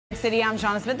City, I'm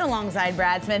Shauna Smith alongside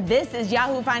Brad Smith. This is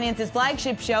Yahoo Finance's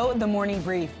flagship show, The Morning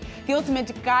Brief, the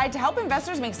ultimate guide to help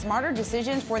investors make smarter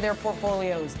decisions for their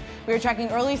portfolios. We are tracking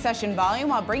early session volume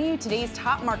while bringing you today's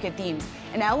top market themes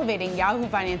and elevating Yahoo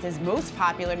Finance's most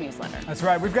popular newsletter. That's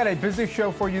right. We've got a busy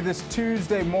show for you this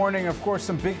Tuesday morning. Of course,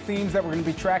 some big themes that we're going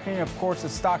to be tracking. Of course, the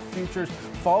stock futures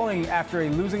falling after a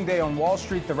losing day on Wall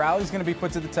Street. The rally is going to be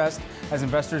put to the test as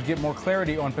investors get more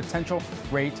clarity on potential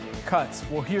rate cuts.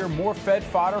 We'll hear more Fed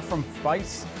fodder from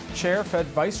Fed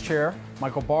Vice Chair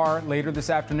Michael Barr later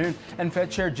this afternoon. And Fed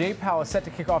Chair Jay Powell is set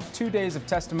to kick off 2 days of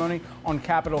testimony on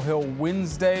Capitol Hill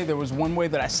Wednesday. There was one way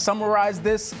that I summarized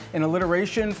this in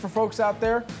alliteration for folks out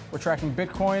there. We're tracking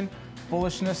Bitcoin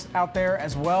bullishness out there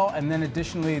as well, and then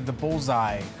additionally the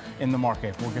bullseye in the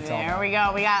market. We'll get to all that. There we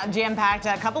go. We got jam-packed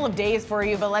a couple of days for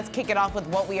you, but let's kick it off with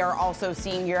what we are also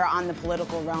seeing here on the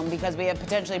political realm, because we have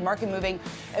potentially market-moving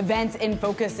events in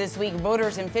focus this week.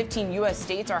 Voters in 15 U.S.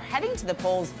 states are heading to the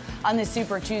polls on this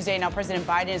Super Tuesday. Now, President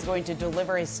Biden is going to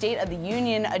deliver his State of the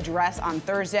Union address on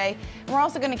Thursday. And we're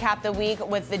also going to cap the week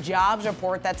with the jobs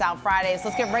report that's out Friday. So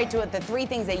let's get right to it. The three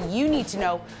things that you need to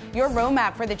know. Your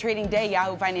roadmap for the trading day.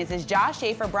 Yahoo Finance's Josh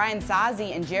Schaefer, Brian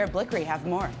Sazi, and Jared Blickery have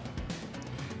more.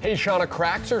 Hey, Shauna,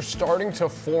 cracks are starting to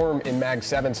form in Mag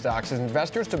 7 stocks as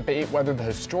investors debate whether the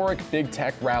historic big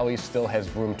tech rally still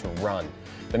has room to run.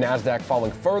 The Nasdaq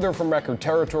falling further from record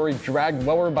territory, dragged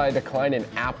lower by a decline in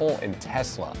Apple and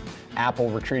Tesla. Apple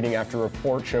retreating after a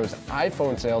report shows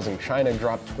iPhone sales in China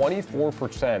dropped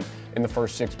 24% in the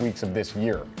first 6 weeks of this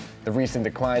year. The recent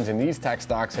declines in these tech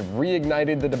stocks have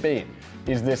reignited the debate.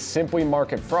 Is this simply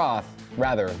market froth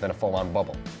rather than a full-on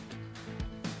bubble?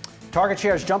 Target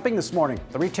shares jumping this morning.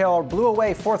 The retailer blew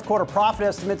away fourth quarter profit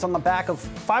estimates on the back of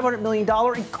 $500 million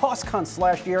in cost cuts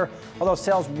last year, although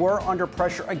sales were under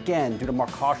pressure again due to more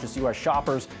cautious U.S.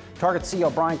 shoppers. Target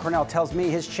CEO Brian Cornell tells me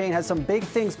his chain has some big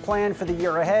things planned for the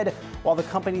year ahead, while the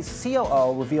company's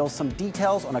COO reveals some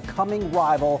details on a coming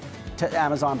rival to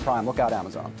Amazon Prime. Look out,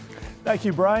 Amazon. Thank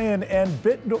you, Brian. And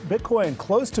Bitcoin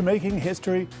close to making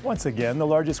history once again. The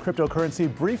largest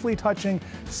cryptocurrency briefly touching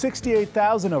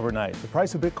 68,000 overnight. The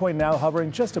price of Bitcoin now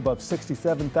hovering just above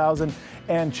 67,000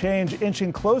 and change,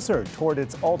 inching closer toward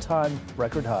its all-time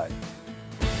record high.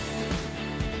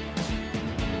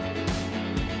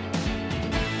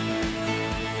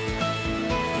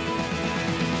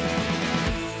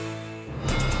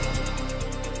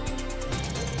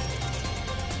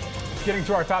 Getting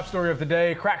to our top story of the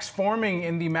day, cracks forming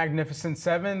in the Magnificent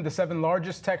Seven. The seven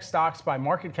largest tech stocks by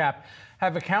market cap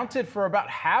have accounted for about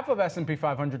half of S&P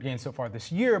 500 gains so far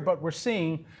this year, but we're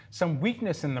seeing some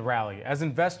weakness in the rally as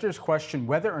investors question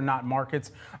whether or not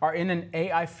markets are in an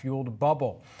AI-fueled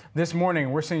bubble. This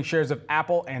morning, we're seeing shares of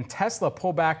Apple and Tesla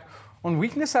pull back on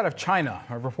weakness out of China.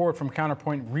 A report from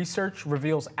Counterpoint Research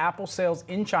reveals Apple sales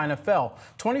in China fell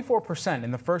 24%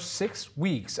 in the first 6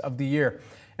 weeks of the year.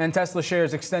 And Tesla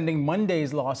shares extending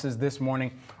Monday's losses this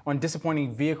morning on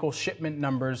disappointing vehicle shipment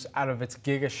numbers out of its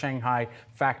Giga Shanghai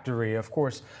factory. Of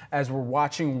course, as we're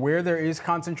watching where there is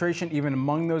concentration, even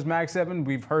among those Mag 7,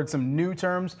 we've heard some new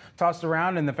terms tossed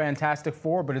around in the Fantastic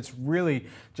Four, but it's really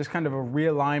just kind of a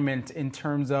realignment in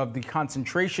terms of the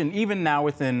concentration, even now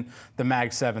within the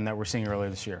Mag 7 that we're seeing earlier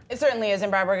this year. It certainly is,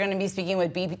 and Brad, we're going to be speaking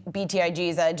with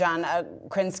BTIG's John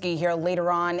Krinsky here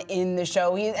later on in the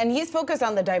show. He's focused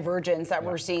on the divergence that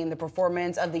we're seeing, the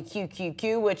performance of the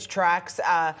QQQ, which tracks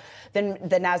the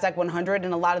Nasdaq 100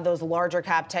 and a lot of those larger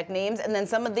cap tech names, and then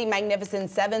some of the Magnificent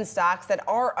Seven stocks that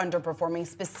are underperforming,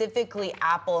 specifically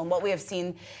Apple, and what we have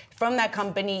seen from that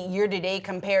company year to date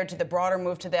compared to the broader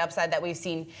move to the upside that we've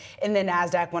seen in the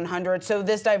Nasdaq 100. So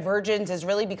this divergence has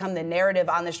really become the narrative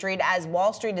on the street as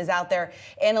Wall Street is out there,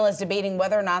 analysts debating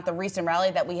whether or not the recent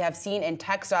rally that we have seen in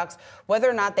tech stocks, whether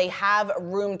or not they have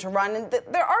room to run. And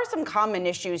there are some common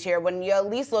issues here when you at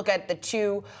least look at the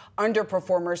two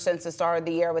underperformers since the start of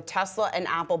the year with Tesla and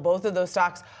Apple. Both of those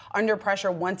stocks under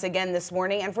pressure once again this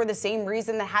morning, and for the same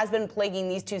reason that has been plaguing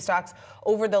these two stocks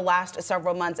over the last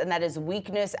several months, and that is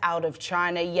weakness out of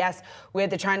China. Yes, we had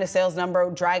the China sales number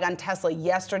drag on Tesla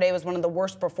yesterday. It was one of the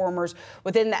worst performers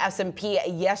within the S&P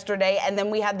yesterday, and then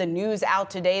we had the news out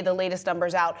today, the latest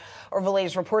numbers out, or the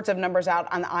latest reports of numbers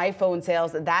out on iPhone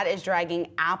sales. That is dragging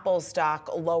Apple stock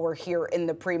lower here in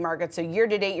the pre-market. So year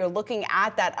to date, you're looking at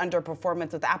at that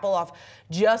underperformance, with Apple off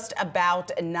just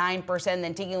about 9%.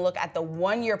 Then taking a look at the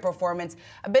one-year performance,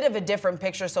 a bit of a different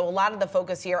picture. So a lot of the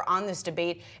focus here on this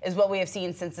debate is what we have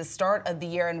seen since the start of the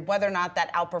year and whether or not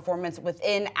that outperformance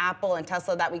within Apple and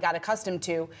Tesla that we got accustomed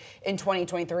to in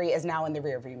 2023 is now in the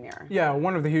rearview mirror. Yeah,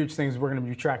 one of the huge things we're going to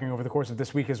be tracking over the course of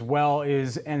this week as well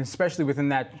is, and especially within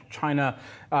that China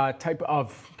type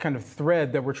of kind of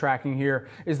thread that we're tracking here,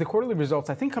 is the quarterly results,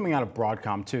 I think, coming out of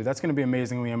Broadcom too. That's going to be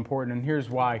amazingly important, and here's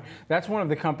why. That's one of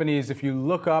the companies, if you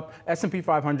look up S&P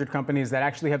 500 companies that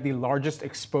actually have the largest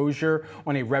exposure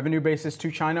on a revenue basis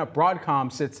to China,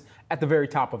 Broadcom sits at the very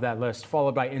top of that list,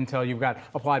 followed by Intel. You've got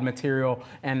Applied Material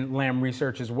and Lam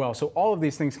Research as well. So all of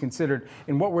these things considered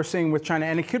in what we're seeing with China,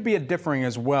 and it could be a differing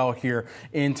as well here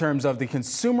in terms of the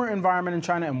consumer environment in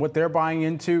China and what they're buying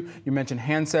into. You mentioned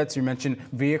handsets, you mentioned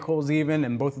vehicles even,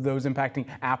 and both of those impacting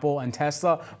Apple and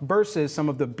Tesla versus some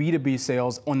of the B2B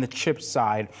sales on the chip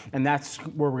side. And that's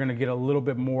where we're going to get a little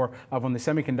bit more of, on the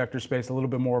semiconductor space, a little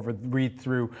bit more of a read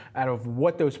through out of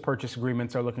what those purchase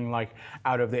agreements are looking like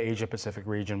out of the Asia Pacific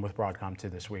region with Broadcom too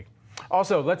this week.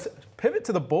 Also, let's pivot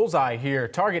to the bullseye here.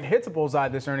 Target hits a bullseye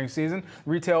this earnings season.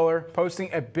 Retailer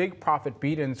posting a big profit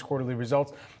beat in its quarterly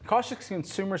results. Cautious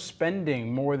consumer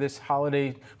spending more this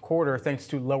holiday quarter thanks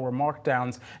to lower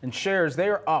markdowns, and shares, they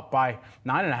are up by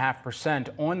 9.5%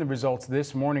 on the results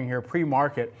this morning here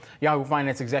pre-market. Yahoo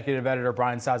Finance Executive Editor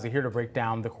Brian Sazi here to break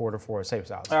down the quarter for us. Hey,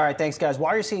 Sazi. All right, thanks, guys.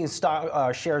 Why are you seeing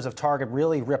stock, shares of Target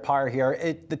really rip higher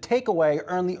here? The takeaway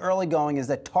early going is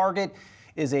that Target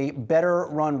is a better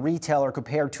run retailer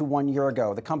compared to 1 year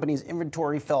ago. The company's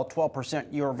inventory fell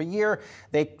 12% year over year.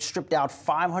 They stripped out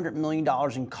 $500 million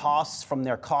in costs from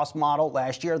their cost model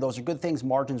last year. Those are good things.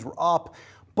 Margins were up.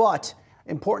 But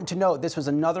important to note, this was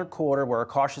another quarter where a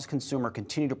cautious consumer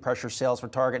continued to pressure sales for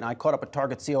Target. And I caught up with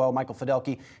Target COO Michael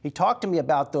Fidelki. He talked to me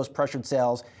about those pressured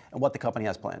sales and what the company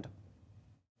has planned.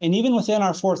 And even within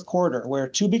our fourth quarter, where,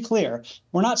 to be clear,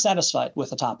 we're not satisfied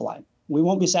with the top line. We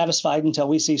won't be satisfied until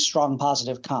we see strong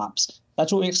positive comps.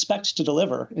 That's what we expect to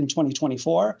deliver in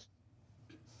 2024.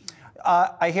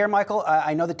 I hear, Michael.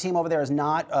 I know the team over there is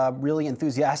not really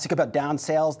enthusiastic about down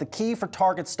sales. The key for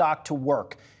Target stock to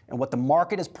work and what the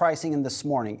market is pricing in this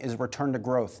morning is return to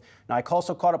growth. Now, I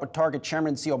also caught up with Target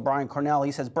Chairman and CEO Brian Cornell.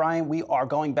 He says, Brian, we are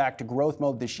going back to growth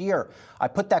mode this year. I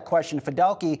put that question to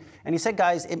Fidelki, and he said,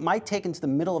 guys, it might take into the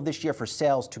middle of this year for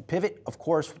sales to pivot. Of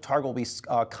course, Target will be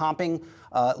comping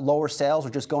lower sales or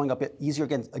just going up easier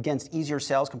against easier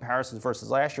sales comparisons versus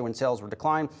last year when sales were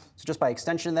declined. So just by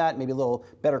extension of that, maybe a little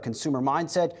better consumer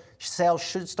mindset, sales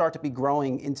should start to be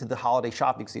growing into the holiday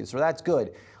shopping season. So that's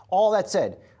good. All that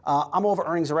said, I'm over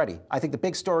earnings already. I think the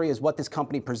big story is what this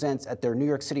company presents at their New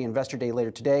York City Investor Day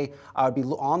later today. I would be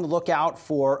on the lookout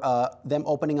for them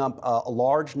opening up a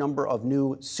large number of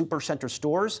new supercenter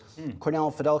stores. Cornell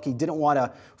and Fidelki didn't want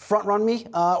to front-run me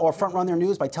or front-run their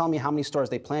news by telling me how many stores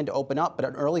they plan to open up, but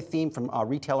an early theme from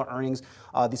retailer earnings,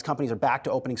 these companies are back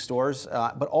to opening stores,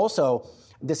 but also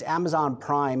this Amazon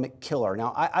Prime killer.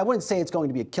 Now, I wouldn't say it's going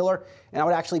to be a killer, and I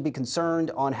would actually be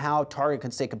concerned on how Target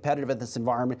can stay competitive in this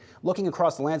environment. Looking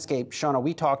across the landscape, Shauna,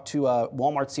 we talked to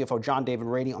Walmart CFO John David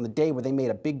Rady on the day where they made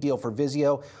a big deal for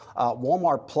Vizio.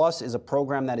 Walmart Plus is a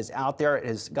program that is out there. It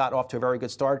has got off to a very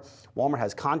good start. Walmart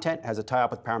has content, has a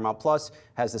tie-up with Paramount Plus,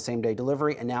 has the same-day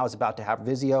delivery, and now is about to have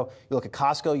Vizio. You look at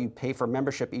Costco, you pay for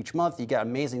membership each month, you get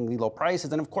amazingly low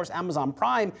prices. And of course, Amazon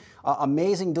Prime,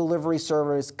 amazing delivery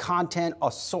service, content,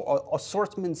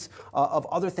 assortments of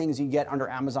other things you get under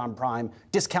Amazon Prime,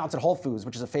 discounts at Whole Foods,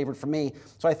 which is a favorite for me.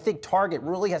 So I think Target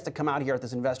really has to come out here at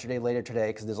this Investor Day later today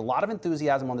because there's a lot of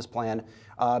enthusiasm on this plan.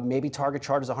 Maybe Target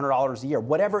charges $100 a year.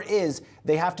 Whatever it is,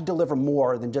 they have to deliver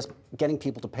more than just getting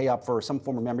people to pay up for some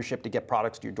form of membership to get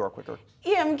products to your door quicker.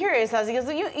 Yeah, I'm curious, Sazi,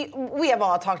 because we have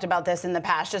all talked about this in the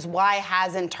past, just why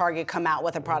hasn't Target come out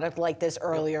with a product like this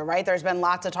earlier, right? There's been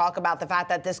lots of talk about the fact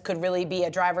that this could really be a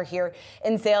driver here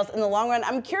in sales in the long run.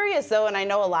 I'm curious, though, and I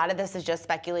know a lot of this is just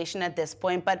speculation at this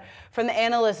point, but from the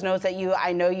analyst notes that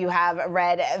I know you have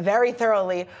read very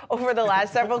thoroughly over the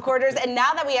last several quarters, and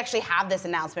now that we actually have this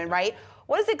announcement, right?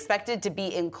 What is expected to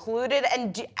be included?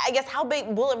 And I guess how big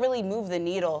will it really move the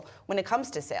needle when it comes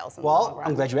to sales? Well,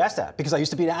 I'm glad you asked that because I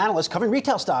used to be an analyst covering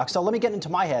retail stocks. So let me get into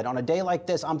my head. On a day like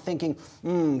this, I'm thinking,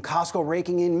 Costco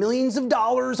raking in millions of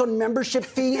dollars on membership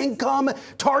fee income.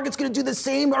 Target's going to do the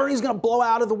same. Earnings going to blow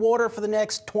out of the water for the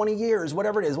next 20 years,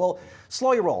 whatever it is. Well,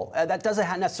 slow your roll. That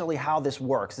doesn't necessarily how this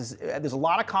works. There's a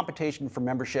lot of competition for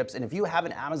memberships. And if you have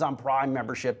an Amazon Prime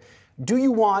membership, do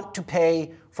you want to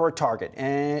pay for a Target?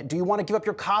 And do you want to give up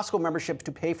your Costco membership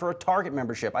to pay for a Target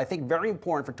membership? I think very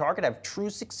important for Target to have true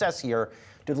success here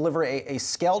to deliver a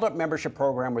scaled up membership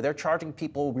program where they're charging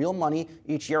people real money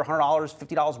each year, $100,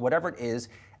 $50, whatever it is.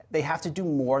 They have to do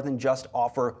more than just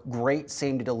offer great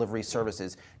same-day delivery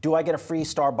services. Do I get a free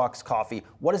Starbucks coffee?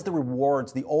 What does the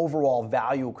rewards, the overall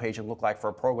value equation look like for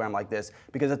a program like this?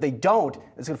 Because if they don't,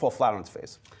 it's going to fall flat on its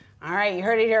face. All right, you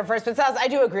heard it here first. But Saz, I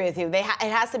do agree with you. It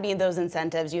has to be those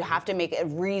incentives. You have to make a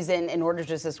reason in order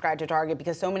to subscribe to Target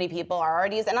because so many people are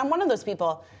already, and I'm one of those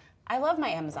people. I love my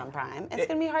Amazon Prime. It's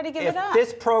going to be hard to give it up.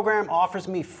 If this program offers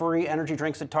me free energy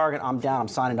drinks at Target, I'm down. I'm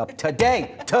signing up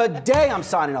today. Today, I'm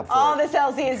signing up for all it. the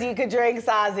Celsius you could drink.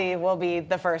 Sazi will be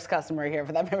the first customer here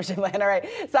for that membership plan. All right,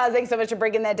 Saz, thanks so much for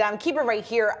breaking that down. Keep it right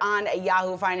here on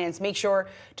Yahoo Finance. Make sure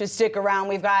to stick around.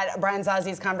 We've got Brian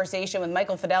Zazi's conversation with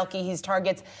Michael Fidelki. He's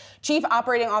Target's Chief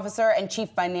Operating Officer and Chief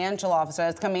Financial Officer.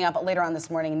 That's coming up later on this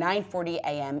morning, 9:40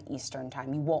 a.m. Eastern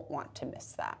Time. You won't want to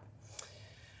miss that.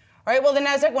 All right, well, the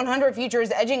Nasdaq 100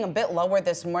 futures edging a bit lower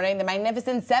this morning. The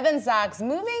Magnificent Seven stocks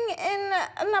moving in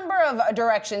a number of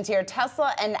directions here.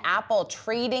 Tesla and Apple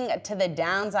trading to the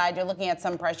downside. You're looking at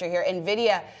some pressure here.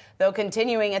 NVIDIA, though,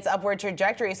 continuing its upward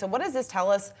trajectory. So what does this tell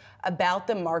us about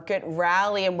the market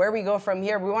rally and where we go from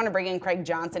here? We want to bring in Craig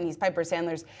Johnson. He's Piper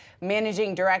Sandler's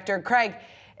managing director. Craig,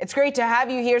 it's great to have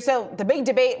you here. So the big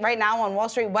debate right now on Wall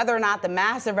Street, whether or not the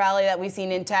massive rally that we've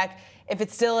seen in tech, if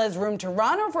it still has room to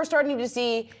run or if we're starting to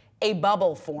see a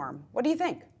bubble form. What do you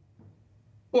think?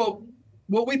 Well,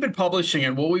 what we've been publishing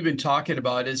and what we've been talking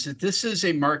about is that this is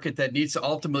a market that needs to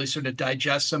ultimately sort of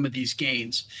digest some of these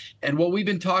gains. And what we've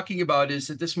been talking about is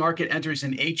that this market enters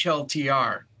an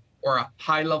HLTR, or a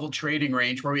high-level trading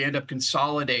range, where we end up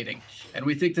consolidating. And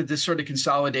we think that this sort of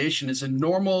consolidation is a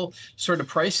normal sort of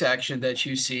price action that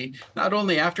you see, not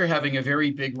only after having a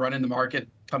very big run in the market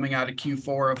coming out of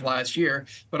Q4 of last year,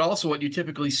 but also what you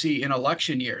typically see in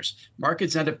election years.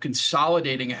 Markets end up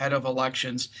consolidating ahead of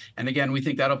elections. And again, we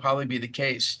think that'll probably be the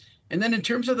case. And then in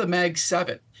terms of the Mag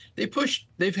 7,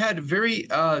 they've had a very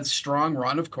strong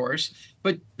run, of course,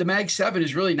 but the Mag 7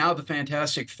 is really now the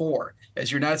Fantastic Four, as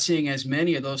you're not seeing as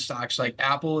many of those stocks like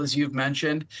Apple, as you've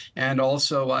mentioned, and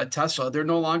also Tesla. They're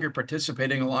no longer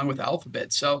participating along with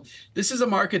Alphabet. So this is a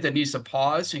market that needs to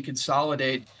pause and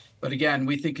consolidate, but again,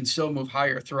 we think can still move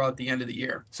higher throughout the end of the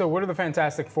year. So what are the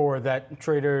Fantastic Four that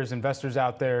traders, investors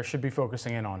out there should be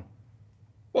focusing in on?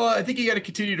 Well, I think you got to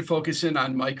continue to focus in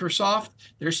on Microsoft.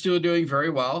 They're still doing very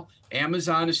well.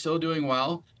 Amazon is still doing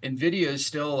well. NVIDIA is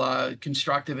still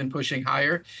constructive and pushing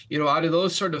higher. You know, out of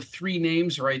those sort of three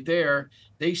names right there,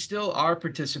 they still are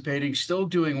participating, still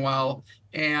doing well.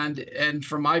 And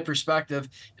from my perspective,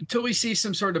 until we see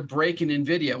some sort of break in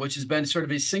NVIDIA, which has been sort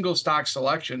of a single stock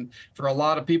selection for a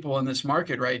lot of people in this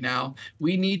market right now,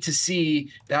 we need to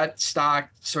see that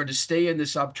stock sort of stay in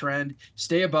this uptrend,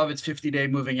 stay above its 50-day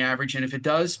moving average. And if it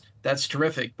does, that's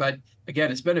terrific. But again,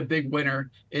 it's been a big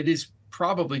winner. It is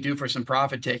probably due for some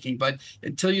profit taking. But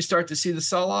until you start to see the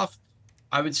sell-off,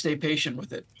 I would stay patient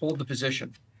with it, hold the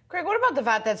position. Craig, what about the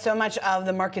fact that so much of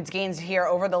the market's gains here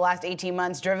over the last 18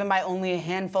 months driven by only a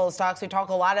handful of stocks? We talk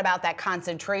a lot about that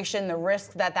concentration, the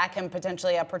risk that can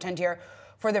potentially portend here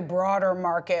for the broader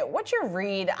market. What's your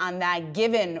read on that,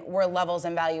 given where levels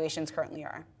and valuations currently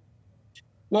are?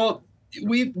 Well,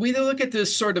 we look at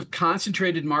this sort of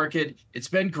concentrated market. It's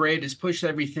been great. It's pushed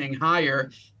everything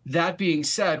higher. That being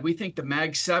said, we think the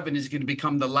Mag 7 is going to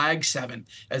become the Lag 7,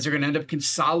 as they're going to end up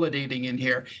consolidating in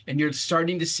here. And you're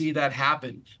starting to see that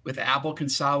happen with Apple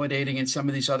consolidating and some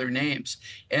of these other names.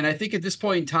 And I think at this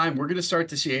point in time, we're going to start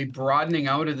to see a broadening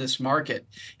out of this market.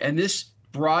 And this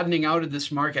broadening out of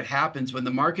this market happens when the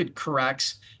market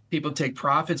corrects. People take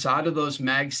profits out of those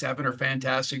Mag 7 or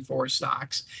Fantastic Four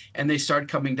stocks, and they start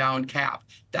coming down cap.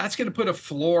 That's going to put a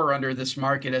floor under this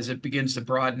market as it begins to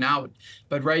broaden out.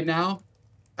 But right now,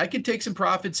 I could take some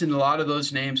profits in a lot of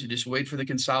those names and just wait for the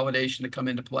consolidation to come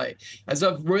into play. As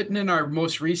I've written in our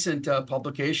most recent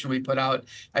publication we put out,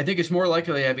 I think it's more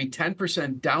likely to have a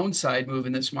 10% downside move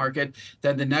in this market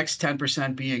than the next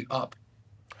 10% being up.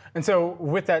 And so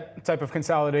with that type of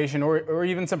consolidation or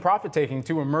even some profit taking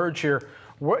to emerge here,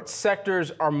 what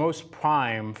sectors are most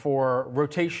prime for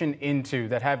rotation into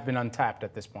that have been untapped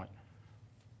at this point?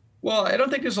 Well, I don't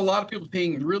think there's a lot of people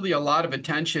paying really a lot of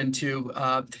attention to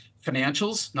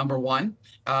financials, number one.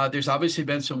 There's obviously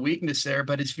been some weakness there,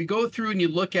 but if you go through and you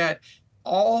look at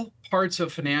all parts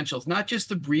of financials, not just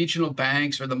the regional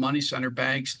banks or the money center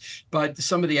banks, but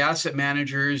some of the asset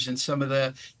managers and some of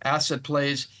the asset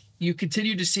plays, you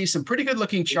continue to see some pretty good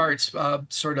looking charts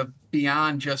sort of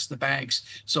beyond just the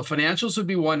banks. So financials would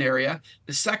be one area.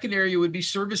 The second area would be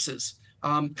services.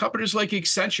 companies like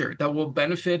Accenture that will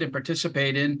benefit and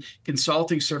participate in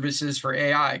consulting services for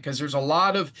AI, because there's a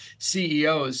lot of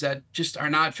CEOs that just are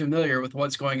not familiar with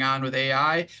what's going on with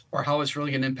AI or how it's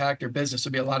really going to impact their business.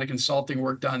 There'll be a lot of consulting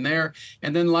work done there.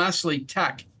 And then lastly,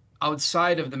 tech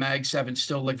outside of the Mag 7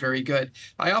 still look very good.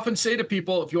 I often say to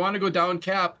people, if you want to go down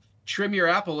cap, trim your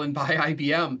Apple and buy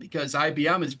IBM, because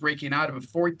IBM is breaking out of a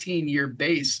 14-year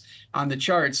base on the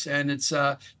charts, and it's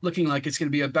looking like it's going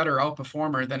to be a better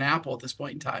outperformer than Apple at this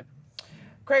point in time.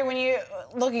 Craig, when you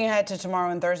looking ahead to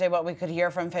tomorrow and Thursday, what we could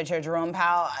hear from Fed Chair Jerome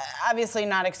Powell, obviously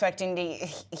not expecting to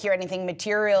hear anything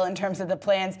material in terms of the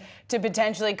plans to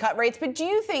potentially cut rates, but do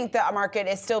you think the market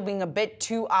is still being a bit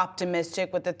too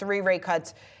optimistic with the 3 rate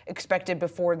cuts expected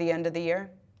before the end of the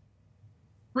year?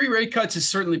 3 rate cuts is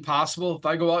certainly possible. If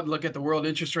I go out and look at the world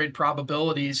interest rate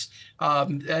probabilities,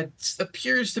 that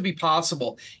appears to be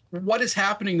possible. What is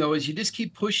happening, though, is you just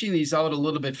keep pushing these out a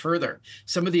little bit further.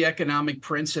 Some of the economic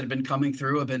prints that have been coming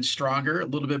through have been stronger, a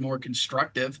little bit more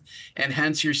constructive, and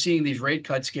hence you're seeing these rate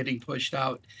cuts getting pushed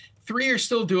out. 3 are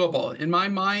still doable. In my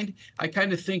mind, I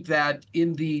kind of think that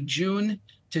in the June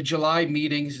to July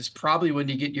meetings is probably when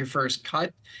you get your first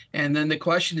cut. And then the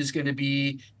question is going to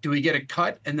be, do we get a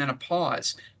cut and then a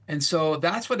pause? And so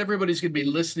that's what everybody's going to be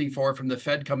listening for from the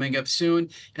Fed coming up soon.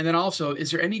 And then also,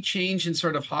 is there any change in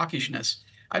sort of hawkishness?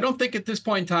 I don't think at this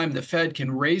point in time the Fed can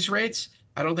raise rates.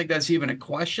 I don't think that's even a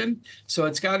question. So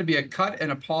it's got to be a cut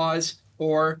and a pause,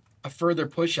 or a further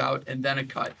push out and then a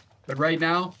cut. But right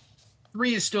now,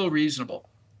 3 is still reasonable.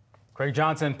 Craig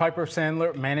Johnson, Piper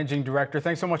Sandler Managing Director.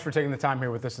 Thanks so much for taking the time here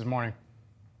with us this morning.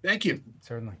 Thank you.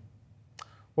 Certainly.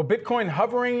 Well, Bitcoin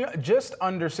hovering just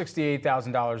under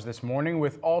 $68,000 this morning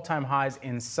with all-time highs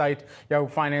in sight. Yahoo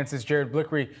Finance's Jared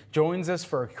Blickery joins us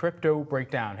for a crypto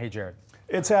breakdown. Hey, Jared.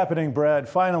 It's happening, Brad.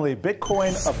 Finally,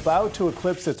 Bitcoin about to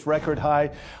eclipse its record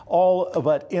high, all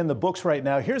but in the books right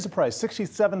now. Here's the price,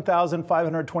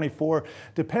 $67,524.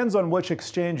 Depends on which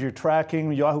exchange you're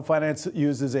tracking. Yahoo Finance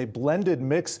uses a blended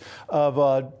mix of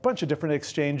a bunch of different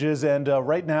exchanges, and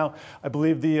right now, I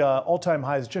believe the all-time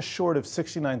high is just short of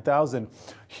 69,000.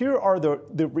 Here are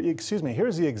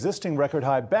here's the existing record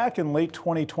high back in late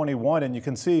 2021, and you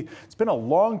can see it's been a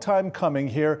long time coming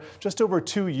here, just over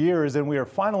 2 years, and we are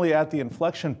finally at the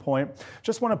inflection point.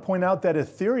 Just want to point out that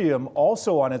Ethereum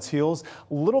also on its heels,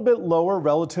 a little bit lower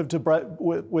relative to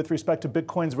with respect to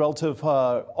Bitcoin's relative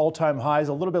all-time highs,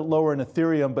 a little bit lower in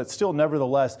Ethereum, but still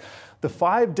nevertheless. The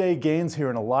 5-day gains here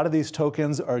in a lot of these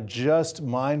tokens are just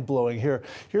mind-blowing.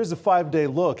 Here's a 5-day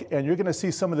look, and you're going to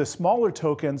see some of the smaller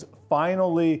tokens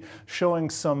finally showing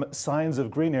some signs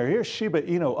of green here. Here's Shiba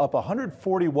Inu up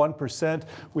 141%.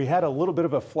 We had a little bit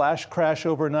of a flash crash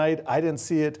overnight. I didn't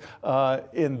see it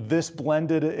in this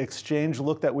blended exchange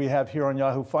look that we have here on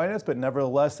Yahoo Finance, but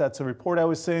nevertheless, that's a report I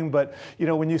was seeing. But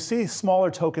when you see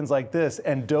smaller tokens like this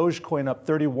and Dogecoin up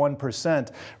 31%,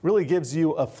 really gives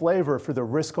you a flavor for the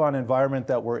risk-on environment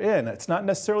that we're in. It's not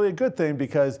necessarily a good thing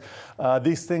because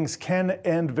these things can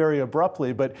end very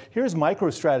abruptly. But here's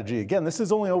MicroStrategy. Again, this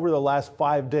is only over the last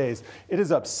 5 days. It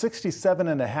is up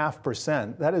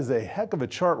 67.5%. That is a heck of a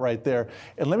chart right there.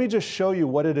 And let me just show you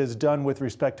what it has done with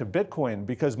respect to Bitcoin,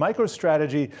 because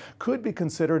MicroStrategy could be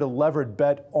considered a levered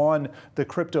bet on the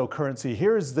cryptocurrency.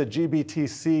 Here's the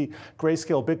GBTC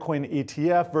Grayscale Bitcoin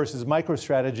ETF versus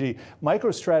MicroStrategy.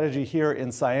 MicroStrategy here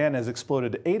in cyan has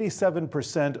exploded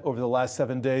 87% over the last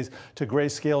 7 days to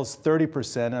Grayscale's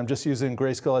 30%. I'm just using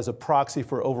Grayscale as a proxy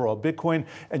for overall Bitcoin.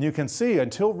 And you can see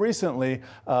until recently,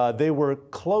 they were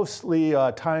closely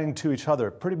tying to each other,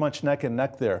 pretty much neck and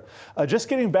neck there. Just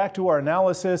getting back to our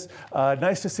analysis,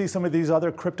 nice to see some of these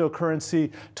other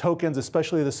cryptocurrency tokens,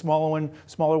 especially the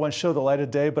smaller ones show the light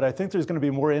of day, but I think there's going to be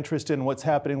more interest in what's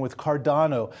happening with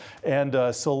Cardano and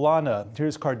Solana.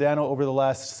 Here's Cardano over the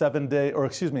last 7 day, or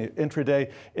excuse me,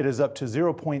 intraday, it is up to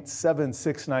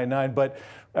 0.7699, but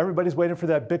everybody's waiting for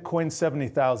that Bitcoin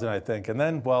 70,000, I think. And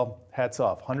then, well, hats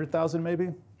off, 100,000 maybe?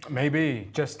 Maybe,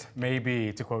 just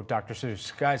maybe, to quote Dr.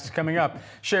 Seuss. Guys, coming up,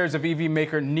 shares of EV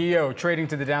maker NIO trading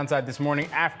to the downside this morning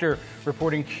after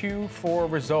reporting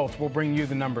Q4 results. We'll bring you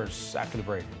the numbers after the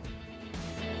break.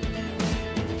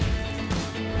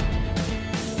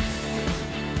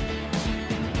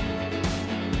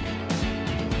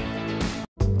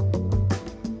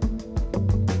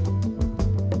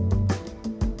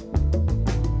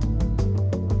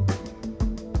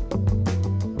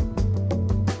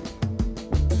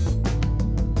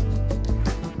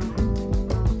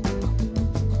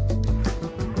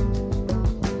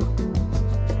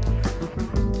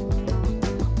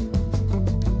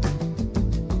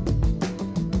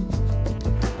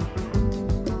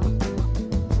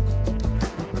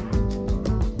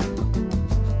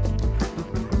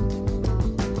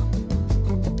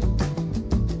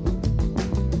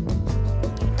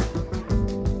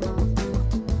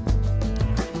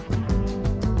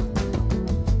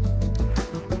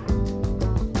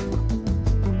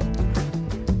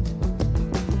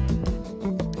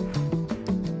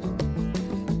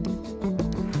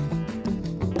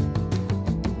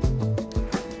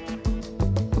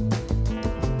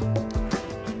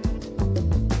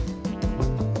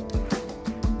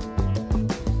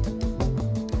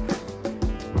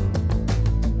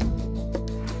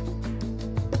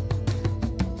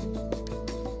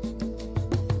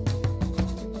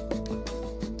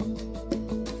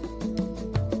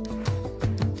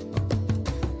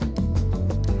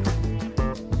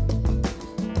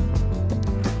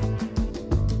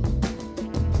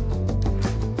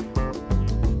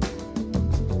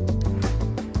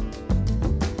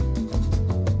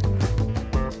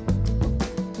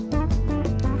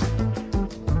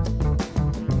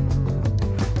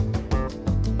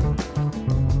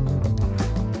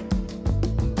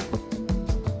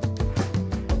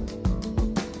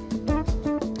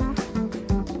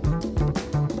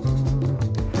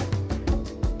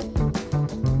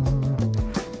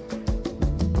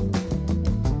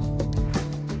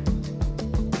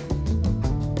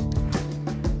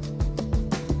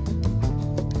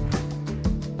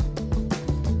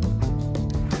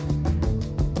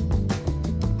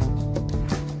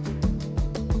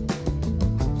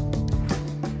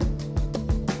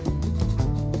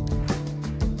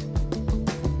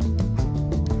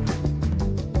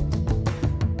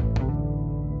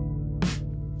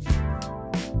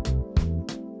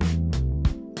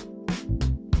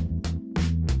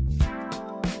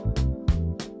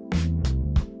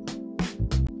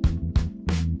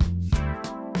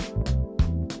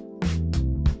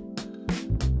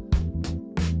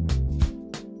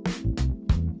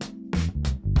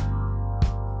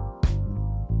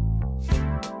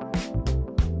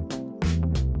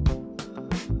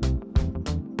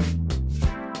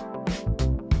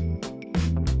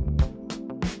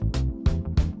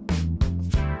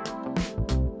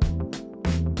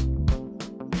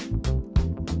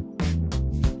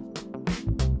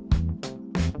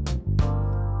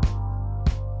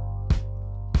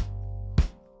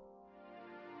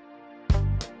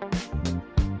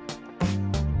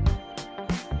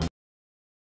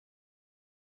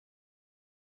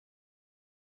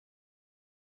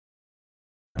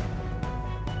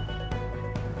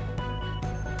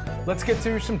 Let's get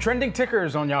to some trending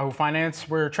tickers on Yahoo Finance.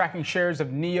 We're tracking shares of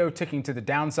NIO ticking to the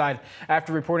downside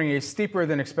after reporting a steeper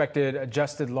than expected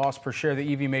adjusted loss per share.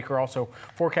 The EV maker also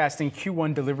forecasting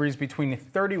Q1 deliveries between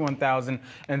 31,000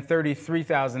 and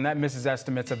 33,000. That misses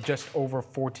estimates of just over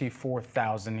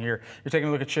 44,000 here. You're taking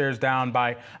a look at shares down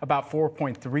by about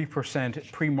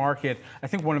 4.3% pre-market. I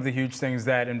think one of the huge things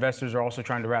that investors are also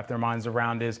trying to wrap their minds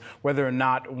around is whether or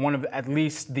not one of at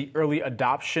least the early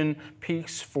adoption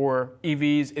peaks for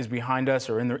EVs is behind us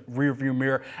or in the rearview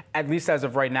mirror, at least as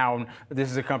of right now.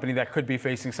 This is a company that could be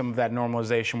facing some of that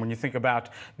normalization. When you think about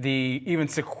the even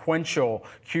sequential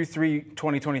Q3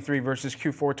 2023 versus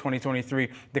Q4 2023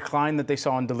 decline that they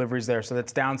saw in deliveries there, so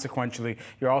that's down sequentially.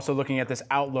 You're also looking at this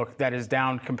outlook that is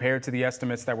down compared to the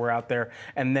estimates that were out there,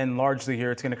 and then largely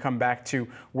here it's going to come back to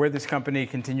where this company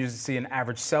continues to see an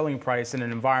average selling price in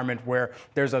an environment where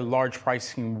there's a large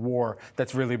pricing war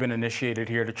that's really been initiated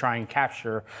here to try and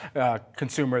capture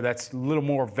consumer that's a little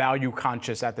more value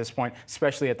conscious at this point,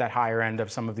 especially at that higher end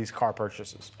of some of these car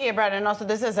purchases. Yeah, Brad, and also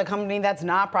this is a company that's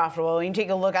not profitable. When you take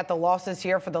a look at the losses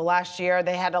here for the last year,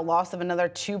 they had a loss of another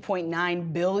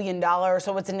 $2.9 billion.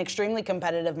 So it's an extremely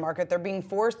competitive market. They're being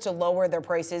forced to lower their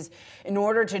prices in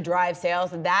order to drive sales.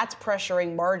 That's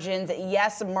pressuring margins.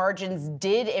 Yes, margins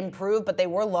did improve, but they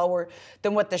were lower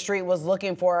than what the street was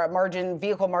looking for.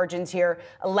 Vehicle margins here,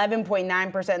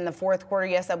 11.9% in the fourth quarter.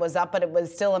 Yes, that was up, but it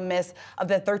was still a miss of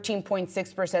the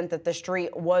 13.6% that the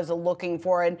street was looking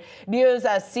for. And NIO's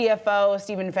CFO,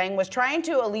 Stephen Fang, was trying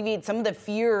to alleviate some of the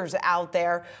fears out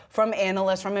there from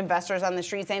analysts, from investors on the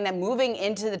street, saying that moving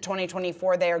into the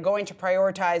 2024, they are going to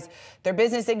prioritize their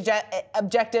business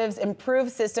objectives, improve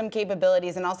system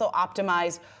capabilities, and also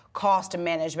optimize cost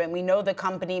management. We know the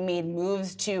company made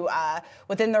moves to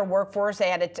within their workforce. They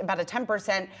had about a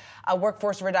 10%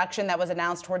 workforce reduction that was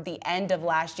announced toward the end of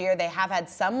last year. They have had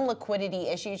some liquidity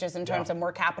issues just in terms of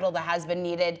more capital that has been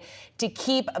needed to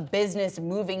keep a business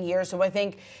moving here. So I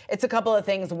think it's a couple of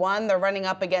things. One, they're running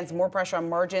up against more pressure on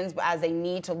margins as they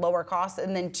need to lower costs.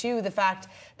 And then two, the fact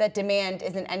that demand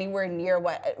isn't anywhere near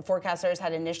what forecasters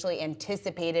had initially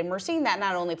anticipated. And we're seeing that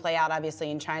not only play out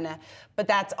obviously in China, but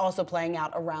that's also playing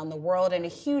out around the world, and a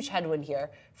huge headwind here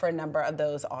for a number of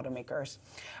those automakers.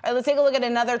 All right, let's take a look at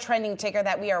another trending ticker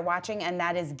that we are watching, and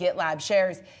that is GitLab.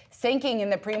 Shares sinking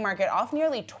in the pre-market, off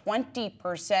nearly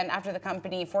 20% after the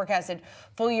company forecasted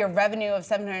full-year revenue of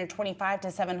 $725 to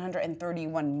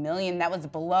 $731 million. That was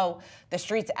below the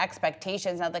street's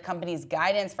expectations. Now the company's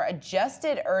guidance for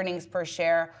adjusted earnings per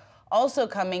share also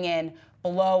coming in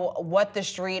below what the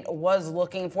street was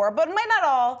looking for, but it might not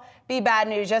all be bad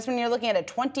news. Just when you're looking at a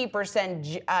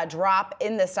 20% drop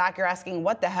in the stock, you're asking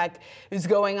what the heck is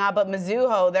going on. But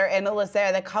Mizuho, their analyst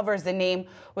there that covers the name,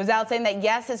 was out saying that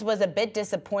yes, this was a bit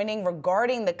disappointing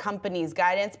regarding the company's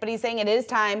guidance, but he's saying it is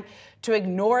time to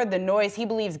ignore the noise. He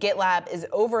believes GitLab is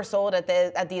oversold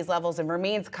at these levels and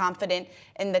remains confident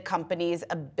in the company's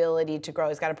ability to grow.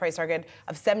 He's got a price target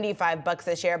of $75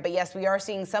 a share. But yes, we are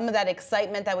seeing some of that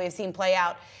excitement that we've seen play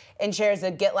out in shares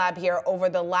of GitLab here over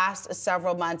the last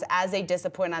several months. As they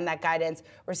disappoint on that guidance,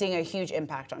 we're seeing a huge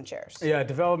impact on shares. Yeah,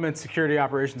 development security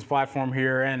operations platform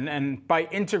here. And by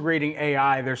integrating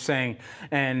AI, they're saying,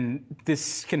 and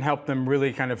this can help them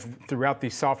really kind of throughout the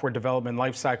software development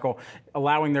lifecycle,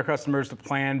 allowing their customers to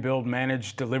plan, build,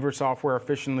 manage, deliver software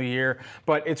efficiently here.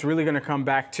 But it's really going to come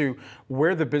back to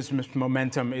where the business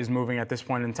momentum is moving at this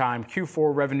point in time.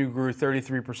 Q4 revenue grew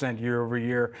 33% year over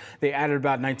year. They added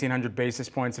about 1,900 basis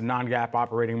points of non-GAAP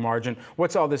operating margin.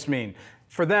 What's all this mean?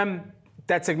 For them,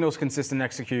 that signals consistent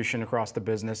execution across the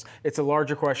business. It's a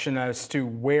larger question as to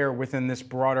where within this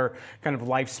broader kind of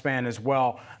lifespan as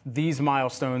well, these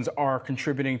milestones are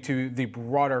contributing to the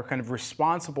broader kind of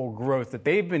responsible growth that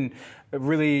they've been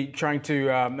really trying to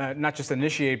not just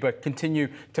initiate, but continue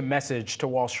to message to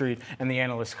Wall Street and the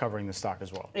analysts covering the stock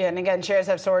as well. Yeah, and again, shares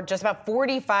have soared just about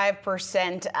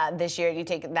 45% this year. You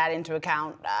take that into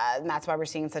account, and that's why we're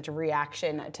seeing such a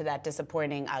reaction to that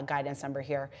disappointing guidance number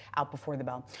here out before the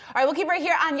bell. All right, we'll keep right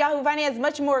here on Yahoo Finance.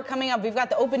 Much more coming up. We've got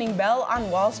the opening bell on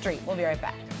Wall Street. We'll be right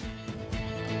back.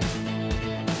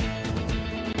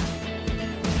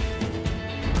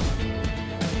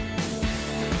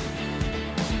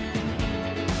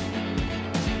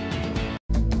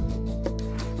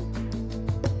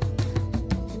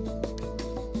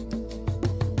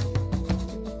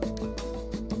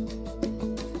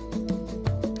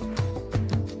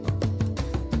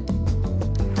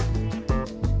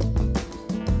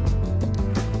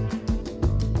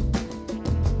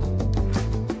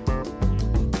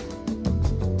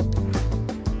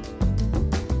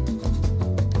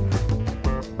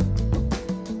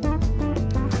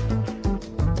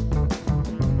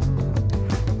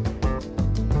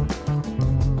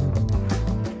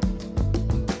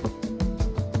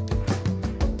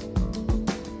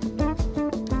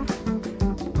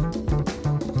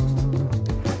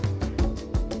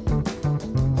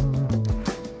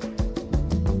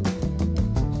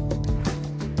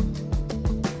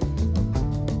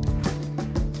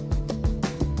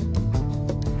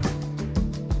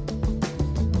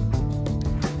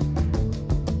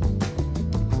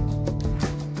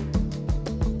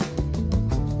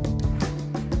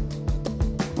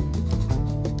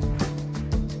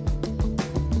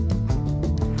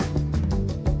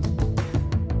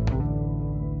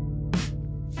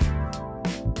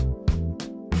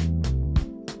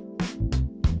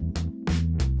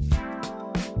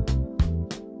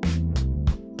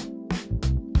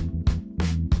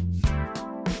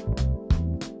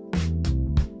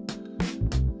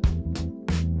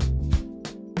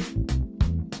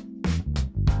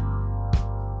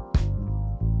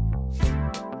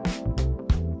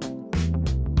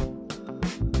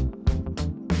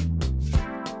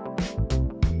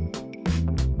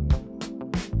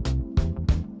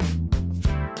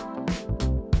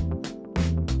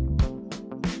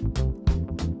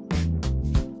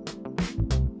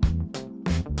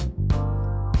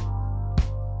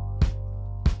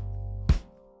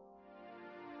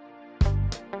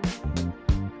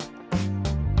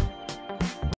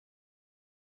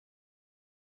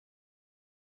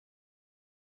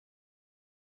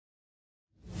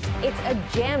 It's a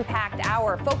jam-packed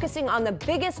hour focusing on the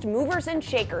biggest movers and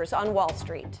shakers on Wall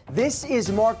Street. This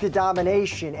is market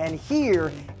domination, and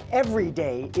here, every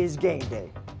day is game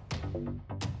day.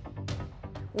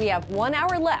 We have 1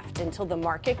 hour left until the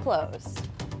market close.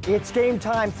 It's game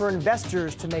time for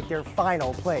investors to make their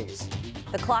final plays.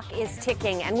 The clock is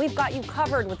ticking, and we've got you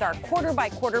covered with our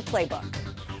quarter-by-quarter playbook.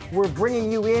 We're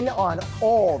bringing you in on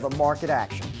all the market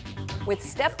action. With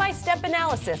step-by-step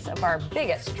analysis of our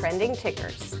biggest trending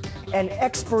tickers. And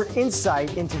expert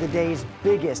insight into the day's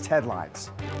biggest headlines.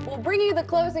 We'll bring you the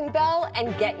closing bell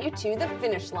and get you to the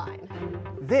finish line.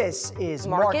 This is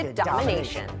Market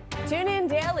Domination. Tune in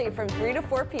daily from 3 to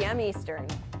 4 p.m. Eastern.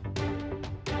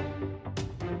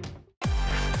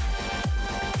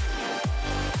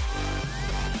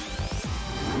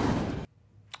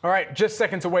 All right, just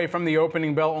seconds away from the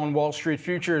opening bell on Wall Street.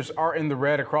 Futures are in the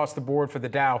red across the board for the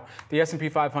Dow, the S&P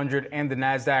 500, and the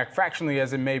Nasdaq. Fractionally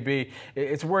as it may be,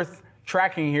 it's worth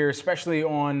tracking here, especially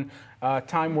on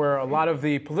time where a lot of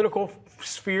the political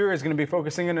sphere is going to be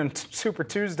focusing in on Super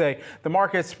Tuesday. The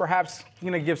market's perhaps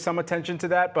going to give some attention to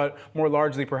that, but more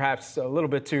largely perhaps a little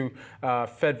bit to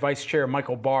Fed Vice Chair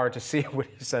Michael Barr to see what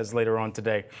he says later on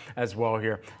today as well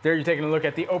here. There you're taking a look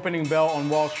at the opening bell on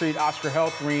Wall Street. Oscar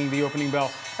Health ringing the opening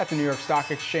bell at the New York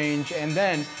Stock Exchange. And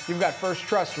then you've got First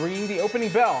Trust ringing the opening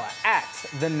bell at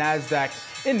the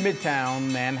Nasdaq in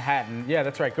Midtown Manhattan. Yeah,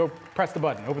 that's right. Go press the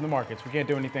button, open the markets. We can't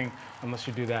do anything unless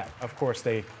you do that. Of course,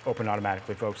 they open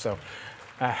automatically, folks. So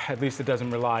at least it doesn't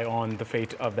rely on the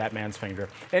fate of that man's finger.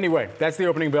 Anyway, that's the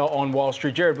opening bell on Wall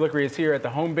Street. Jared Blickery is here at the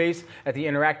home base at the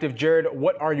Interactive. Jared,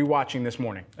 what are you watching this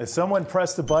morning? As someone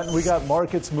pressed the button, we got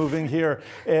markets moving here.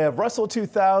 Russell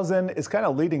 2000 is kind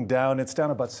of leading down. It's down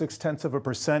about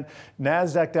 0.6%.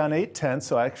 Nasdaq down 0.8,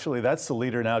 so actually that's the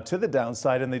leader now to the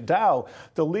downside. And the Dow,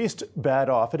 the least bad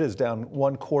off, it is down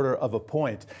 0.25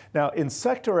 point. Now, in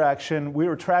sector action, we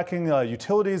were tracking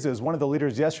utilities as one of the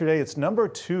leaders yesterday. It's number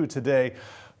 2 today,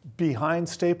 behind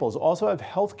staples. Also have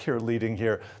healthcare leading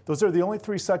here. Those are the only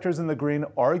 3 sectors in the green.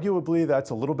 Arguably, that's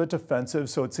a little bit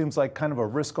defensive, so it seems like kind of a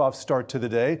risk-off start to the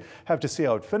day. Have to see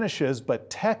how it finishes,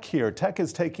 but tech here. Tech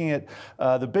is taking it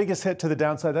the biggest hit to the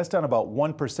downside. That's down about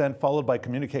 1%, followed by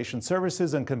communication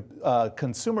services and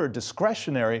consumer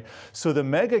discretionary. So the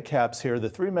mega caps here, the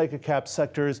 3 mega cap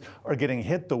sectors are getting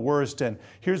hit the worst, and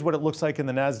here's what it looks like in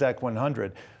the Nasdaq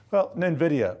 100. Well,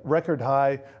 NVIDIA, record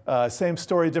high, same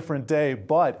story, different day,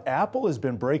 but Apple has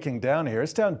been breaking down here.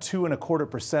 It's down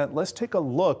 2.25%. Let's take a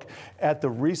look at the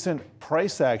recent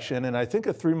price action, and I think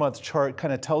a 3-month chart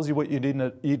kind of tells you what you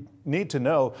need to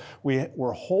know.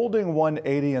 We're holding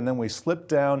 180, and then we slipped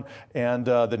down, and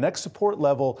the next support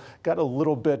level got a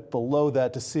little bit below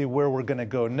that to see where we're going to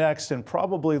go next, and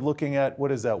probably looking at,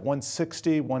 what is that,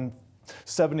 160,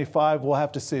 175, we'll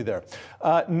have to see there.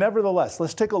 Nevertheless,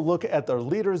 let's take a look at the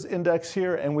leaders index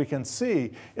here, and we can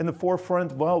see in the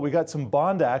forefront, well, we got some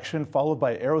bond action followed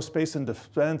by aerospace and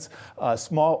defense,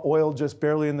 small oil just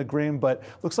barely in the green, but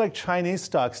looks like Chinese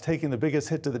stocks taking the biggest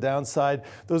hit to the downside.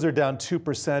 Those are down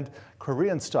 2%.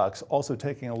 Korean stocks also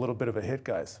taking a little bit of a hit,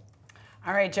 guys.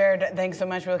 All right, Jared, thanks so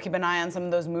much. We'll keep an eye on some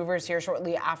of those movers here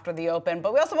shortly after the open,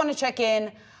 but we also want to check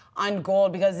in on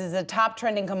gold because it's a top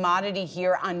trending commodity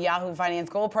here on Yahoo Finance.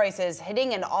 Gold prices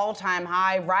hitting an all-time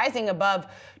high, rising above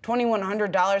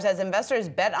 $2,100 as investors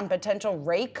bet on potential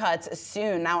rate cuts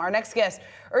soon. Now, our next guest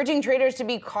urging traders to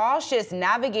be cautious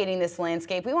navigating this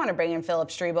landscape. We want to bring in Philip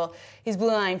Strebel. He's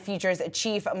Blue Line Futures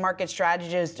Chief Market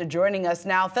Strategist joining us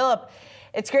now. Philip,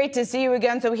 it's great to see you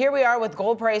again. So here we are with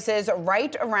gold prices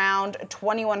right around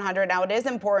 $2,100. Now, it is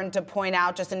important to point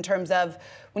out just in terms of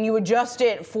when you adjust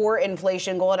it for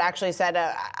inflation, gold actually set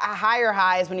a higher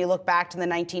highs when you look back to the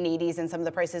 1980s and some of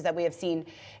the prices that we have seen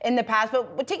in the past.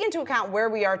 But take into account where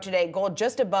we are today, gold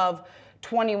just above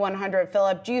 $2,100.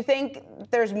 Philip, do you think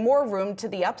there's more room to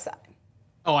the upside?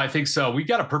 Oh, I think so. We've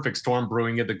got a perfect storm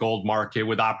brewing at the gold market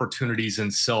with opportunities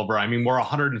in silver. I mean, we're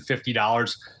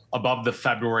 $150 above the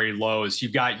February lows.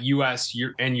 You've got U.S.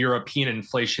 and European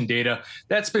inflation data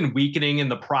that's been weakening,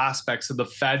 and the prospects of the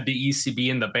Fed, the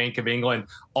ECB, and the Bank of England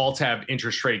all to have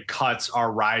interest rate cuts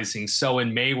are rising. So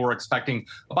in May, we're expecting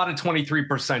about a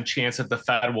 23% chance that the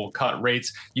Fed will cut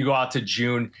rates. You go out to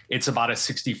June, it's about a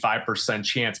 65%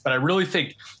 chance. But I really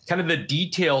think kind of the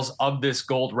details of this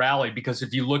gold rally, because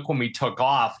if you look when we took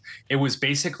off, it was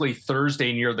basically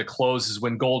Thursday near the close is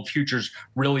when gold futures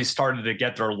really started to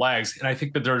get their legs. And I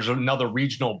think that there's another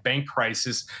regional bank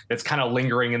crisis that's kind of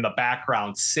lingering in the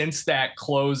background. Since that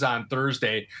close on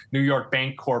Thursday, New York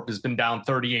Bank Corp has been down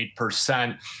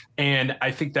 38%. And I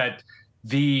think that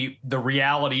the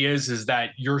reality is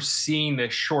that you're seeing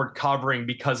this short covering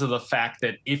because of the fact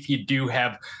that if you do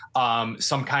have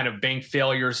some kind of bank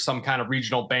failures, some kind of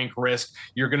regional bank risk,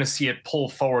 you're going to see it pull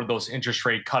forward those interest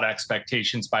rate cut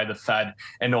expectations by the Fed,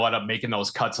 and they'll end up making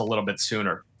those cuts a little bit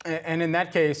sooner. And in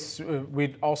that case,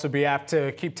 we'd also be apt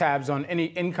to keep tabs on any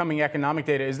incoming economic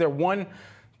data. Is there one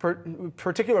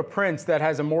particular print that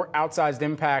has a more outsized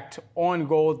impact on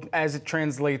gold as it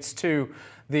translates to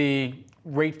the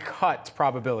rate cut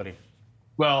probability?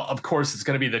 Well, of course, it's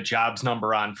going to be the jobs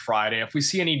number on Friday. If we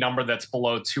see any number that's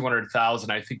below 200,000,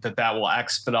 I think that will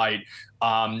expedite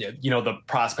the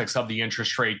prospects of the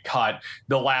interest rate cut.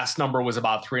 The last number was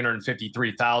about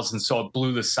 353,000, so it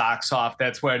blew the socks off.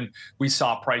 That's when we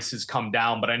saw prices come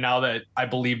down. But I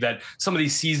believe that some of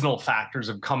these seasonal factors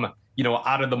have come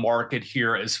out of the market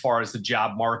here as far as the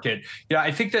job market.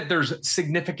 I think that there's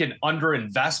significant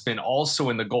underinvestment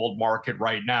also in the gold market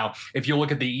right now. If you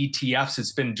look at the ETFs,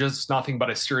 it's been just nothing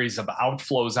but a series of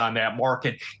outflows on that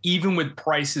market. Even with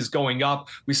prices going up,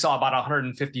 we saw about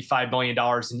 $155 million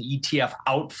in ETF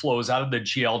outflows out of the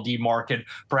GLD market.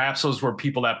 Perhaps those were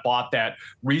people that bought that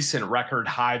recent record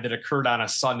high that occurred on a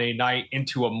Sunday night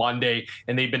into a Monday,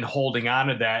 and they've been holding on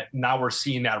to that. Now we're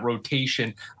seeing that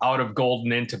rotation out of gold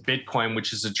and into Bitcoin,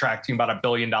 which is attracting about $1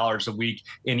 billion a week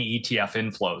in ETF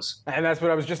inflows. And that's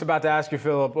what I was just about to ask you,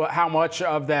 Philip. How much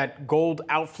of that gold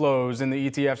outflows in the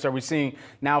ETFs are we seeing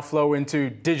now flow into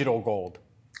digital gold?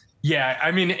 Yeah, I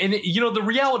mean, and the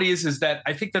reality is that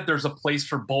I think that there's a place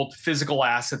for both physical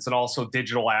assets and also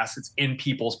digital assets in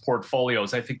people's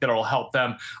portfolios. I think that it'll help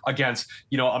them against,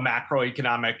 a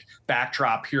macroeconomic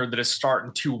backdrop here that is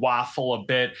starting to waffle a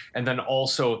bit. And then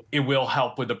also it will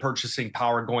help with the purchasing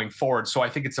power going forward. So I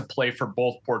think it's a play for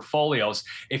both portfolios.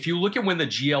 If you look at when the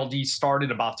GLD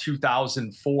started about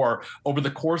 2004, over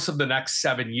the course of the next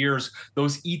 7 years,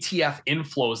 those ETF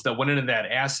inflows that went into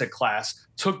that asset class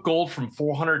took gold from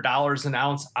 $400 an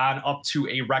ounce on up to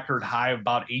a record high of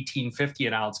about $18.50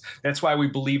 an ounce. That's why we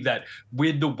believe that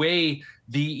with the way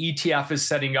the ETF is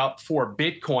setting up for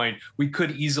Bitcoin, we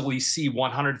could easily see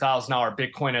 $100,000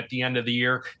 Bitcoin at the end of the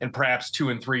year, and perhaps 2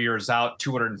 and 3 years out,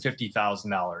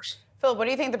 $250,000. Phil, what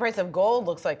do you think the price of gold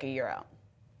looks like a year out?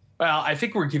 Well, I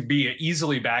think we could be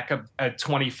easily back up at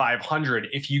 2,500.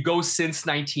 If you go since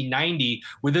 1990,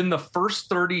 within the first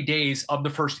 30 days of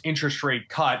the first interest rate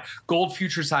cut, gold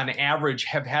futures on average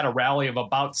have had a rally of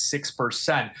about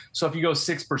 6%. So if you go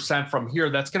 6% from here,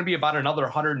 that's going to be about another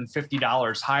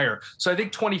 $150 higher. So I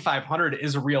think 2,500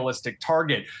 is a realistic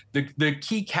target. The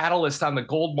key catalyst on the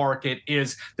gold market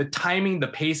is the timing, the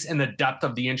pace, and the depth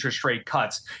of the interest rate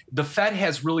cuts. The Fed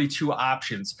has really two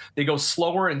options. They go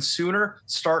slower and sooner,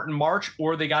 start in March,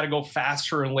 or they got to go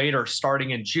faster and later,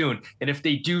 starting in June. And if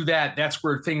they do that, that's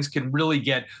where things can really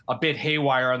get a bit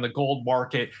haywire on the gold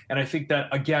market. And I think that,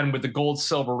 again, with the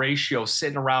gold-silver ratio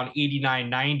sitting around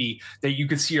 89-90, that you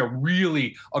could see a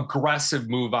really aggressive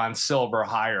move on silver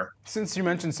higher. Since you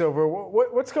mentioned silver,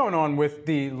 what's going on with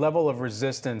the level of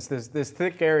resistance, this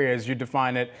thick area, as you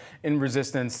define it, in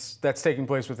resistance that's taking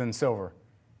place within silver?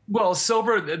 Well,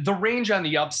 silver, the range on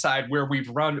the upside where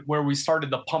we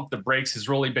started to pump the brakes has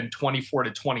really been 24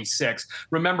 to 26.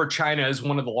 Remember, China is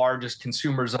one of the largest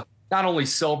consumers of not only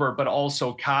silver, but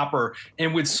also copper.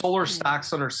 And with solar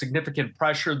stocks under significant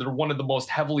pressure, they're one of the most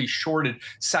heavily shorted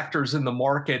sectors in the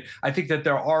market. I think that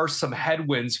there are some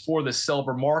headwinds for the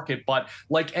silver market, but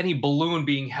like any balloon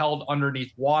being held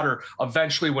underneath water,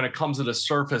 eventually when it comes to the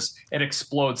surface, it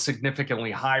explodes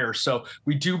significantly higher. So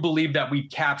we do believe that we've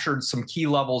captured some key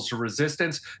levels of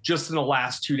resistance. Just in the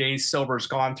last 2 days, silver's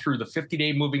gone through the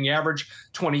 50-day moving average,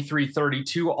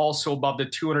 23.32, also above the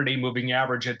 200-day moving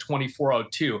average at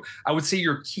 24.02. I would say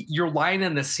your line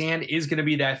in the sand is going to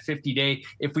be that 50-day.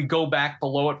 If we go back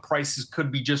below it, prices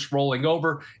could be just rolling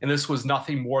over, and this was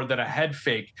nothing more than a head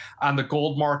fake. On the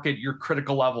gold market, your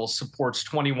critical level supports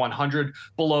 2,100.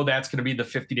 Below that's going to be the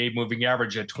 50-day moving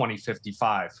average at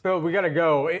 2055. Phil, we got to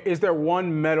go. Is there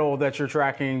one metal that you're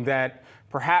tracking that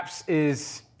perhaps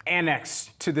is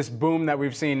annexed to this boom that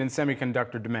we've seen in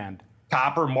semiconductor demand?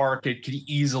 Copper market could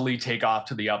easily take off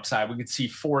to the upside. We could see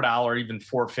 $4, even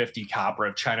 $4.50 copper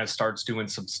if China starts doing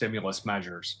some stimulus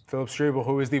measures. Philip Strebel,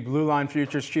 who is the Blue Line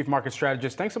Futures Chief Market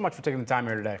Strategist. Thanks so much for taking the time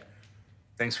here today.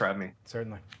 Thanks for having me.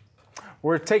 Certainly.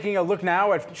 We're taking a look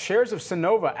now at shares of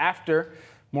Sonova after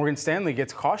Morgan Stanley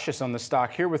gets cautious on the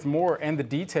stock. Here with more and the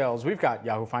details, we've got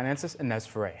Yahoo Finance's Inez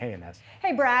Ferre. Hey, Inez.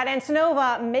 Hey, Brad. And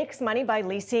Sunnova makes money by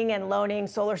leasing and loaning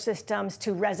solar systems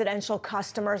to residential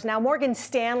customers. Now, Morgan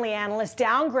Stanley analysts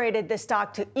downgraded the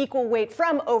stock to equal weight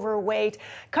from overweight,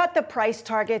 cut the price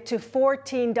target to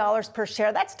 $14 per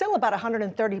share. That's still about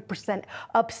 130%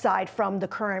 upside from the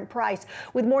current price,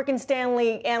 with Morgan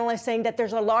Stanley analysts saying that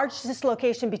there's a large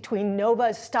dislocation between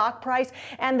Nova's stock price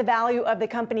and the value of the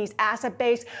company's asset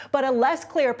base, but a less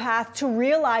clear path to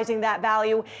realizing that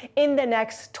value in the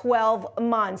next 12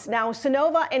 months. Now,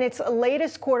 Sunnova in its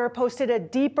latest quarter posted a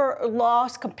deeper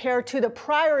loss compared to the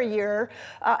prior year,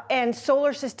 and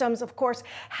solar systems, of course,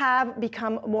 have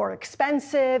become more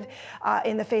expensive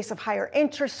in the face of higher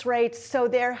interest rates. So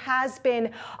there has been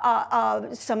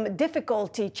some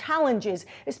difficulty, challenges,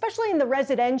 especially in the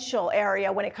residential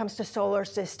area when it comes to solar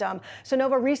system.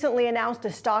 Sunnova recently announced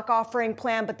a stock offering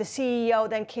plan, but the CEO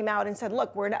then came out and said,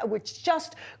 look,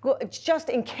 it's just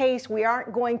in case we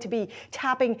aren't going to be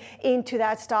tapping into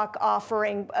that stock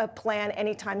offering plan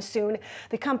anytime soon.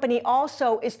 The company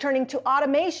also is turning to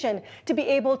automation to be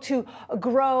able to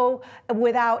grow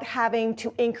without having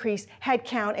to increase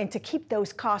headcount and to keep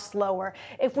those costs lower.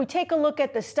 If we take a look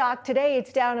at the stock today,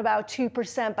 it's down about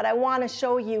 2%, but I want to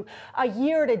show you a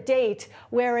year to date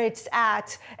where it's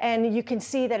at, and you can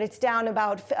see that it's down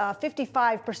about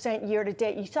 55% year to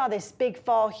date. You saw this big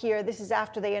fall here. This is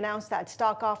after they announced that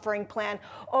stock offering plan.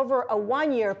 Over a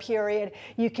one-year period,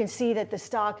 you can see that the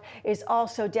stock is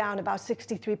also down about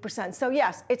 63%. So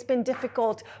yes, it's been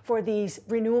difficult for these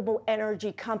renewable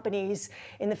energy companies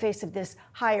in the face of this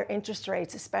higher interest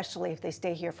rates, especially if they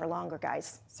stay here for longer,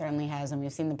 guys. Certainly has, and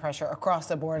we've seen the pressure across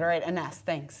the board. All right, Inez,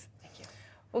 thanks.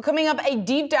 Well, coming up, a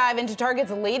deep dive into Target's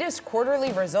latest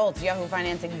quarterly results. Yahoo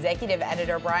Finance executive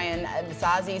editor Brian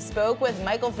Sazi spoke with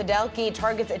Michael Fidelki,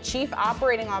 Target's chief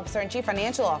operating officer and chief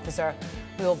financial officer.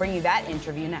 We will bring you that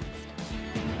interview next.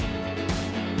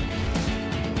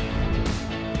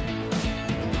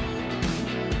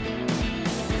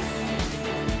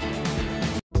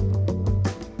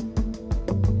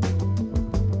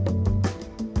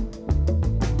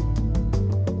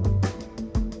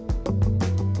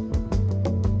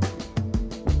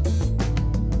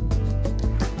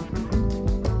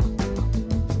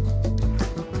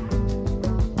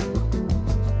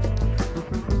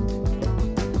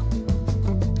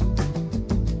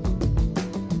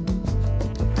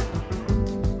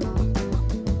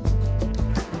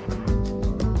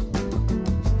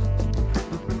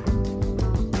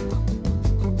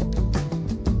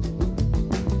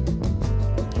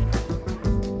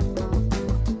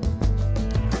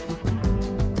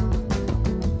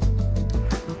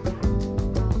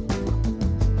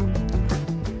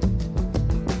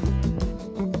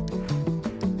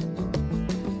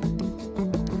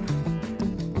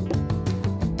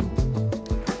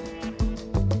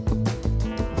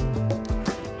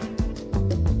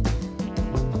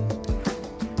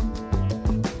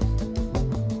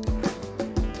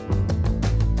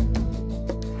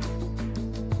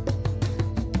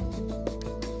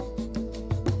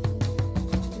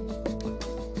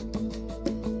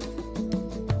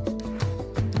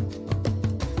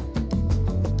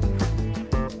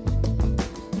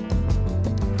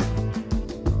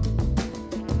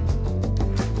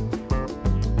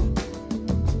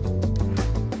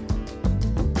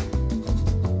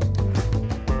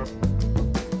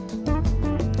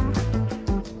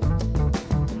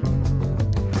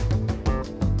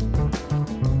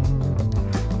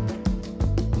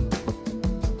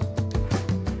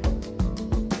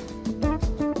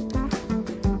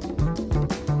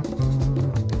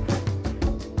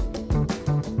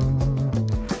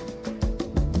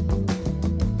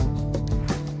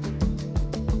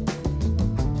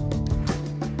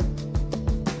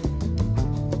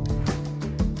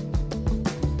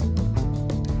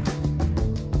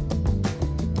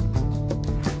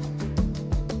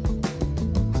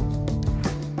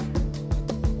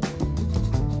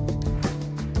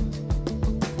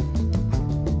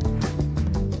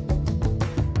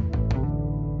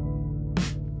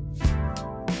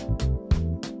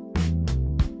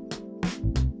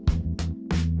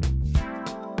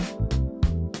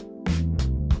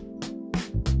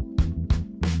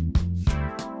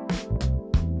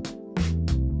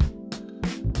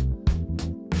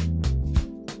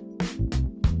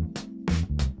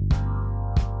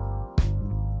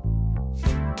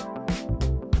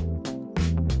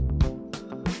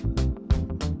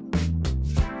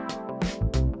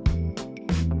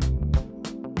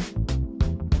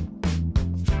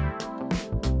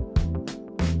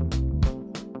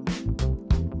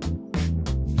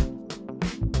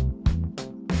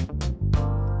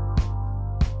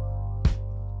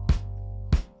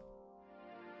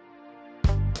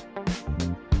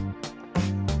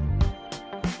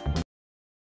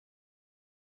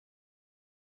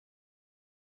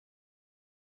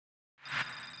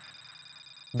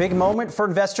 Big moment for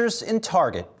investors in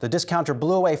Target. The discounter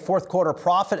blew away fourth quarter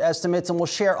profit estimates and will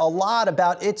share a lot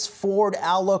about its forward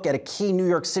outlook at a key New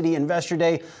York City Investor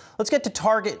Day. Let's get to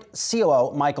Target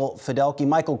COO Michael Fidelki.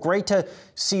 Michael, great to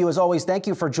see you as always. Thank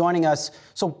you for joining us.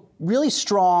 So really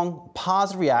strong,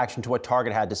 positive reaction to what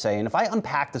Target had to say. And if I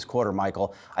unpack this quarter,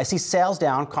 Michael, I see sales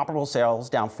down, comparable sales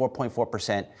down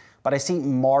 4.4%, but I see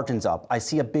margins up. I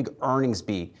see a big earnings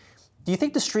beat. Do you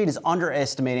think the street is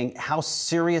underestimating how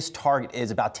serious Target is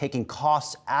about taking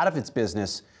costs out of its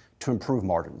business to improve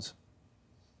margins?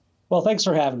 Well, thanks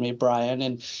for having me, Brian.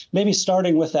 And maybe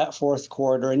starting with that fourth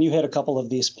quarter, and you hit a couple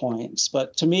of these points.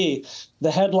 But to me,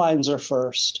 the headlines are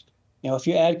first. If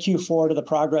you add Q4 to the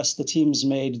progress the team's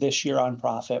made this year on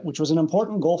profit, which was an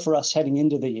important goal for us heading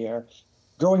into the year,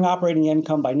 growing operating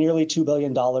income by nearly $2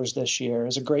 billion this year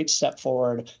is a great step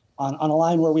forward on a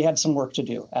line where we had some work to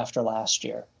do after last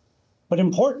year. But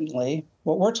importantly,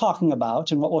 what we're talking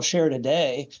about and what we'll share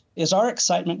today is our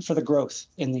excitement for the growth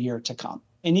in the year to come.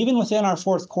 And even within our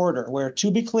fourth quarter, where, to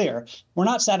be clear, we're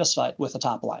not satisfied with the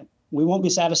top line. We won't be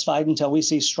satisfied until we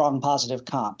see strong positive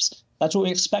comps. That's what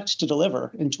we expect to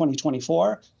deliver in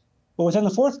 2024. But within the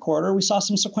fourth quarter, we saw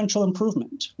some sequential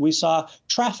improvement. We saw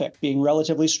traffic being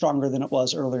relatively stronger than it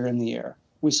was earlier in the year.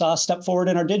 We saw a step forward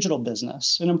in our digital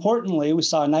business. And importantly, we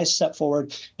saw a nice step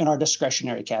forward in our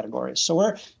discretionary categories. So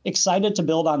we're excited to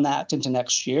build on that into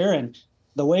next year. And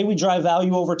the way we drive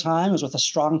value over time is with a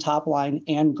strong top line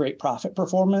and great profit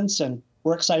performance. And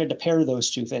we're excited to pair those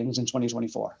two things in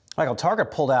 2024. Michael, Target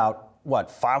pulled out,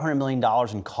 $500 million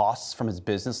in costs from its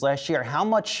business last year. How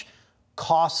much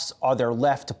costs are there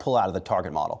left to pull out of the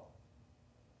Target model?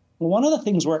 Well, one of the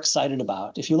things we're excited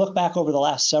about, if you look back over the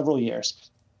last several years,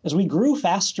 is we grew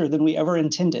faster than we ever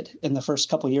intended in the first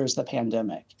couple of years of the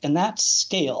pandemic. And that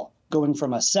scale, going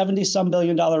from a 70-some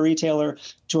billion dollar retailer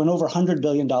to an over $100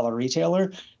 billion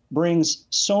retailer, brings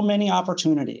so many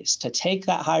opportunities to take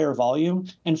that higher volume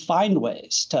and find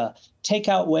ways to take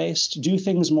out waste, do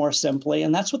things more simply.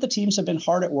 And that's what the teams have been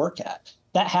hard at work at.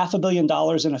 That $500 million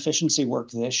in efficiency work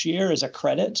this year is a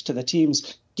credit to the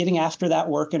teams getting after that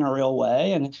work in a real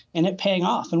way and it paying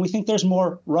off. And we think there's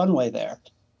more runway there.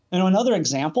 And another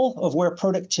example of where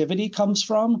productivity comes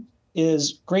from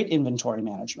is great inventory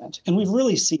management. And we've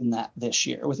really seen that this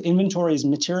year with inventories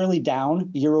materially down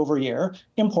year over year.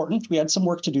 Important. We had some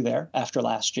work to do there after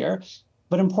last year.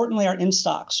 But importantly, our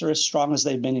in-stocks are as strong as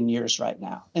they've been in years right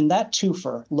now. And that too,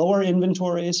 for lower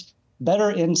inventories,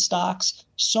 better in-stocks,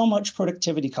 so much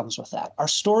productivity comes with that. Our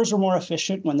stores are more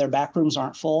efficient when their back rooms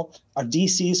aren't full. Our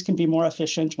DCs can be more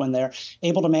efficient when they're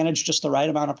able to manage just the right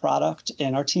amount of product.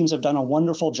 And our teams have done a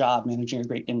wonderful job managing a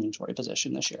great inventory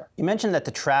position this year. You mentioned that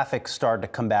the traffic started to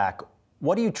come back.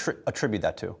 What do you attribute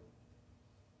that to?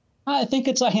 I think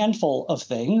it's a handful of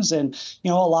things. And, a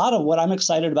lot of what I'm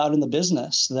excited about in the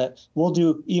business that we'll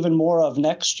do even more of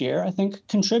next year, I think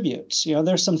contributes.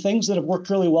 There's some things that have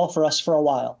worked really well for us for a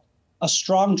while. A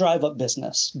strong drive-up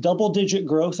business, double-digit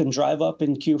growth in drive-up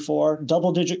in Q4,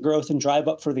 double-digit growth in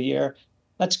drive-up for the year.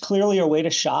 That's clearly a way to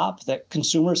shop that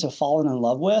consumers have fallen in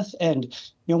love with. And,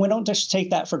 we don't just take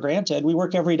that for granted. We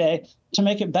work every day to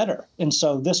make it better. And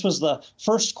so this was the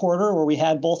first quarter where we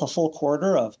had both a full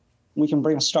quarter of we can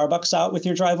bring a Starbucks out with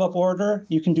your drive-up order.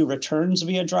 You can do returns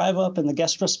via drive-up. And the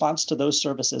guest response to those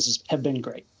services have been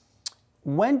great.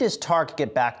 When does Target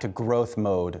get back to growth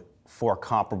mode for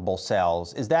comparable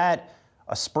sales? Is that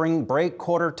a spring break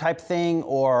quarter type thing,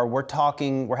 or we're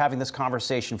having this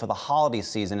conversation for the holiday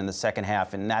season in the second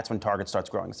half, and that's when Target starts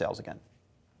growing sales again?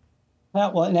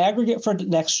 Well, in aggregate for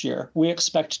next year, we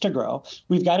expect to grow.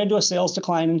 We've got to do a sales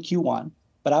decline in Q1,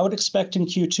 but I would expect in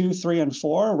Q2, 3, and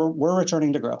 4, we're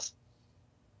returning to growth.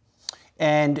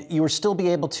 And you will still be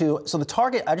able to, so the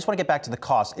target, I just want to get back to the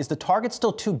cost. Is the target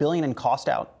still $2 billion in cost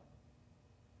out?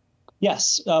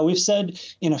 Yes, we've said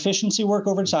in efficiency work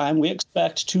over time, we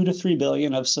expect $2 to $3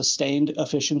 billion of sustained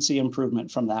efficiency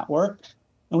improvement from that work.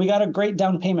 And we got a great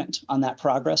down payment on that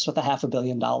progress with $500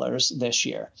 million this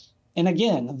year. And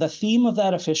again, the theme of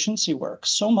that efficiency work,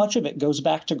 so much of it goes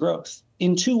back to growth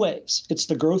in two ways. It's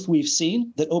the growth we've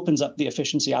seen that opens up the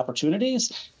efficiency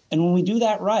opportunities. And when we do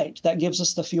that right, that gives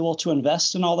us the fuel to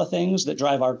invest in all the things that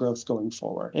drive our growth going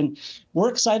forward. And we're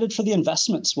excited for the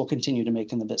investments we'll continue to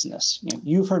make in the business.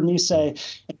 You've heard me say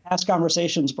in past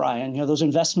conversations, Brian, those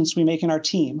investments we make in our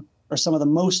team are some of the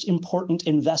most important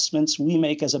investments we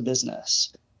make as a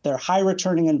business. They're high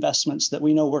returning investments that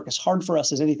we know work as hard for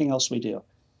us as anything else we do.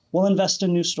 We'll invest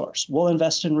in new stores. We'll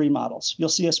invest in remodels. You'll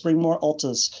see us bring more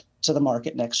Ultas to the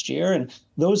market next year. And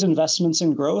those investments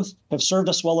in growth have served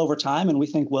us well over time, and we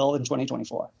think will in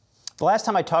 2024. The last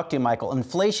time I talked to you, Michael,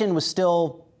 inflation was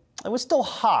still it was still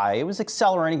high. It was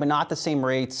accelerating, but not the same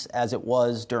rates as it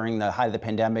was during the height of the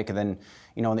pandemic and then,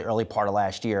 in the early part of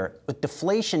last year. With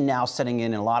deflation now setting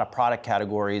in a lot of product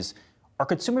categories, are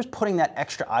consumers putting that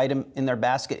extra item in their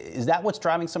basket? Is that what's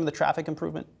driving some of the traffic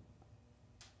improvement?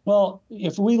 Well,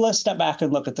 if we step back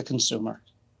and look at the consumer,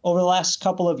 over the last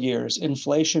couple of years,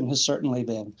 inflation has certainly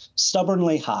been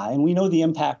stubbornly high, and we know the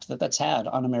impact that that's had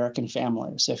on American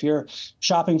families. If you're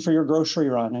shopping for your grocery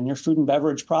run and your food and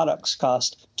beverage products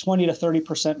cost 20 to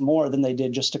 30% more than they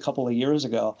did just a couple of years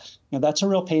ago, that's a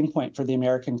real pain point for the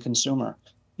American consumer.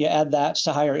 You add that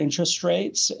to higher interest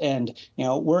rates, and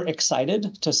we're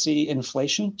excited to see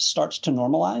inflation starts to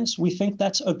normalize. We think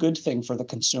that's a good thing for the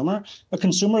consumer, a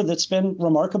consumer that's been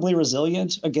remarkably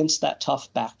resilient against that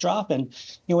tough backdrop. And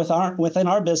within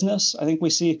our business, I think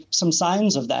we see some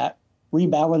signs of that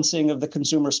rebalancing of the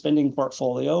consumer spending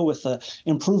portfolio with the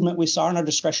improvement we saw in our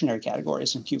discretionary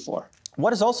categories in Q4.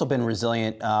 What has also been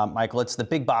resilient, Michael, it's the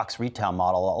big box retail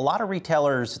model. A lot of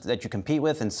retailers that you compete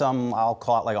with, and some I'll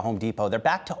call it like a Home Depot, they're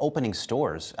back to opening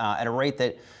stores at a rate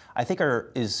that I think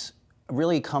is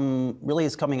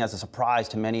coming as a surprise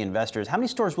to many investors. How many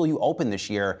stores will you open this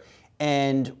year,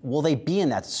 and will they be in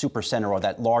that super center or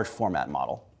that large format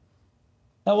model?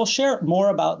 We'll share more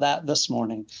about that this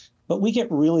morning. But we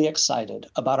get really excited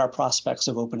about our prospects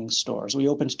of opening stores. We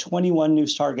opened 21 new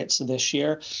targets this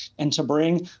year, and to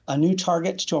bring a new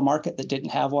target to a market that didn't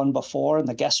have one before and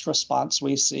the guest response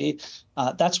we see,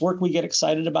 that's work we get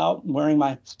excited about. Wearing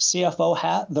my CFO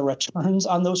hat, the returns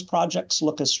on those projects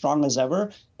look as strong as ever,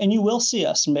 and you will see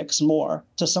us mix more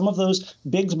to some of those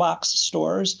big box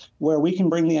stores where we can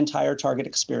bring the entire Target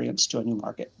experience to a new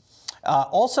market.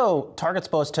 Also, Target's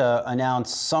supposed to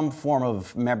announce some form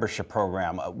of membership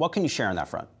program. What can you share on that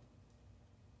front?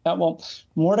 Well,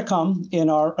 more to come in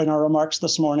our remarks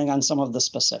this morning on some of the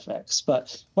specifics.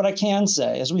 But what I can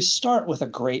say is we start with a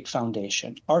great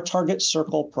foundation. Our Target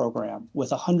Circle program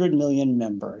with 100 million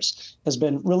members has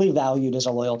been really valued as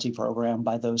a loyalty program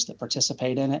by those that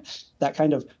participate in it. That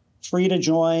kind of free to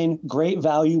join, great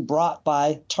value brought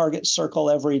by Target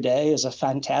Circle every day is a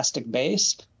fantastic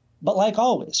base. But like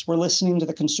always, we're listening to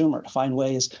the consumer to find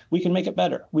ways we can make it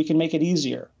better. We can make it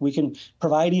easier. We can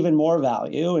provide even more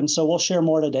value. And so we'll share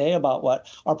more today about what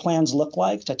our plans look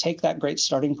like to take that great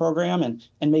starting program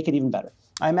and make it even better.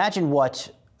 I imagine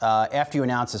after you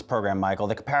announce this program, Michael,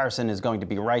 the comparison is going to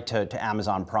be right to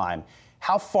Amazon Prime.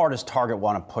 How far does Target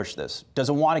want to push this? Does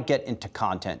it want to get into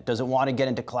content? Does it want to get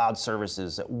into cloud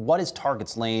services? What is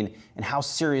Target's lane, and how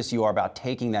serious you are about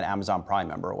taking that Amazon Prime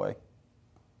member away?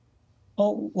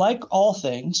 Well, like all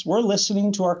things, we're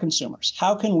listening to our consumers.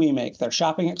 How can we make their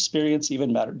shopping experience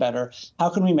even better? How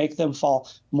can we make them fall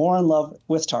more in love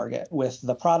with Target, with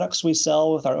the products we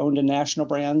sell, with our owned and national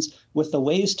brands, with the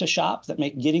ways to shop that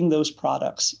make getting those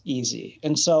products easy?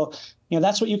 And so,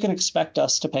 that's what you can expect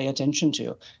us to pay attention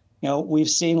to. We've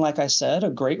seen, like I said, a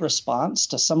great response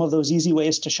to some of those easy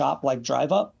ways to shop like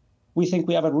Drive Up. We think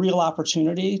we have a real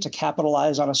opportunity to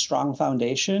capitalize on a strong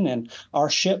foundation, and our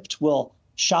Shipped will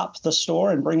shop the store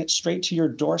and bring it straight to your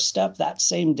doorstep that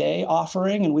same day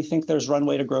offering, and we think there's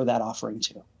runway to grow that offering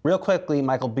too. Real quickly,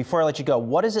 Michael, before I let you go,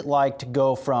 what is it like to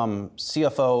go from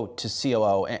CFO to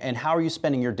COO, and how are you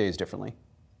spending your days differently?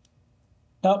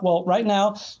 Well, right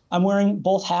now I'm wearing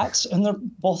both hats, and they're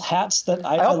both hats that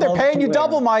I hope they're paying you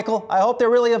double, Michael. I hope they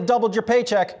really have doubled your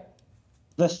paycheck.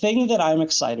 The thing that I'm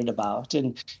excited about,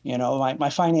 and my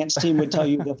finance team would tell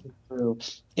you this is true,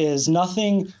 is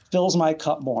nothing fills my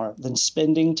cup more than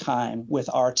spending time with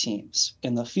our teams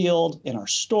in the field, in our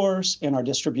stores, in our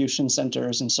distribution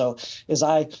centers. And so as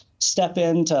I step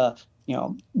into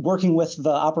working with the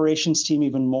operations team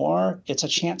even more, it's a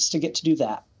chance to get to do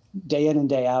that day in and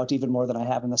day out, even more than I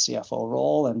have in the CFO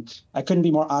role. And I couldn't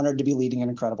be more honored to be leading an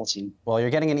incredible team. Well, you're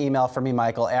getting an email from me,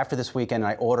 Michael, after this weekend.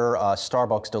 I order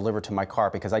Starbucks delivered to my car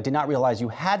because I did not realize you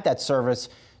had that service.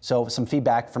 So some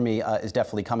feedback from me is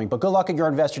definitely coming. But good luck at your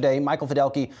Investor Day. Michael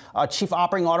Fidelki, Chief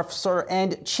Operating Officer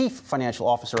and Chief Financial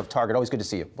Officer of Target. Always good to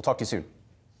see you. We'll talk to you soon.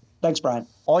 Thanks, Brian.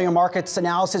 All your markets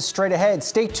analysis straight ahead.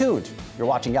 Stay tuned. You're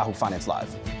watching Yahoo Finance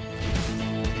Live.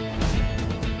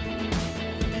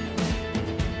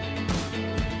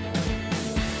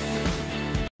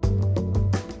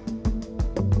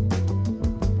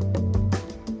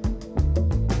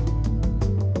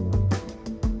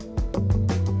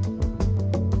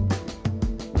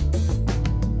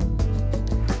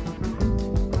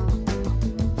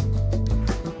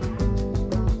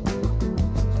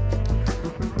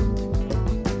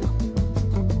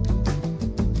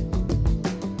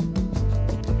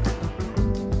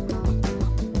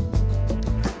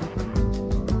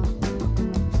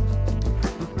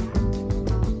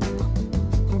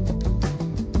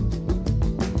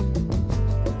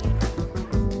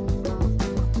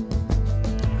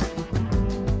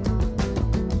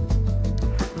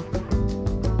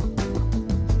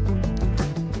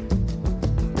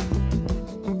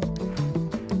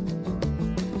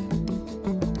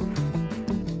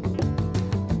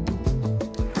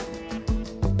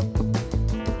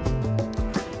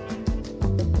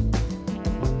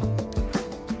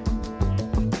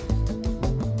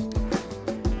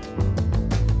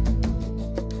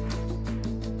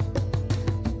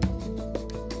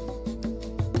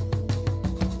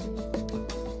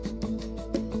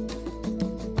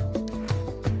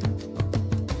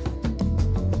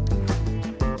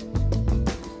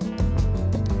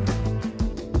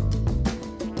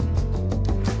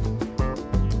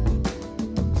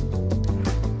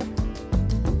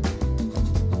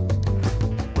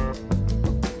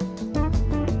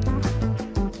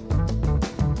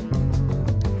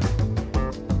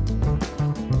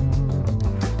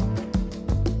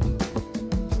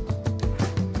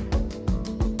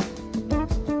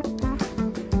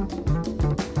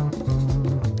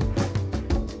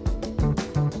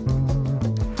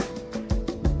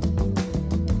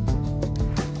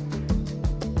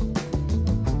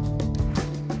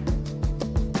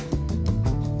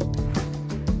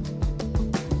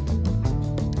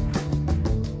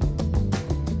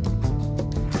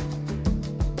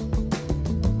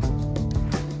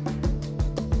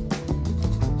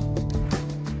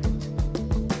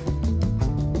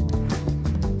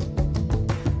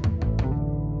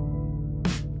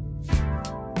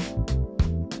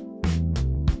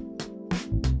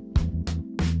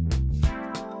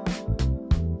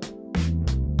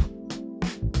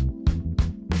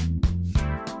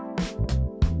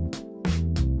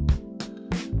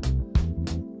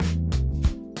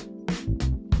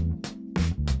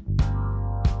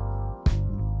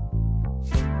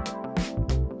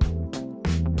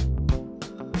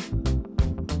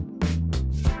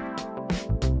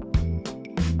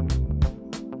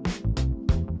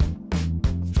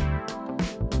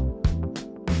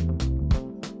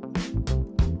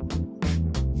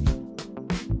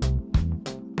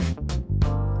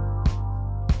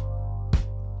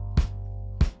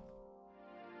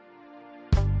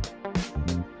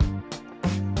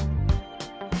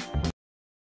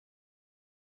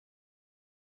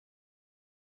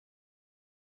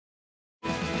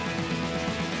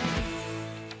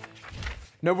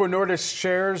 Novo Nordisk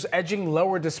shares edging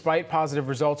lower despite positive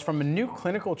results from a new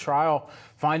clinical trial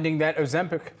finding that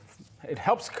Ozempic it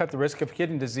helps cut the risk of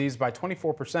kidney disease by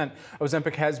 24%.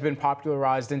 Ozempic has been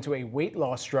popularized into a weight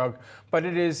loss drug, but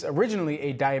it is originally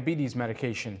a diabetes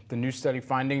medication. The new study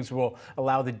findings will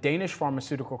allow the Danish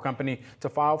pharmaceutical company to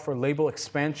file for label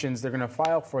expansions. They're going to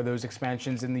file for those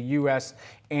expansions in the U.S.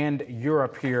 and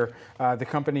Europe here. The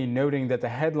company noting that the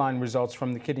headline results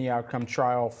from the kidney outcome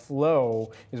trial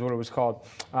FLOW is what it was called.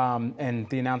 And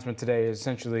the announcement today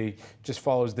essentially just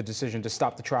follows the decision to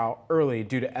stop the trial early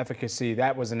due to efficacy.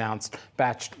 That was announced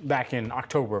back in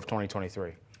October of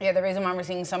 2023. Yeah, the reason why we're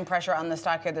seeing some pressure on the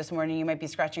stock here this morning, you might be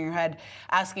scratching your head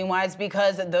asking why. It's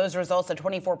because those results, a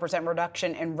 24%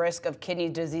 reduction in risk of kidney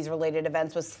disease-related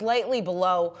events, was slightly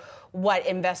below what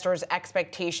investors'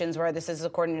 expectations were. This is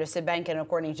according to Citibank and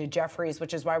according to Jefferies,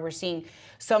 which is why we're seeing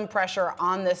some pressure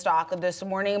on the stock this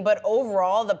morning. But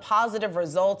overall, the positive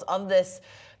results of this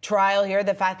trial here,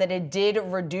 the fact that it did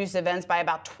reduce events by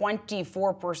about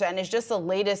 24% is just the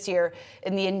latest here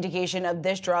in the indication of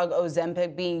this drug,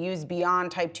 Ozempic, being used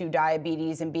beyond type 2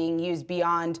 diabetes and being used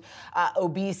beyond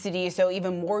obesity. So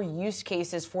even more use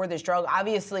cases for this drug.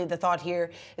 Obviously, the thought here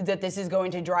is that this is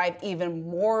going to drive even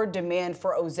more demand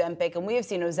for Ozempic. And we have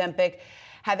seen Ozempic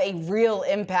have a real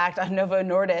impact on Novo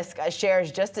Nordisk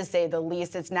shares, just to say the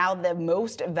least. It's now the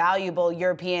most valuable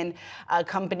European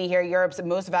company here, Europe's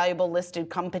most valuable listed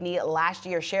company last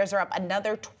year. Shares are up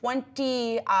another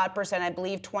 20%, I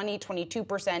believe,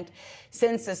 22%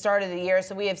 since the start of the year.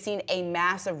 So we have seen a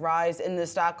massive rise in the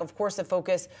stock. Of course, the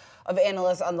focus of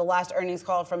analysts on the last earnings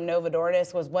call from Novo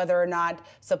Nordisk was whether or not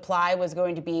supply was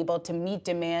going to be able to meet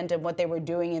demand and what they were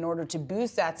doing in order to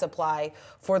boost that supply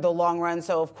for the long run.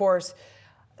 So, of course,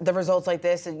 the results like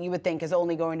this, you would think, is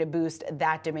only going to boost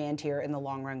that demand here in the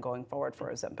long run going forward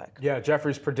for Ozempic. Yeah,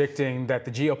 Jefferies predicting that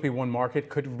the GLP-1 market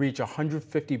could reach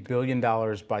 $150 billion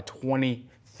by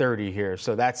 2030 here.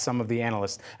 So that's some of the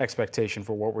analyst expectation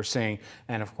for what we're seeing.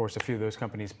 And of course, a few of those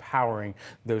companies powering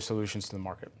those solutions to the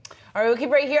market. All right, we'll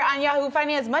keep right here on Yahoo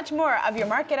Finance. Much more of your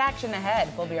market action ahead.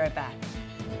 We'll be right back.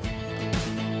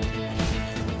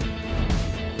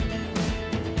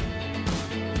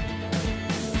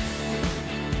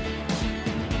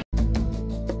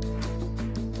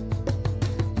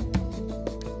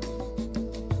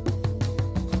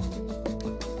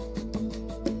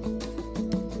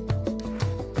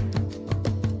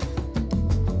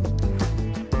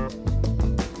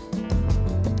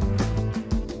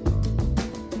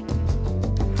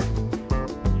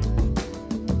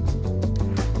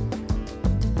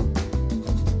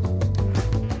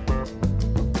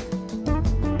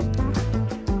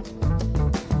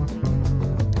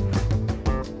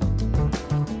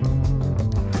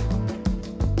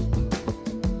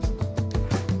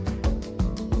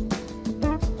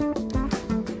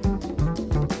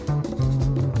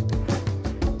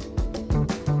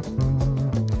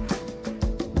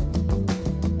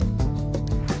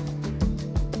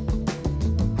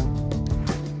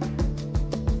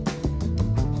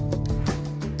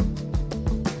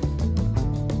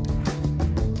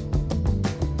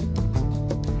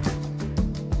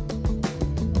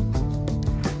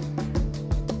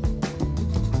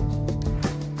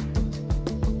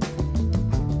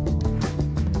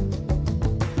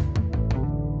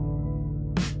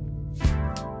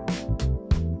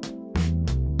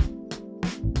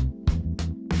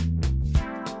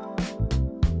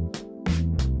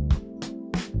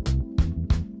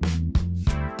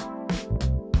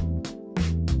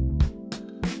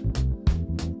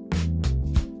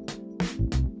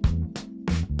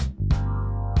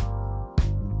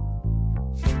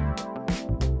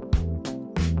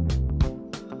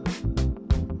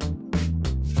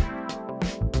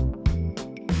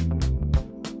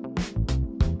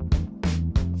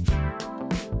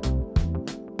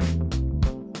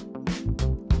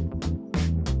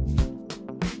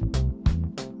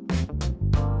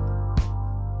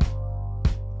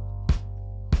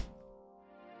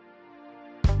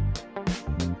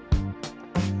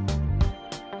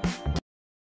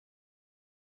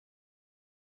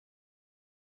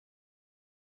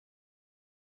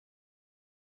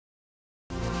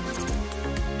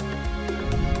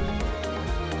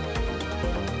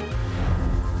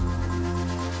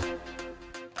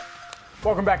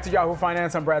 Welcome back to Yahoo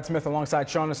Finance. I'm Brad Smith alongside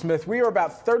Shauna Smith. We are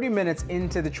about 30 minutes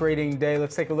into the trading day.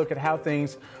 Let's take a look at how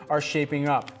things are shaping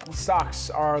up. Stocks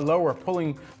are lower,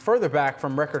 pulling further back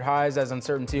from record highs as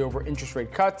uncertainty over interest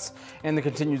rate cuts and the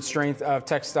continued strength of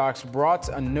tech stocks brought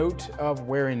a note of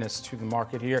wariness to the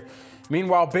market here.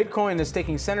 Meanwhile, Bitcoin is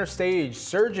taking center stage,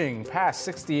 surging past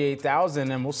 68,000,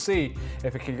 and we'll see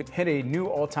if it can hit a new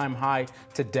all-time high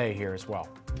today here as well.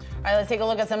 All right, let's take a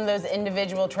look at some of those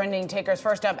individual trending takers.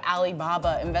 First up,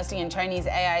 Alibaba, investing in Chinese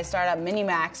AI startup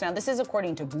Minimax. Now, this is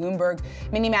according to Bloomberg.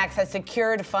 Minimax has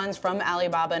secured funds from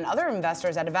Alibaba and other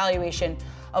investors at a valuation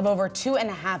of over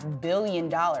 $2.5 billion.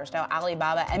 Now,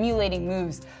 Alibaba emulating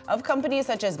moves of companies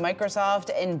such as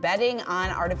Microsoft in betting on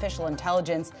artificial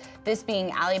intelligence, this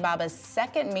being Alibaba's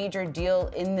second major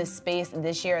deal in this space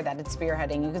this year that it's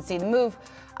spearheading. You can see the move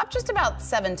up just about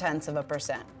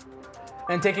 0.7%.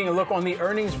 And taking a look on the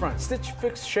earnings front, Stitch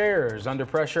Fix shares under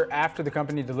pressure after the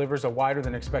company delivers a wider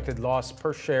than expected loss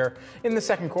per share in the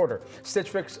second quarter. Stitch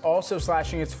Fix also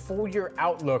slashing its full year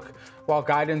outlook, while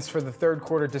guidance for the third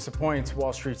quarter disappoints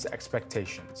Wall Street's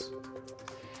expectations.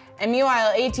 And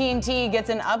meanwhile, AT&T gets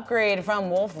an upgrade from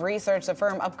Wolfe Research, the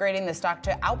firm upgrading the stock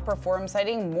to outperform,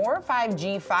 citing more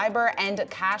 5G fiber and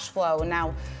cash flow.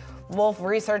 Now, Wolfe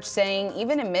Research saying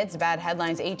even amidst bad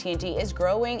headlines, AT&T is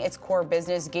growing its core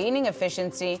business, gaining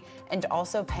efficiency, and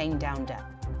also paying down debt.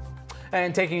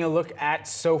 And taking a look at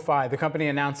SoFi, the company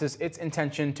announces its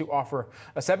intention to offer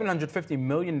a $750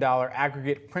 million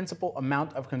aggregate principal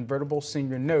amount of convertible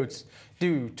senior notes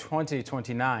due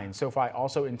 2029. SoFi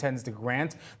also intends to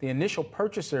grant the initial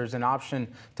purchasers an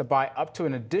option to buy up to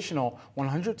an additional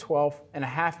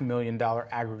 $112.5 million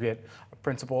aggregate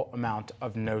principal amount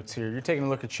of notes here. You're taking a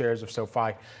look at shares of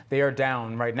SoFi. They are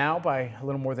down right now by a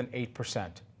little more than 8%.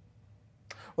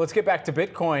 Let's get back to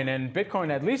Bitcoin, and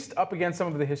Bitcoin, at least up against some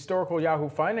of the historical Yahoo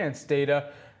Finance data,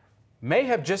 may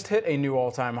have just hit a new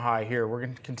all-time high here. We're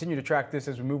going to continue to track this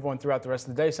as we move on throughout the rest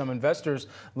of the day. Some investors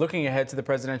looking ahead to the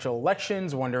presidential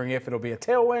elections, wondering if it'll be a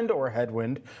tailwind or a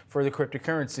headwind for the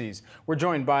cryptocurrencies.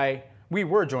 We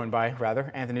were joined by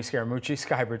Anthony Scaramucci,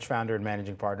 Skybridge founder and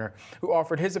managing partner, who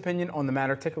offered his opinion on the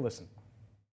matter. Take a listen.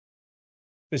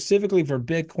 Specifically for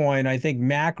Bitcoin, I think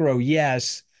macro,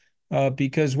 yes,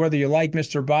 because whether you like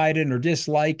Mr. Biden or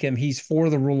dislike him, he's for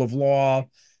the rule of law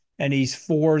and he's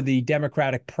for the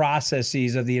democratic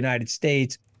processes of the United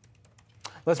States.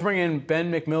 Let's bring in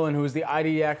Ben McMillan, who is the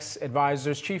IDX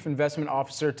Advisors Chief Investment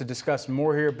Officer, to discuss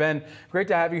more here. Ben, great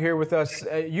to have you here with us.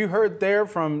 You heard there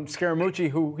from Scaramucci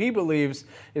who he believes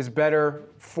is better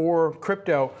for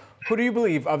crypto. Who do you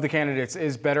believe of the candidates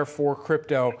is better for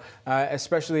crypto,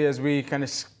 especially as we kind of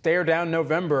stare down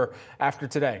November after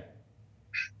today?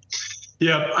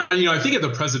 Yeah, I think at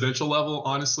the presidential level,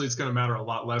 honestly, it's going to matter a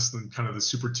lot less than kind of the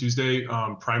Super Tuesday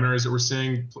primaries that we're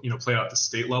seeing, play out at the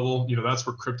state level. That's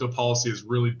where crypto policy has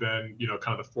really been,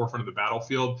 kind of the forefront of the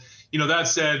battlefield. That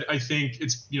said, I think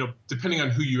it's, depending on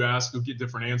who you ask, you'll get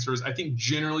different answers. I think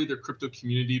generally the crypto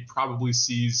community probably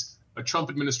sees a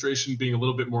Trump administration being a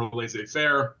little bit more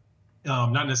laissez-faire,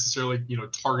 not necessarily,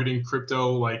 targeting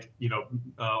crypto like,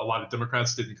 a lot of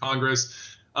Democrats did in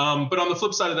Congress. But on the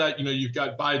flip side of that, you've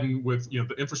got Biden with,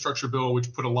 the infrastructure bill,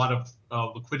 which put a lot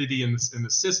of liquidity in the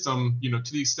system,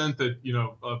 to the extent that,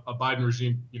 a Biden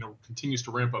regime, continues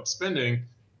to ramp up spending,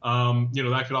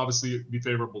 that could obviously be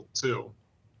favorable too.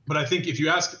 But I think if you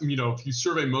ask, if you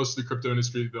survey most of the crypto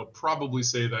industry, they'll probably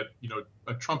say that,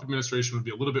 a Trump administration would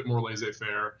be a little bit more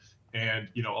laissez-faire and,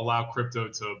 allow crypto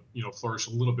to, flourish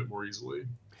a little bit more easily.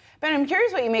 Ben, I'm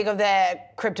curious what you make of the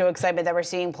crypto excitement that we're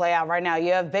seeing play out right now.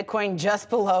 You have Bitcoin just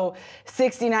below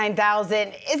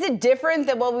 69,000. Is it different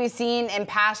than what we've seen in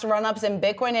past run-ups in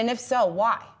Bitcoin? And if so,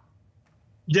 why?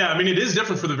 Yeah, it is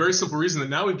different for the very simple reason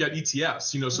that now we've got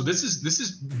ETFs. So this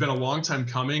has been a long time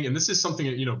coming, and this is something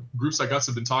that groups like us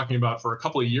have been talking about for a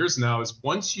couple of years now. Is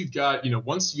once you've got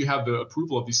once you have the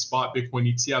approval of these spot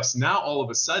Bitcoin ETFs, now all of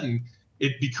a sudden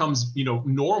it becomes,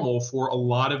 normal for a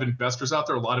lot of investors out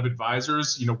there, a lot of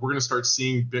advisors. We're going to start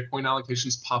seeing Bitcoin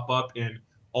allocations pop up in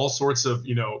all sorts of,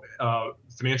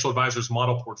 financial advisors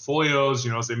model portfolios,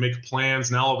 as they make plans.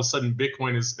 Now, all of a sudden,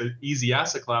 Bitcoin is an easy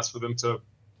asset class for them to,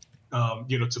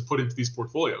 to put into these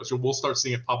portfolios. We'll start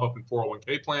seeing it pop up in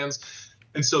 401k plans.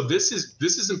 And so this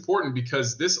is important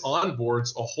because this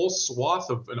onboards a whole swath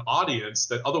of an audience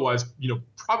that otherwise,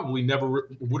 probably never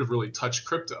would have really touched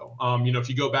crypto. If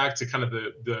you go back to kind of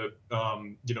the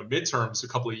midterms a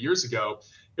couple of years ago,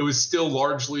 it was still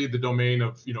largely the domain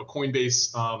of,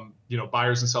 Coinbase,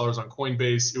 buyers and sellers on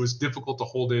Coinbase. It was difficult to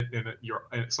hold it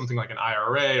in something like an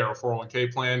IRA or a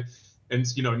 401k plan. And,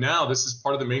 now this is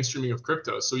part of the mainstreaming of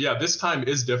crypto. So yeah, this time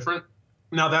is different.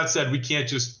 Now, that said, we can't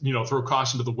just, throw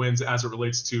caution to the winds as it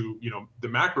relates to, the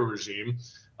macro regime.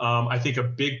 I think a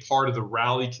big part of the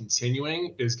rally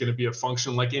continuing is going to be a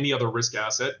function like any other risk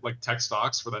asset, like tech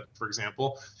stocks, for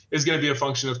example, is going to be a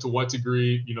function of to what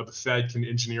degree, the Fed can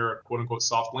engineer a quote unquote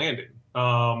soft landing.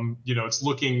 It's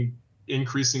looking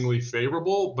increasingly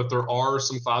favorable, but there are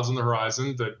some clouds on the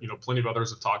horizon that, plenty of others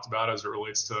have talked about as it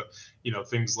relates to,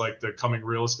 things like the coming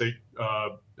real estate,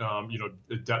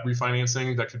 debt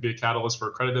refinancing that could be a catalyst for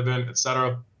a credit event, et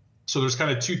cetera. So there's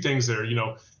kind of two things there.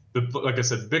 Like I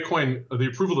said, Bitcoin, the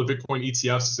approval of Bitcoin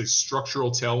ETFs is a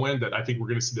structural tailwind that I think we're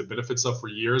going to see the benefits of for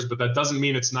years, but that doesn't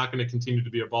mean it's not going to continue to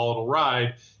be a volatile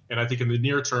ride. And I think in the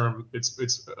near term, it's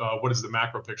what does the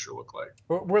macro picture look like?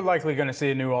 We're likely going to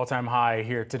see a new all-time high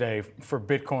here today for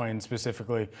Bitcoin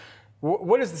specifically.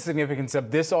 What is the significance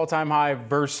of this all-time high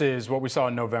versus what we saw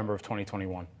in November of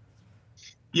 2021?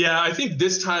 Yeah, I think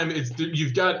this time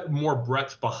you've got more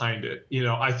breadth behind it.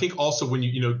 I think also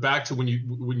when back to when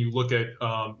you look at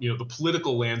the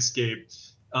political landscape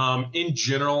in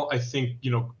general, I think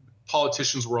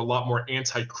politicians were a lot more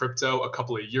anti-crypto a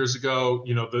couple of years ago.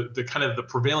 The kind of the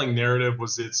prevailing narrative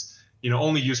was it's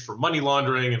only used for money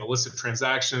laundering and illicit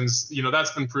transactions.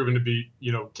 That's been proven to be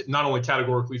not only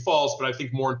categorically false, but I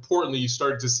think more importantly, you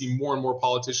started to see more and more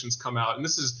politicians come out, and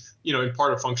this is in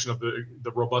part a function of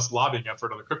the robust lobbying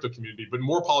effort on the crypto community, but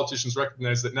more politicians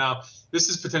recognize that now this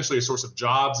is potentially a source of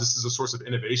jobs. This is a source of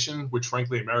innovation, which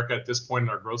frankly, America at this point in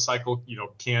our growth cycle,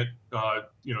 can't,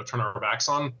 turn our backs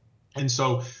on. And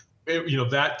so,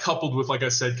 that coupled with, like I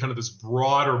said, kind of this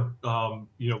broader,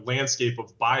 landscape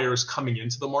of buyers coming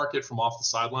into the market from off the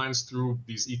sidelines through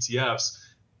these ETFs,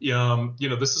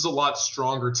 this is a lot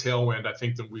stronger tailwind, I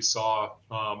think, than we saw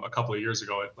a couple of years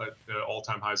ago at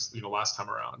all-time highs, last time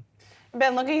around.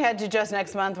 Ben, looking ahead to just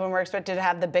next month when we're expected to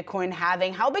have the Bitcoin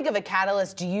halving, how big of a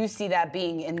catalyst do you see that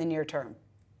being in the near term?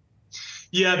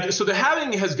 Yeah, so the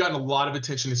halving has gotten a lot of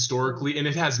attention historically, and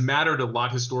it has mattered a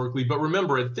lot historically. But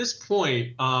remember, at this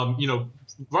point,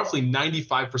 roughly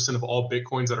 95% of all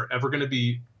Bitcoins that are ever going to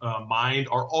be mined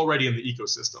are already in the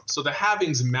ecosystem. So the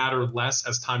halvings matter less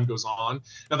as time goes on.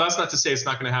 Now, that's not to say it's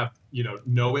not going to have,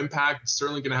 no impact. It's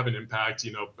certainly going to have an impact,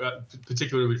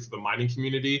 particularly for the mining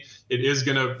community. It is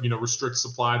going to, restrict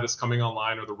supply that's coming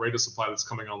online or the rate of supply that's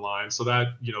coming online. So that,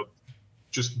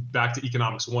 just back to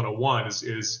economics 101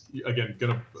 is again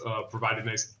going to provide a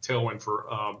nice tailwind for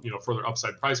further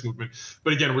upside price movement.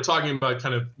 But again, we're talking about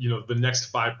kind of the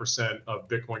next 5% of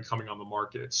Bitcoin coming on the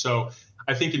market. So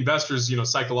I think investors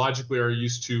psychologically are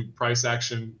used to price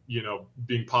action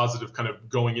being positive kind of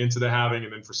going into the halving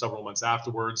and then for several months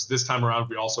afterwards. This time around,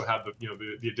 we also have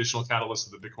the additional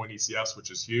catalyst of the Bitcoin ETFs,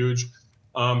 which is huge.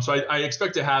 So I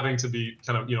expect the halving to be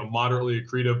kind of, moderately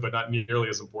accretive, but not nearly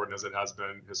as important as it has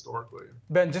been historically.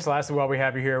 Ben, just lastly, while we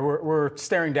have you here, we're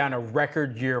staring down a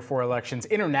record year for elections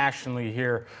internationally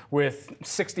here with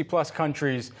 60 plus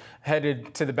countries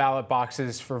headed to the ballot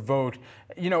boxes for vote.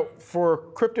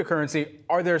 For cryptocurrency,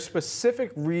 are there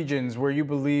specific regions where you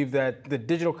believe that the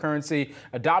digital currency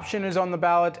adoption is on the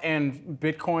ballot and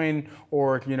Bitcoin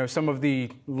or, some of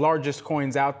the largest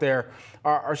coins out there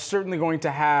are certainly going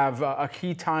to have a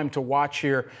key time to watch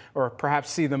here, or perhaps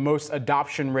see the most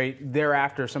adoption rate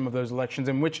thereafter some of those elections?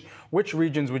 And which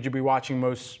regions would you be watching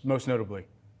most notably?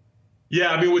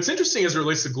 Yeah, I mean, what's interesting as it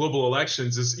relates to global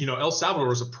elections is, El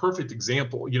Salvador is a perfect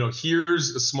example. Here's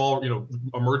a small,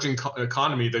 emerging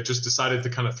economy that just decided to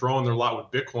kind of throw in their lot with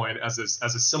Bitcoin as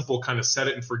a simple kind of set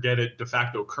it and forget it de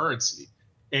facto currency.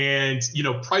 And,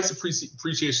 price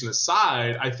appreciation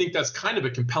aside, I think that's kind of a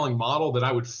compelling model that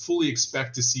I would fully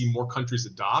expect to see more countries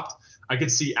adopt. I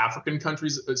could see African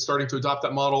countries starting to adopt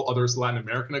that model, others Latin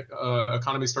American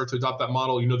economies start to adopt that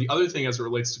model. The other thing as it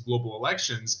relates to global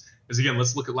elections is, again,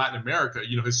 let's look at Latin America.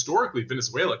 Historically,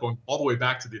 Venezuela, going all the way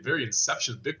back to the very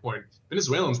inception of Bitcoin,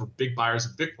 Venezuelans were big buyers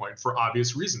of Bitcoin for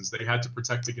obvious reasons. They had to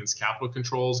protect against capital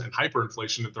controls and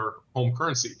hyperinflation of their home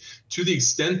currency. To the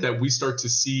extent that we start to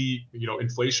see,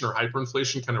 inflation or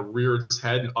hyperinflation kind of rear its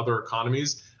head in other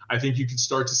economies, I think you could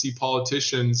start to see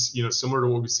politicians, similar to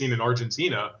what we've seen in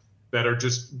Argentina, that are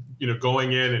just,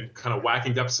 going in and kind of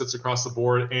whacking deficits across the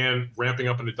board and ramping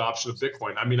up an adoption of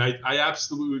Bitcoin. I mean, I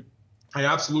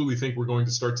absolutely think we're going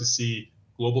to start to see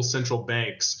global central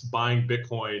banks buying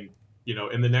Bitcoin,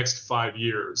 in the next 5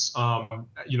 years.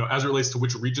 As it relates to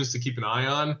which regions to keep an eye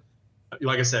on,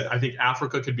 like I said, I think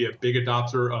Africa could be a big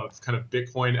adopter of kind of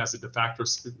Bitcoin as a de facto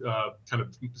kind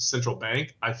of central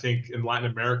bank. I think in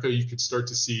Latin America, you could start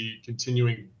to see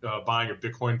continuing buying of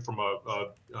Bitcoin from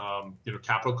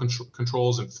capital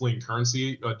controls and fleeing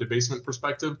currency debasement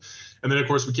perspective. And then, of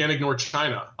course, we can't ignore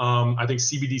China. I think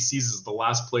CBDCs is the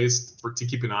last place to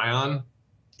keep an eye on.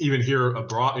 Even here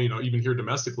abroad, even here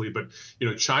domestically, but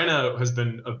China has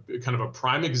been kind of a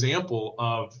prime example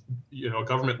of a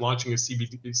government launching a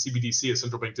CBDC, a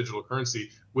central bank digital currency,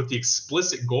 with the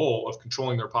explicit goal of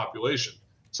controlling their population.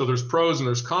 So there's pros and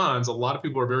there's cons. A lot of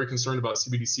people are very concerned about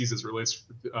CBDCs as it relates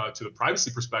to the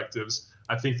privacy perspectives.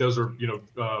 I think those are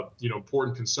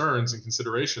important concerns and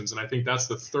considerations, and I think that's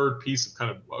the third piece of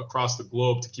kind of across the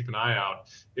globe to keep an eye out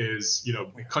is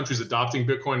countries adopting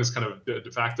Bitcoin as kind of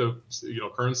de facto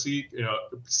currency,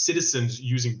 citizens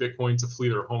using Bitcoin to flee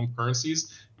their home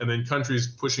currencies, and then countries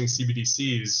pushing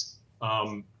CBDCs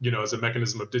as a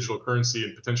mechanism of digital currency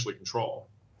and potentially control.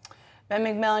 Ben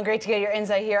McMillan, great to get your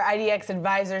insight here. IDX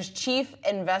Advisors Chief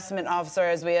Investment Officer,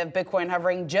 as we have Bitcoin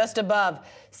hovering just above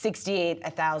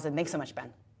 68,000. Thanks so much, Ben.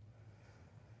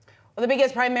 Well, the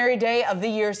biggest primary day of the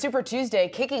year, Super Tuesday,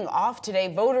 kicking off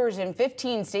today. Voters in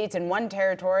 15 states and 1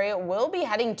 territory will be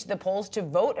heading to the polls to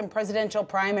vote in presidential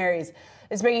primaries.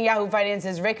 It's bringing Yahoo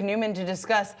Finance's Rick Newman to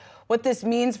discuss what this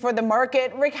means for the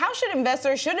market. Rick, how should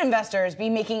investors be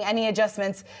making any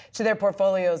adjustments to their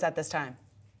portfolios at this time?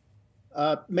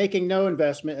 Making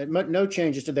no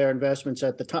changes to their investments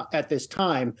at this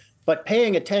time, but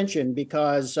paying attention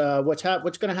because what's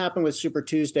going to happen with Super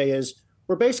Tuesday is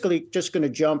we're basically just going to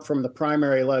jump from the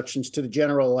primary elections to the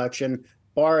general election,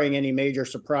 barring any major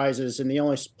surprises. And the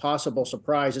only possible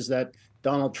surprise is that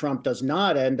Donald Trump does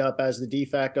not end up as the de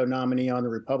facto nominee on the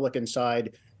Republican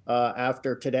side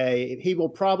after today. He will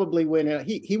probably win.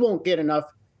 He won't get enough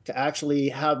to actually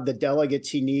have the delegates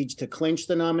he needs to clinch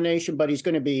the nomination, but he's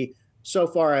going to be so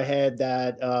far ahead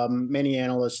that many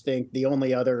analysts think the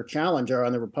only other challenger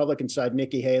on the Republican side,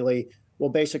 Nikki Haley, will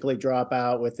basically drop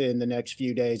out within the next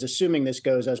few days, assuming this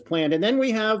goes as planned. And then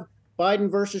we have Biden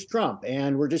versus Trump,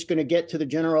 and we're just going to get to the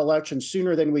general election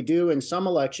sooner than we do in some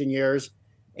election years.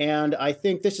 And I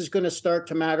think this is going to start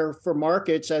to matter for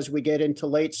markets as we get into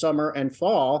late summer and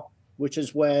fall, which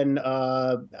is when,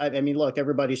 look,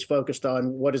 everybody's focused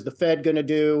on what is the Fed going to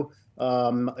do?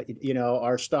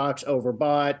 Are stocks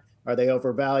overbought? Are they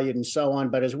overvalued and so on?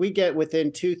 But as we get within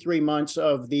 2-3 months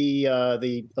of the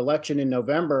election in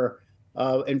November,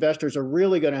 investors are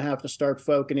really going to have to start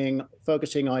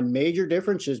focusing on major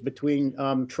differences between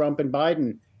Trump and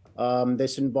Biden.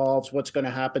 This involves what's going to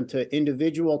happen to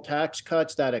individual tax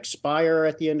cuts that expire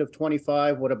at the end of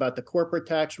 25. What about the corporate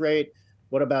tax rate?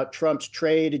 What about Trump's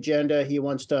trade agenda? He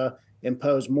wants to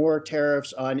impose more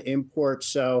tariffs on imports.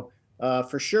 So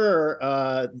for sure,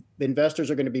 investors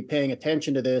are going to be paying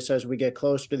attention to this as we get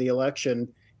closer to the election.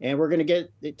 And we're going to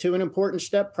get to an important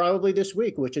step probably this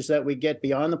week, which is that we get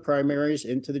beyond the primaries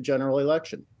into the general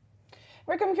election.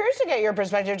 Rick, I'm curious to get your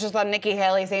perspective just on Nikki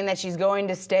Haley saying that she's going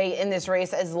to stay in this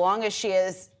race as long as she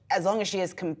is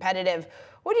competitive.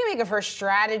 What do you make of her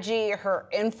strategy, her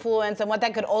influence, and what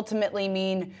that could ultimately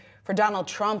mean for Donald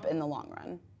Trump in the long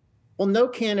run? Well, no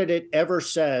candidate ever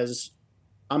says,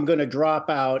 I'm going to drop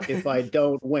out if I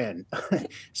don't win.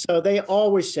 So they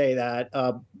always say that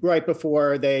right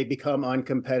before they become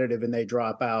uncompetitive and they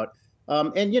drop out.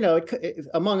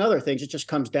 Among other things, it just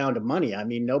comes down to money. I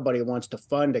mean, nobody wants to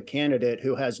fund a candidate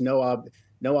who has no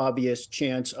obvious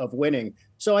chance of winning.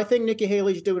 So I think Nikki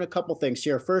Haley's doing a couple things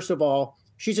here. First of all,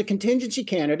 she's a contingency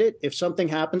candidate if something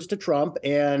happens to Trump,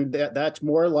 and that's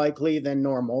more likely than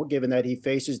normal, given that he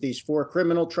faces these 4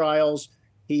 criminal trials.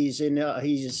 He's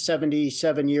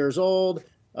 77 years old.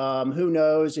 Who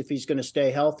knows if he's going to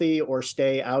stay healthy or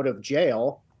stay out of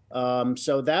jail.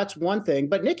 So that's one thing.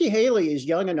 But Nikki Haley is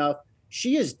young enough.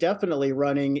 She is definitely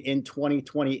running in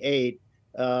 2028.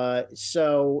 By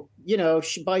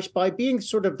being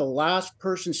sort of the last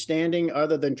person standing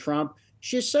other than Trump,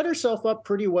 she has set herself up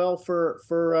pretty well for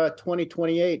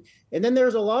 2028. And then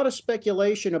there's a lot of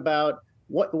speculation about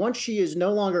once she is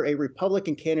no longer a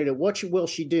Republican candidate, what will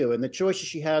she do? And the choices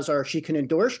she has are she can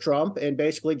endorse Trump and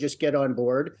basically just get on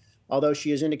board, although she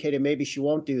has indicated maybe she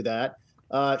won't do that.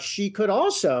 She could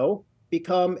also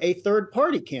become a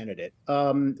third-party candidate,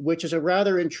 which is a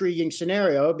rather intriguing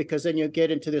scenario because then you get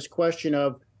into this question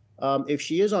of if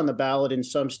she is on the ballot in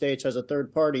some states as a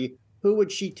third party, who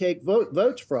would she take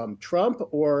votes from, Trump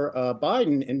or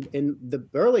Biden? And the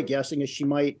early guessing is she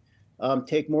might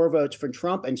take more votes from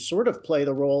Trump and sort of play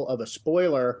the role of a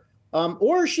spoiler,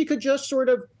 or she could just sort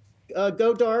of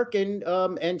go dark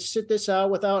and sit this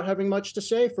out without having much to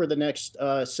say for the next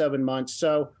 7 months.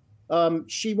 So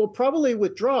she will probably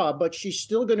withdraw, but she's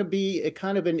still going to be a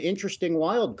kind of an interesting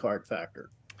wild card factor.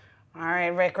 All right,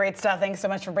 Rick, great stuff. Thanks so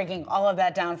much for breaking all of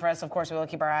that down for us. Of course, we will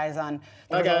keep our eyes on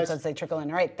the results as they trickle in.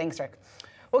 All right, thanks, Rick.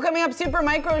 Well, coming up, super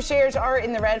micro shares are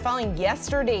in the red following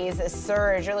yesterday's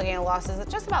surge. You're looking at losses at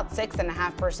just about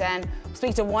 6.5%. We'll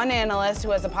speak to one analyst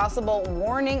who has a possible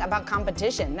warning about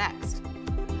competition next.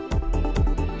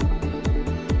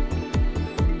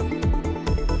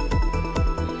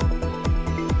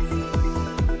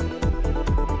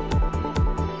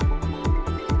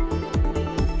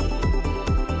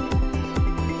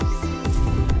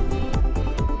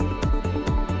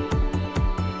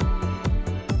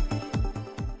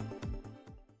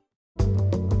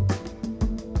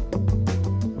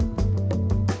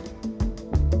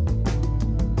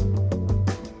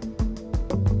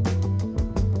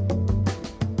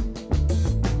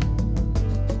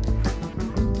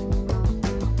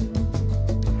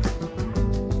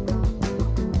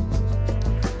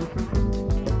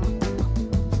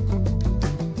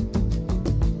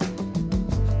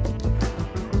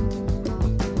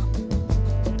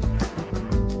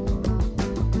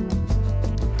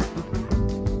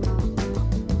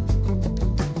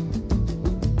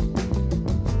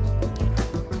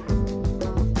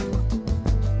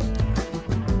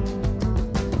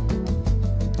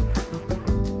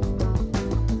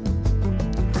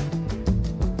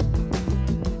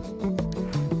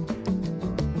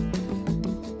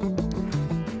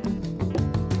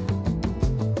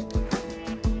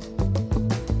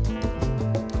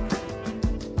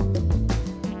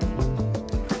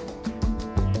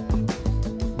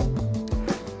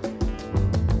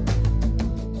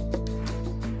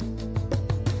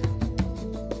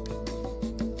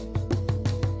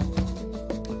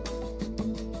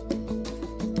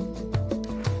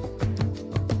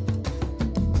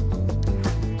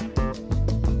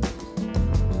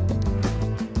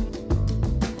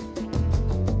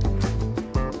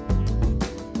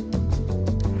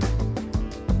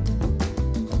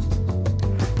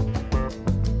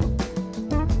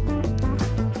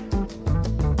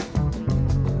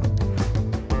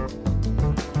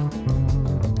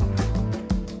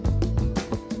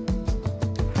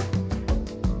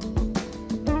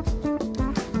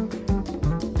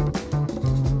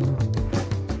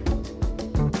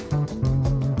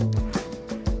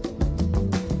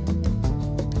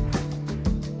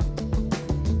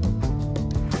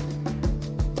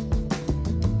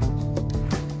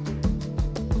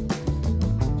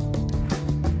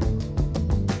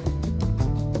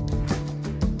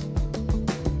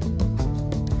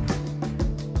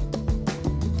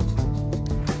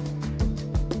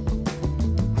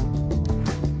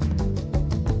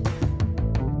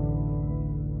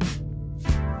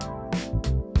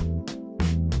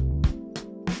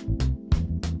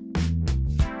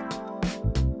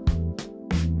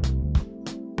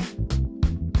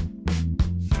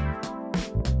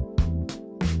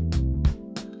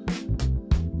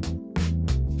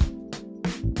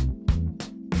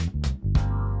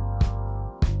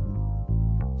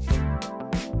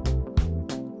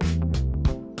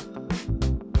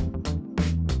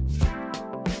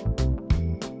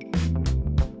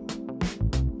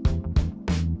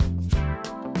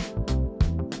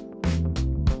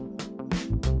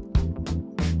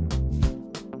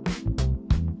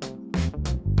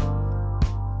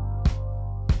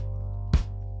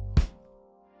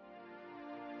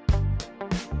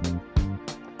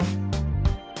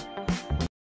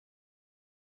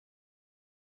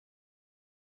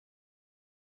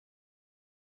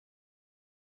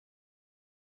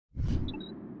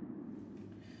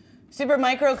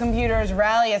 Supermicro's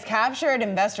rally has captured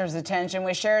investors' attention,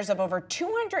 with shares up over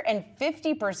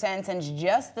 250% since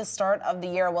just the start of the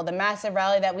year. Well, the massive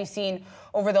rally that we've seen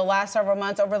over the last several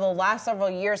months, over the last several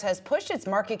years, has pushed its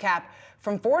market cap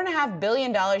from $4.5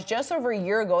 billion just over a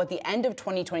year ago at the end of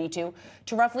 2022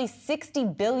 to roughly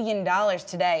 $60 billion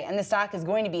today. And the stock is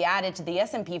going to be added to the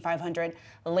S&P 500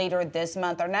 later this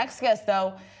month. Our next guest,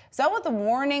 though, is out with a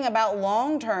warning about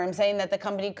long-term, saying that the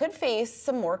company could face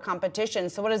some more competition.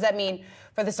 So what does that mean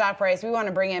for the stock price? We want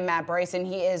to bring in Matt Bryson.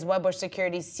 He is Wedbush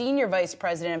Securities Senior Vice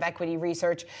President of Equity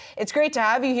Research. It's great to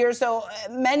have you here. So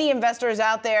many investors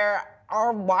out there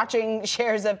are watching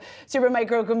shares of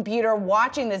Supermicro,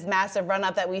 watching this massive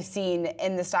run-up that we've seen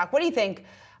in the stock. What do you think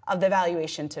of the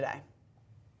valuation today?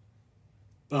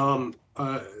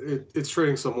 It's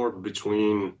trading somewhere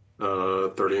between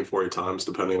 30 and 40 times,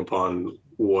 depending upon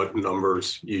what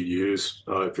numbers you use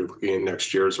if you're looking at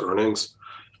next year's earnings.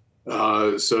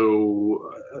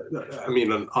 So, I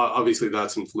mean, obviously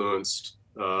that's influenced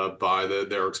by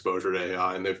their exposure to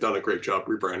AI, and they've done a great job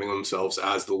rebranding themselves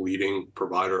as the leading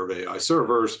provider of AI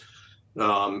servers.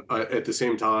 At the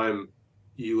same time,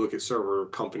 you look at server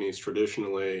companies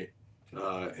traditionally,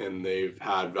 and they've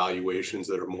had valuations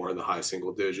that are more in the high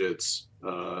single digits,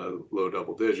 low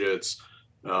double digits.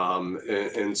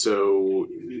 And so,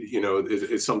 you know,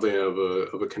 it's something of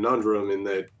a conundrum in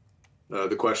that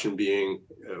the question being,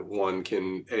 one,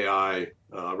 can AI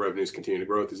revenues continue to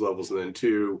grow at these levels? And then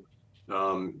two,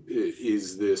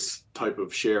 is this type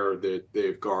of share that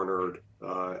they've garnered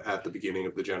at the beginning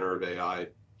of the generative AI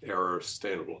era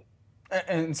sustainable?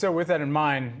 And so with that in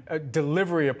mind,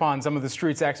 delivery upon some of the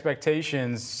street's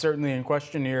expectations certainly in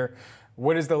question here.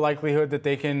 What is the likelihood that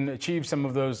they can achieve some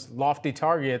of those lofty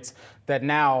targets that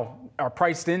now are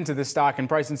priced into the stock and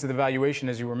priced into the valuation,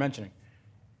 as you were mentioning?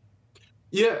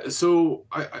 Yeah, so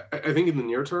I think in the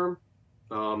near term,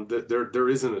 there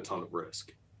isn't a ton of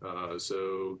risk.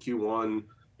 So Q1,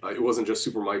 it wasn't just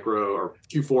Supermicro, or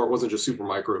Q4, it wasn't just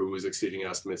Supermicro who was exceeding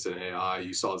estimates in AI.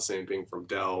 You saw the same thing from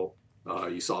Dell.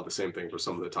 You saw the same thing for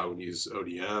some of the Taiwanese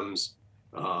ODMs.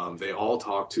 They all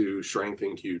talked to strength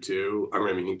in Q2.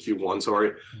 I mean, in Q1,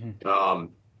 sorry.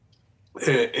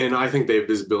 And I think they have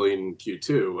visibility in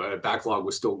Q2. Backlog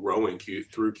was still growing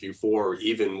through Q4,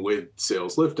 even with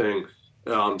sales lifting.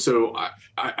 So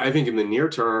I think in the near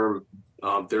term,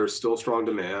 there's still strong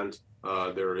demand.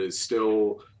 There is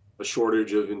still a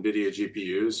shortage of NVIDIA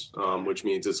GPUs, which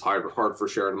means it's hard for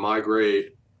share to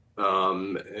migrate.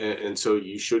 And so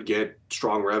you should get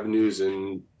strong revenues,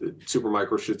 and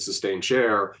Supermicro should sustain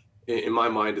share. In my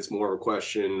mind, it's more of a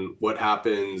question, what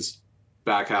happens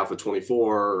back half of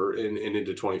 24 and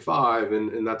into 25,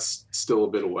 and that's still a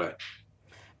bit away.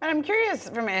 And I'm curious,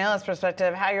 from an analyst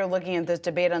perspective, how you're looking at this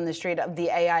debate on the street of the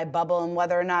AI bubble, and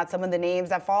whether or not some of the names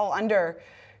that fall under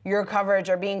your coverage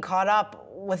are being caught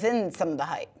up within some of the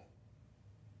hype.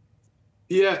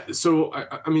 Yeah, so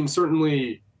I mean,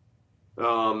 certainly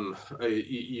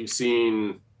you've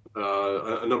seen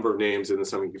a number of names in the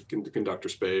semiconductor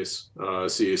space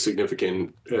see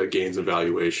significant gains in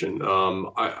valuation.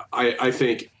 I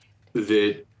think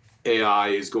that AI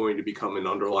is going to become an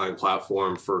underlying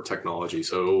platform for technology.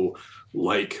 So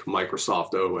like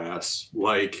Microsoft OS,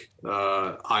 like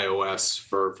iOS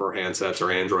for handsets,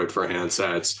 or Android for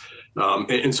handsets.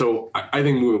 And so I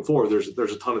think moving forward, there's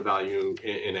a ton of value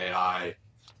in AI.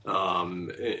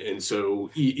 And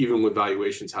so even with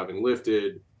valuations having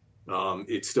lifted,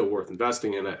 it's still worth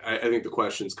investing in. I think the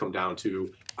questions come down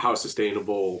to how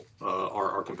sustainable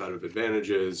are our competitive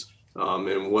advantages,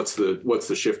 and what's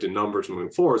the shift in numbers moving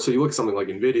forward. So you look at something like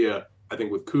NVIDIA. I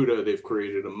think with CUDA, they've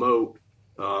created a moat,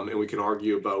 and we can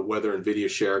argue about whether NVIDIA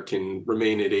share can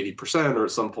remain at 80%, or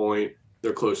at some point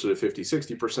they're closer to 50,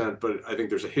 60%. But I think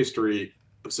there's a history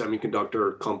of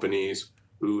semiconductor companies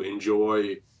who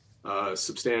enjoy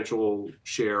substantial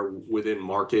share within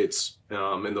markets,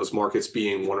 and those markets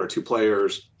being one or two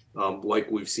players,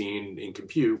 like we've seen in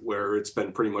compute, where it's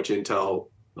been pretty much Intel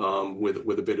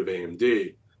with a bit of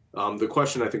AMD. The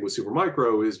question I think with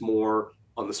Supermicro is more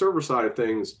on the server side of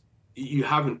things. You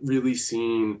haven't really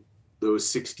seen those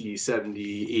 60,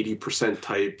 70, 80%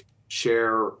 type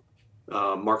share,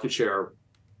 market share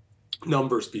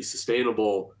numbers be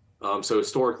sustainable. So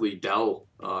historically, Dell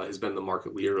has been the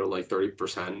market leader at like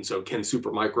 30%. And so can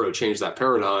Supermicro change that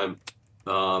paradigm?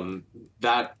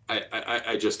 That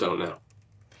I just don't know.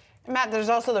 Matt, there's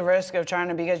also the risk of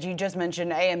China, because you just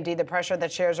mentioned AMD, the pressure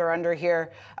that shares are under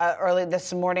here early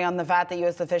this morning on the fact that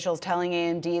U.S. officials telling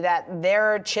AMD that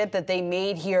their chip that they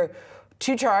made here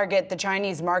to target the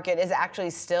Chinese market is actually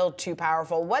still too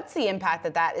powerful. What's the impact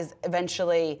that that is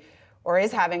eventually, or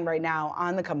is having right now,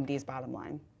 on the company's bottom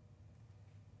line?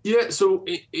 Yeah, so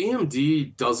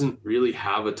AMD doesn't really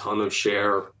have a ton of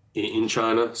share in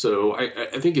China. So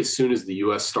I think as soon as the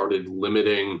U.S. started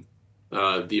limiting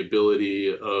the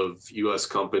ability of U.S.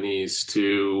 companies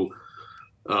to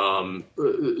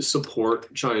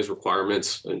support China's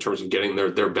requirements in terms of getting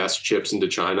their best chips into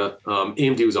China,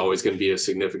 AMD was always going to be a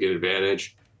significant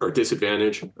advantage or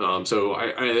disadvantage. So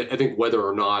I think whether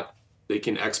or not they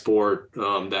can export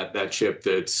that chip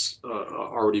that's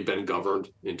already been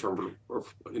governed in terms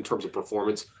of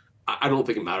performance, I don't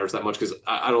think it matters that much, because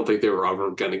I don't think they were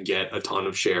ever going to get a ton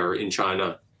of share in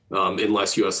China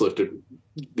unless the U.S.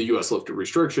 lifted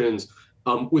restrictions.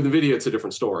 With NVIDIA, it's a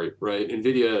different story, right?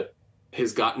 NVIDIA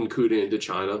has gotten CUDA into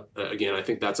China. Again, I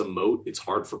think that's a moat. It's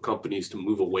hard for companies to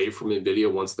move away from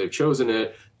NVIDIA once they've chosen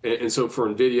it. And so for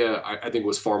NVIDIA, I think it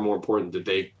was far more important that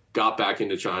they got back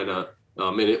into China.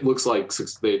 And it looks like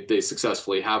they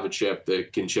successfully have a chip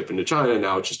that can ship into China.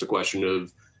 Now it's just a question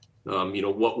of,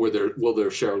 what will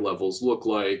their share levels look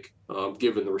like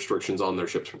given the restrictions on their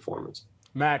chip's performance.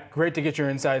 Matt, great to get your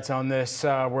insights on this,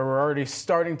 where we're already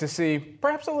starting to see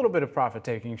perhaps a little bit of profit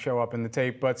taking show up in the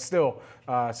tape, but still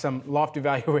some lofty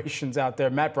valuations out there.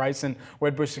 Matt Bryson,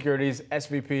 Wedbush Securities,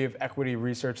 SVP of Equity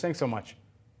Research. Thanks so much.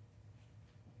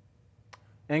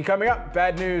 And coming up,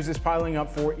 bad news is piling up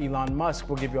for Elon Musk.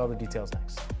 We'll give you all the details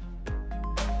next.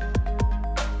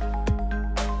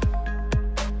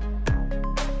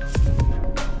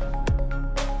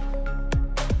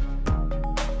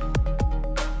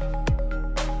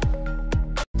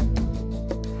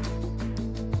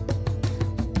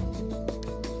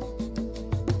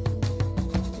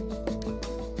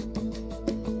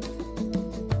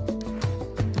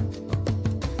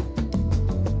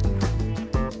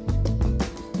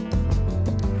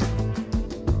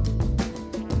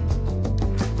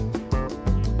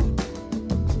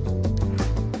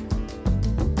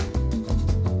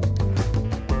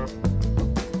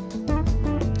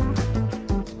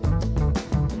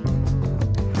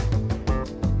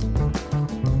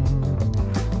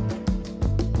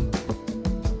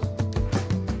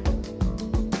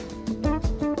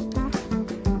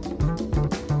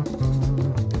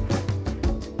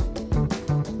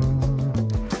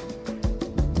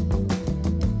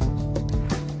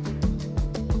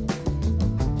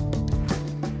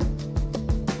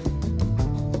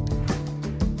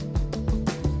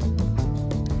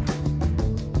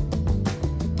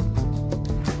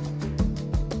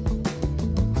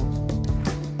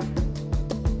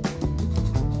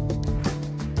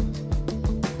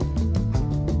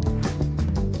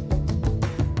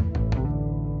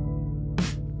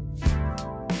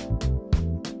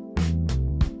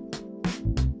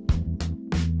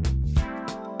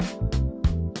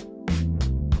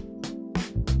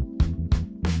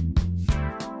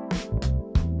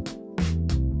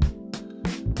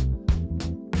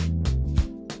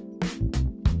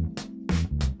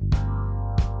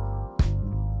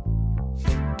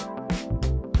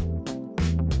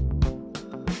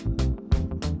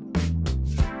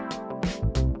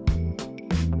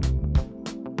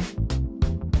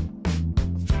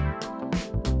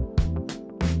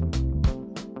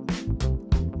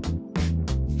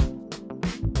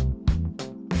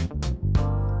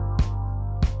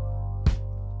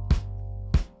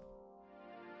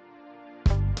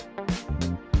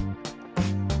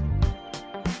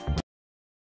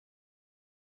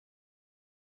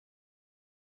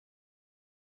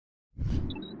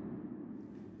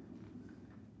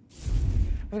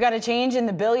 We've got a change in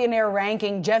the billionaire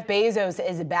ranking. Jeff Bezos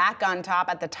is back on top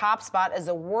at the top spot as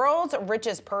the world's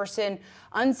richest person,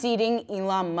 unseating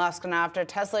Elon Musk. Now, after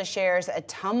Tesla shares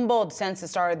tumbled since the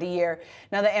start of the year,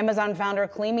 now the Amazon founder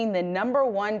claiming the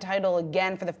 #1 title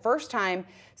again for the first time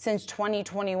since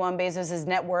 2021. Bezos'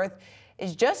 net worth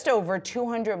is just over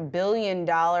 $200 billion,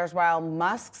 while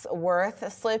Musk's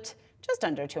worth slipped just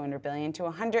under $200 billion to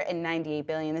 $198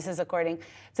 billion. This is according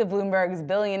to Bloomberg's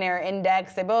Billionaire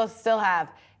Index. They both still have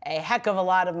a heck of a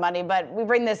lot of money, but we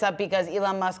bring this up because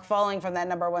Elon Musk falling from that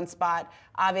 #1 spot,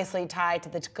 obviously tied to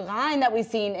the decline that we've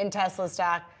seen in Tesla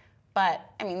stock. But,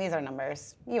 I mean, these are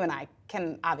numbers you and I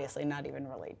can obviously not even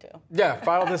relate to. Yeah,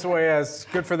 file this away as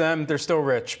good for them. They're still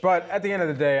rich. But at the end of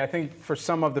the day, I think for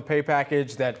some of the pay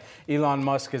package that Elon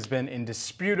Musk has been in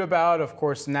dispute about, of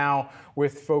course, now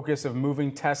with focus of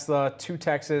moving Tesla to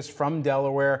Texas from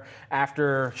Delaware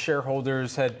after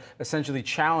shareholders had essentially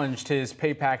challenged his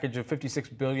pay package of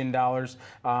 $56 billion,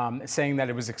 saying that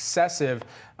it was excessive.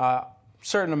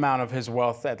 Certain amount of his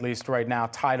wealth, at least right now,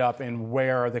 tied up in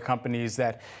where are the companies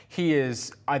that he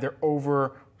is either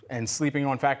over and sleeping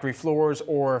on factory floors,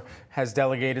 or has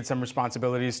delegated some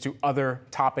responsibilities to other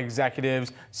top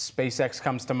executives. SpaceX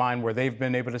comes to mind, where they've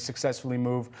been able to successfully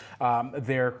move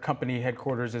their company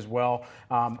headquarters as well,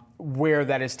 where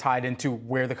that is tied into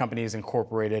where the company is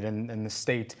incorporated and the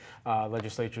state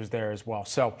legislatures there as well.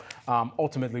 So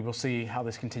ultimately, we'll see how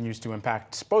this continues to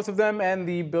impact both of them and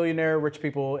the billionaire rich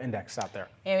people index out there.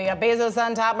 Yeah, we got Bezos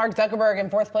on top, Mark Zuckerberg in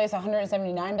fourth place,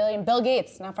 179 billion. Bill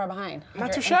Gates, not far behind.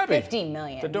 Not too shabby. 50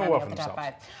 million. They're doing well for themselves.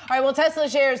 All right, well, Tesla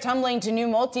shares tumbling to new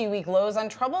multi-week lows on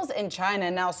troubles in China,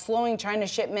 now slowing China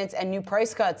shipments and new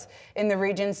price cuts in the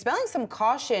region, spelling some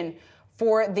caution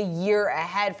for the year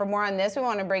ahead. For more on this, we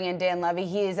want to bring in Dan Levy.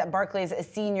 He is Barclays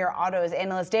senior autos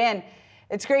analyst. Dan,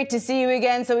 it's great to see you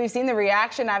again. So we've seen the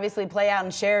reaction obviously play out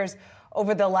in shares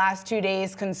over the last 2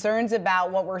 days. Concerns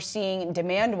about what we're seeing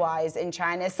demand-wise in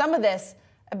China. Is some of this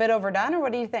a bit overdone, or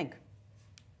what do you think?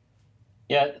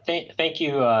 Yeah, thank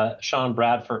you, Sean,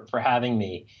 Brad, for having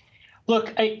me.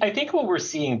 Look, I think what we're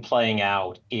seeing playing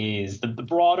out is the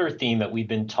broader theme that we've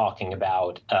been talking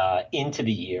about into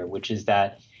the year, which is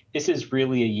that this is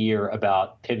really a year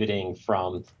about pivoting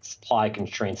from supply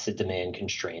constraints to demand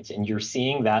constraints. And you're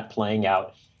seeing that playing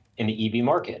out in the EV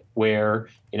market, where,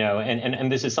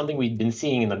 and this is something we've been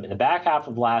seeing in the back half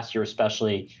of last year,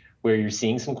 especially, where you're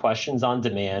seeing some questions on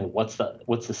demand. What's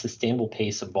the sustainable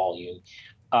pace of volume?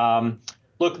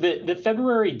 Look, the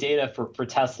February data for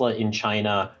Tesla in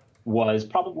China was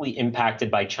probably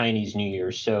impacted by Chinese New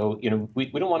Year. So, we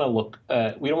don't want to look,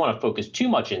 we don't want to focus too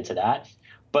much into that,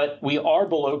 but we are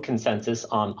below consensus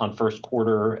on first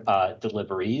quarter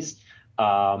deliveries,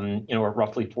 at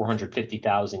roughly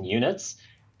 450,000 units.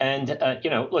 And,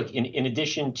 look, in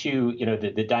addition to,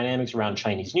 the dynamics around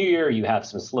Chinese New Year, you have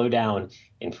some slowdown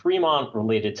in Fremont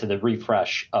related to the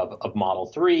refresh of Model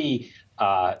 3.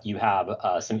 You have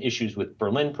some issues with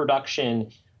Berlin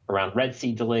production around Red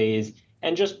Sea delays.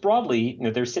 And just broadly,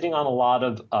 they're sitting on a lot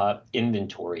of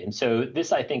inventory. And so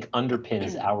this, I think,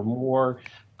 underpins our more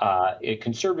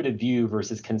conservative view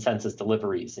versus consensus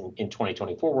deliveries. In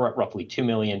 2024, we're at roughly 2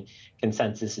 million.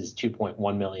 Consensus is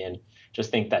 2.1 million. Just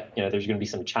think that there's going to be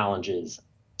some challenges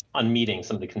on meeting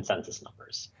some of the consensus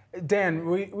numbers. Dan,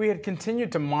 we had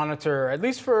continued to monitor, at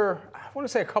least for, I want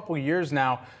to say, a couple years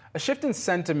now, a shift in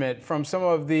sentiment from some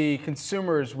of the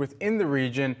consumers within the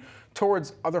region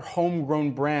towards other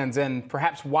homegrown brands, and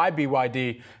perhaps why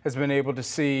BYD has been able to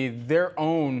see their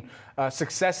own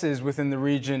successes within the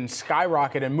region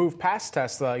skyrocket and move past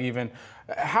Tesla even.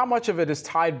 How much of it is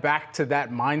tied back to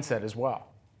that mindset as well?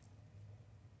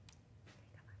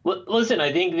 Listen,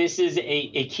 I think this is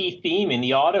a key theme in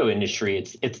the auto industry.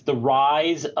 It's the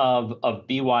rise of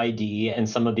BYD and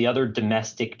some of the other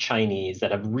domestic Chinese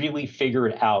that have really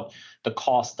figured out the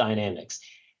cost dynamics.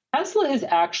 Tesla has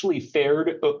actually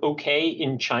fared okay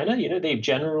in China. They've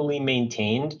generally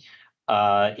maintained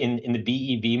in the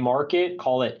BEV market,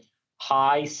 call it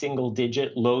high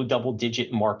single-digit, low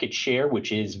double-digit market share,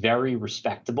 which is very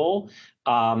respectable.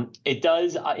 It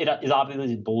is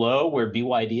obviously below where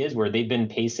BYD is, where they've been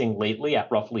pacing lately at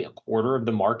roughly a quarter of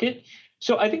the market.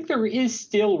 So I think there is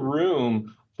still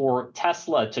room for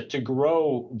Tesla to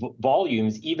grow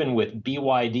volumes, even with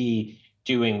BYD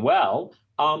doing well.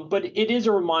 But it is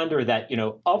a reminder that,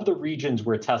 of the regions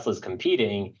where Tesla's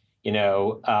competing,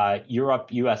 Europe,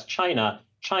 US, China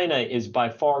is by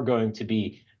far going to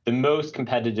be the most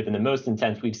competitive and the most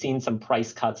intense. We've seen some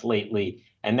price cuts lately,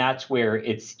 and that's where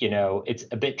it's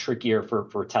a bit trickier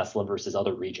for Tesla versus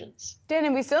other regions. Dan,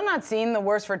 have we still not seen the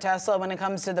worst for Tesla when it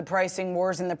comes to the pricing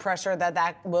wars and the pressure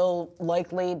that will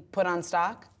likely put on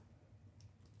stock?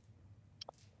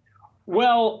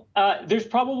 Well, there's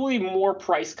probably more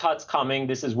price cuts coming.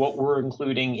 This is what we're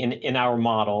including in our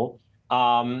model.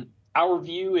 Our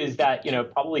view is that,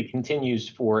 probably continues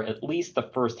for at least the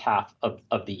first half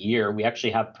of the year. We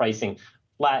actually have pricing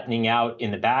flattening out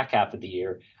in the back half of the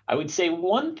year. I would say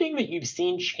one thing that you've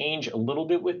seen change a little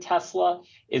bit with Tesla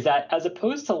is that, as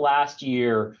opposed to last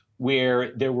year,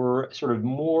 where there were sort of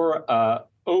more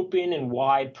open and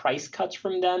wide price cuts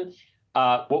from them,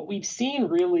 what we've seen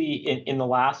really in the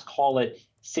last, call it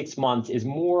 6 months, is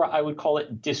more, I would call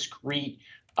it, discrete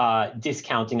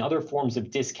discounting, other forms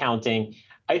of discounting.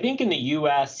 I think in the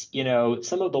US,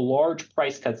 some of the large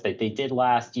price cuts that they did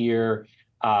last year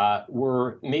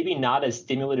were maybe not as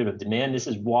stimulative of demand. This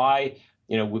is why,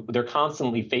 they're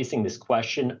constantly facing this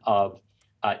question of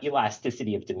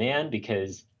elasticity of demand,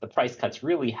 because the price cuts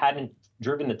really hadn't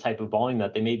driven the type of volume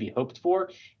that they maybe hoped for.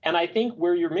 And I think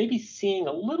where you're maybe seeing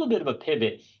a little bit of a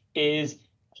pivot is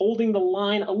holding the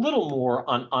line a little more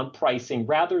on pricing,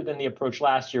 rather than the approach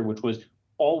last year, which was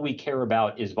all we care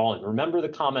about is volume. Remember the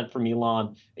comment from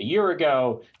Elon a year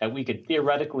ago that we could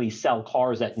theoretically sell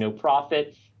cars at no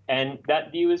profit, and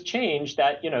that view has changed,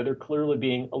 that they're clearly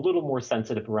being a little more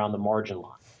sensitive around the margin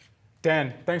line.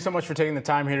 Dan, thanks so much for taking the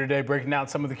time here today, breaking down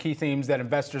some of the key themes that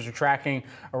investors are tracking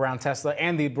around Tesla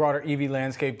and the broader EV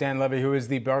landscape. Dan Levy, who is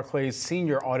the Barclays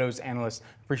Senior Autos Analyst.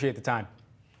 Appreciate the time.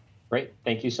 Great.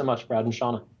 Thank you so much, Brad and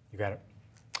Shauna. You got it.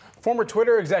 Former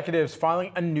Twitter executives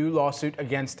filing a new lawsuit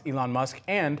against Elon Musk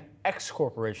and X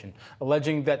Corporation,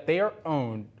 alleging that they are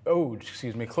owed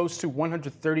close to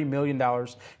 $130 million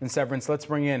in severance. Let's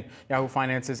bring in Yahoo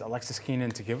Finance's Alexis Keenan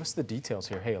to give us the details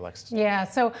here. Hey, Alexis. Yeah,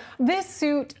 so this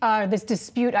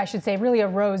dispute, I should say, really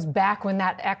arose back when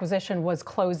that acquisition was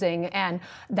closing, and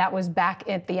that was back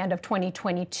at the end of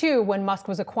 2022 when Musk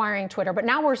was acquiring Twitter. But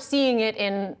now we're seeing it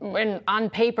on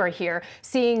paper here,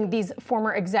 seeing these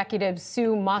former executives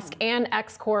sue Musk and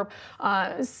X Corp,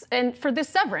 and for this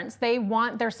severance. They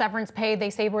want their severance pay. They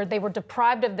say they were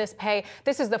deprived of this pay.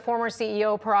 This is the former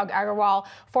CEO, Parag Agrawal,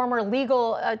 former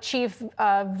legal chief,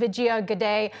 Vijaya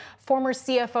Gadde, former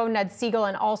CFO, Ned Siegel,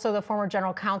 and also the former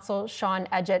general counsel, Sean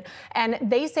Edgett. And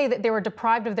they say that they were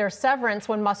deprived of their severance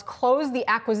when Musk closed the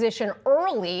acquisition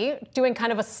early, doing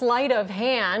kind of a sleight of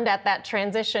hand at that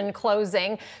transition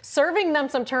closing, serving them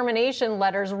some termination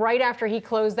letters right after he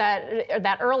closed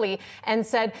that early, and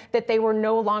said that they were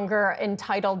no longer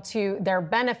entitled to their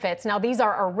benefits. Now, these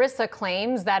are ERISA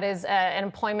claims. That is an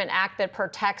employment act that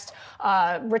protects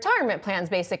retirement plans,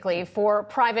 basically, for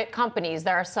private companies.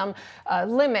 There are some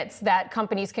limits that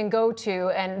companies can go to,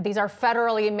 and these are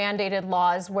federally mandated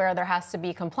laws where there has to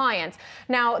be compliance.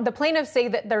 Now, the plaintiffs say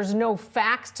that there's no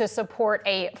facts to support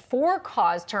a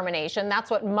for-cause termination.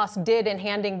 That's what Musk did in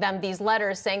handing them these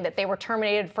letters saying that they were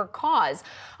terminated for cause,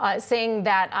 saying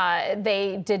that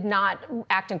they did not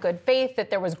act in good faith, that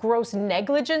there was gross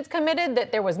negligence committed,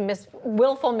 that there was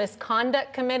willful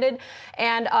misconduct committed,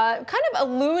 and kind of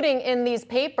alluding in these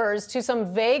papers to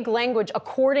some vague language,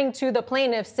 according to the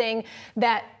plaintiffs, saying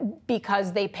that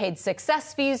because they paid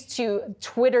success fees to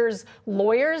Twitter's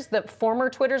lawyers, the former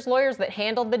Twitter's lawyers that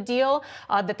handled the deal,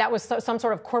 that was some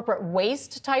sort of corporate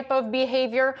waste type of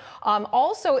behavior.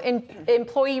 Also,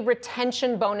 employee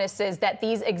retention bonuses that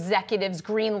these executives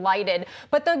green-lighted.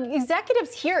 But the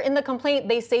executives here in the complaint,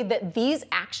 they say that these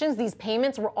actions, these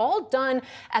payments, were all done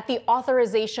at the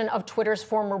authorization of Twitter's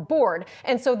former board,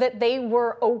 and so that they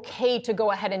were okay to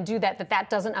go ahead and do that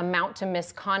doesn't amount to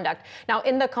misconduct. Now,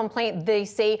 in the complaint, they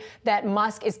say that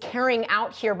Musk is carrying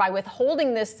out here, by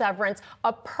withholding this severance,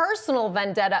 a personal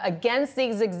vendetta against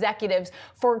these executives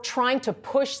for trying to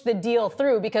push the deal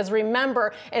through. Because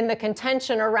remember, in the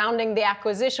contention surrounding the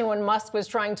acquisition when Musk was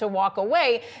trying to walk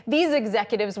away, these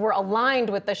executives were aligned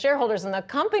with the shareholders in the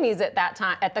companies at that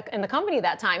time, in the company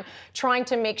that time, trying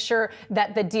to make sure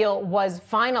that the deal was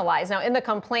finalized. Now, in the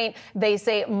complaint, they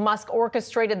say Musk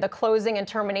orchestrated the closing and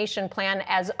termination plan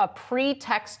as a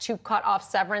pretext to cut off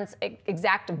severance,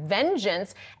 exact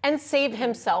vengeance, and save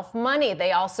himself money.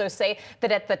 They also say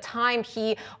that at the time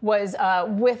he was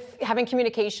having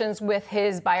communications with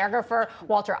his biographer,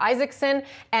 Walter Isaacson,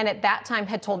 and at that time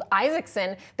had told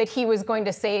Isaacson that he was going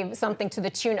to save something to the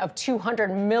tune of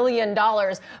 $200 million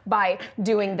by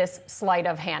doing this sleight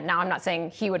of hand. Now, I'm not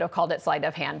saying he would have called it sleight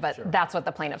of hand, but sure, that's what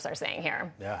the plaintiffs are saying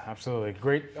here. Yeah, absolutely.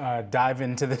 Great dive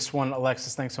into this one,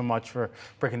 Alexis. Thanks so much for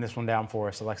breaking this one down for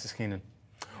us, Alexis Keenan.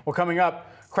 Well, coming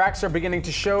up, cracks are beginning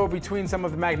to show between some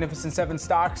of the Magnificent Seven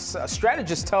stocks. A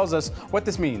strategist tells us what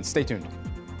this means. Stay tuned.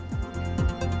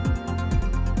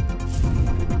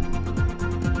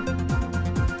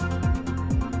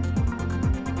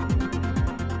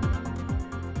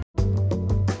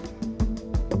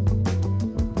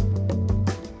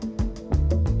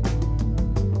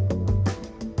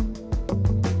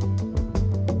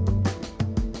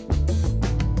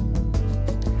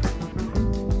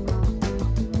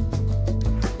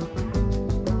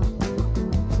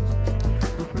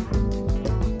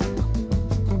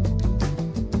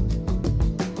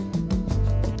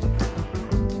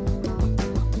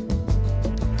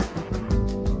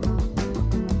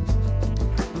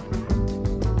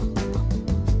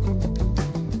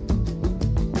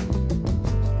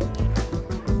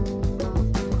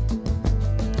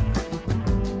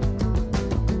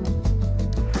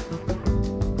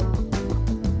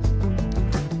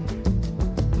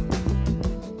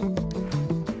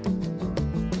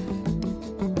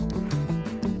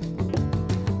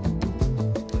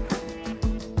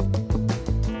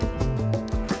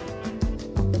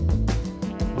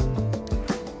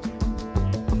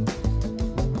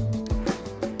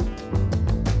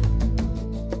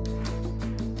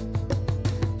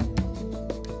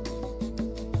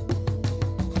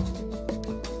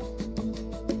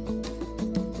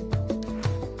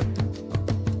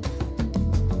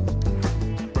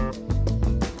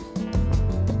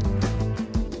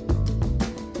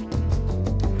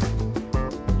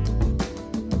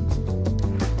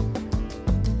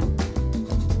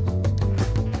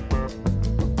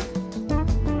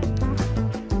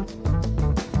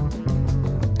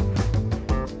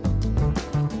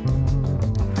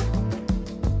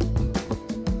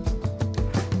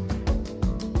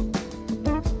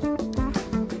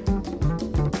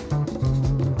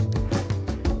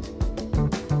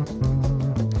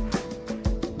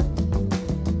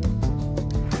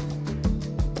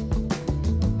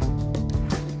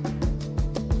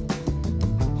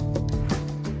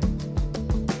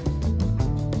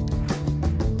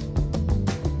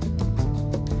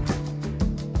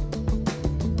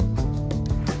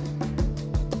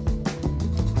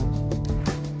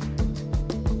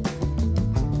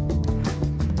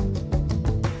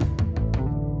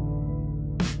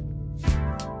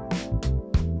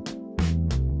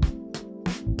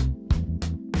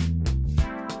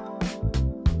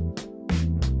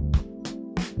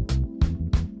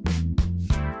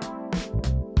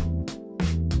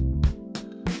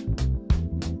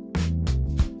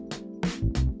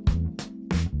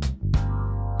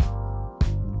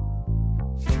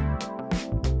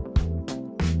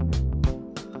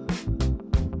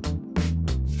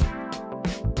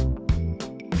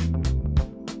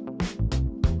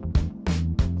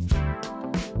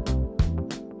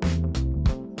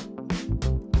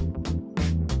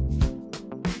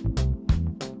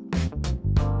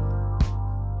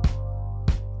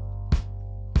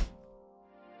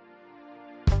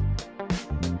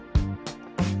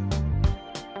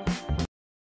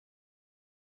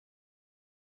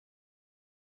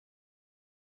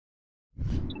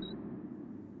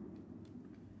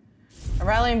 A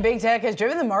rally in big tech has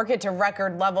driven the market to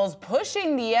record levels,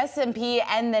 pushing the S&P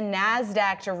and the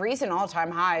Nasdaq to recent all-time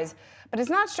highs. But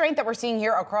it's not strength that we're seeing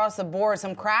here across the board.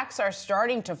 Some cracks are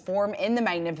starting to form in the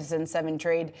Magnificent Seven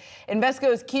trade.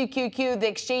 Invesco's QQQ, the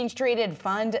exchange-traded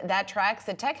fund that tracks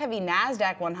the tech-heavy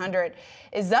Nasdaq 100,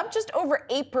 is up just over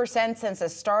 8% since the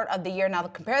start of the year. Now,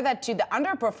 compare that to the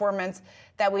underperformance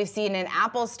that we've seen in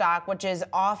Apple stock, which is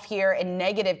off here in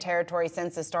negative territory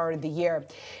since the start of the year.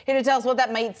 Here to tell us what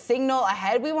that might signal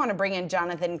ahead, we want to bring in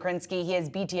Jonathan Krinsky. He is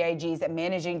BTIG's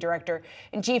Managing Director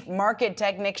and Chief Market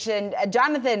Technician.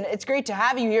 Jonathan, it's great to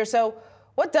have you here. So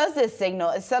what does this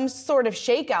signal? Is some sort of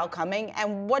shakeout coming?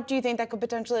 And what do you think that could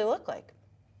potentially look like?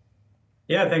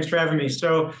 Yeah, thanks for having me.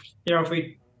 So, if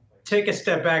we take a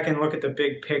step back and look at the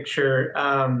big picture,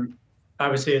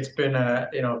 obviously it's been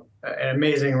an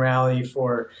amazing rally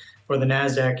for the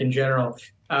Nasdaq in general.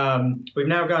 We've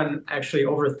now gone actually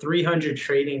over 300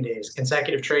 trading days,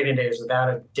 consecutive trading days, without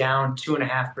a down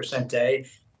 2.5% day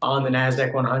on the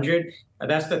Nasdaq 100.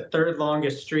 That's the third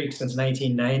longest streak since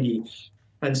 1990.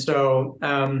 And so,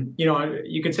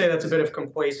 you could say that's a bit of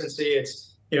complacency. It's,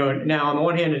 now on the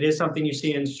one hand, it is something you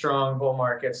see in strong bull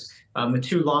markets. The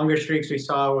two longer streaks we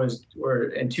saw were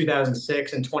in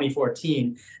 2006 and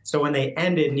 2014. So when they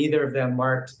ended, neither of them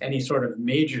marked any sort of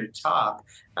major top.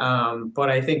 But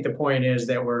I think the point is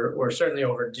that we're certainly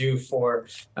overdue for,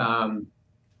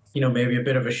 maybe a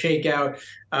bit of a shakeout.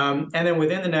 And then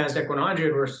within the Nasdaq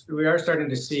 100, we are starting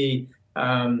to see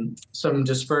some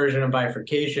dispersion and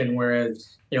bifurcation,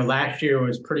 whereas last year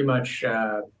was pretty much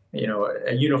a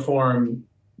uniform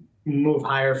move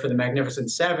higher for the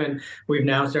Magnificent Seven. We've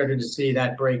now started to see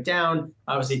that break down.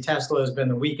 Obviously, Tesla has been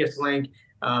the weakest link,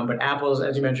 but Apple's,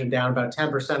 as you mentioned, down about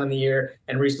 10% on the year,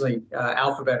 and recently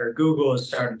Alphabet or Google has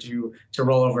started to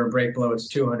roll over and break below its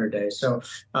 200 days. So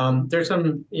there's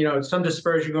some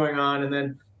dispersion going on, and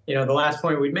then the last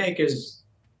point we'd make is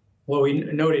what we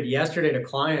noted yesterday to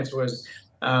clients was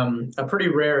a pretty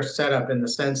rare setup in the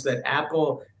sense that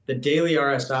Apple, the daily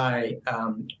RSI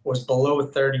was below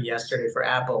 30 yesterday for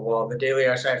Apple, while the daily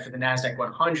RSI for the Nasdaq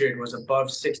 100 was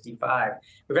above 65.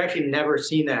 We've actually never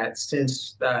seen that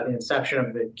since the inception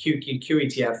of the QQQ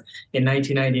ETF in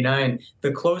 1999.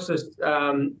 The closest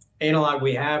analog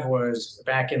we have was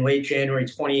back in late January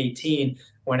 2018,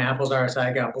 when Apple's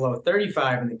RSI got below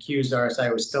 35 and the Q's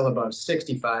RSI was still above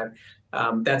 65.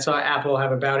 That saw Apple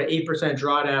have about an 8%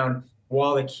 drawdown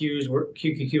while the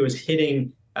QQQ was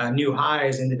hitting new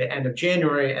highs into the end of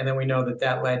January, and then we know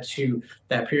that led to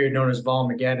that period known as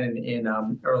Volmageddon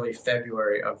in early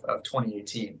February of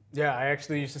 2018. Yeah, I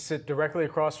actually used to sit directly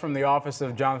across from the office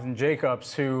of Jonathan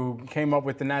Jacobs, who came up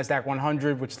with the Nasdaq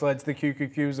 100, which led to the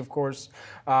QQQs, of course,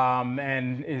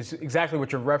 and is exactly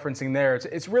what you're referencing there.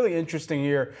 It's really interesting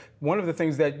here. One of the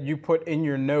things that you put in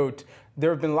your note,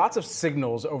 there have been lots of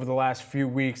signals over the last few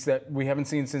weeks that we haven't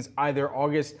seen since either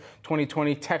August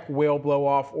 2020 tech whale blow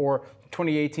off or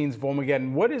 2018's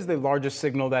Volmageddon. What is the largest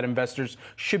signal that investors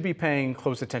should be paying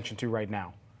close attention to right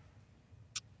now?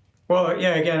 Well,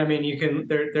 yeah, again, I mean,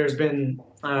 there's been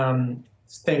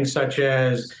things such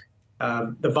as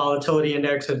the volatility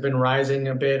index has been rising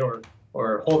a bit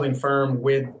or holding firm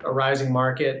with a rising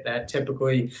market. That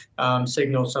typically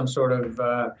signals some sort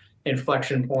of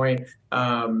inflection point.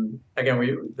 Again,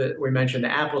 we mentioned the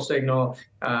Apple signal.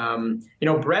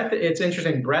 Breadth, it's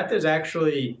interesting. Breadth is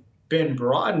actually been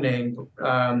broadening.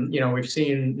 We've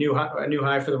seen a new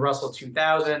high for the Russell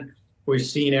 2000. We've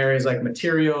seen areas like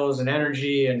materials and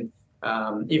energy and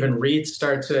even REITs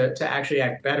start to actually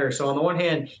act better. So on the one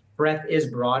hand, breadth is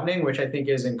broadening, which I think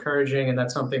is encouraging, and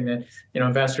that's something that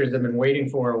investors have been waiting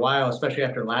for a while, especially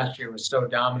after last year was so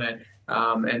dominant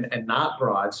and not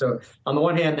broad. So on the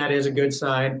one hand, that is a good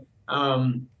sign.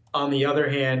 On the other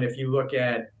hand, if you look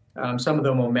at some of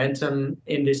the momentum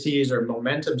indices or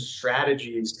momentum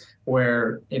strategies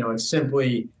where it's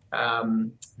simply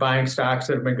buying stocks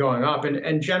that have been going up,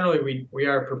 and generally we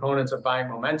are proponents of buying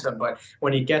momentum, but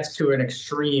when it gets to an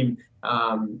extreme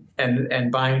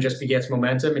and buying just begets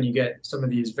momentum, and you get some of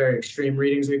these very extreme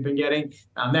readings we've been getting,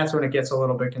 that's when it gets a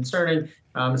little bit concerning.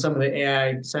 Some of the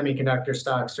AI semiconductor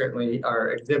stocks certainly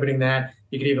are exhibiting that.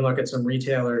 You could even look at some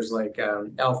retailers like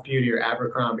Elf Beauty or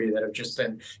Abercrombie that have just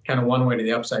been kind of one way to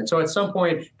the upside. So at some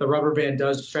point, the rubber band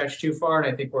does stretch too far,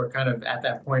 and I think we're kind of at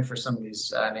that point for some of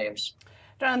these names.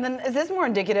 Jonathan, is this more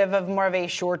indicative of more of a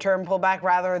short-term pullback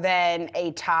rather than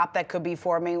a top that could be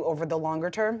forming over the longer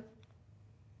term?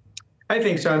 I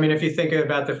think so. I mean, if you think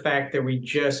about the fact that we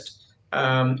just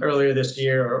earlier this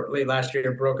year or late last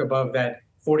year broke above that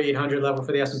 4,800 level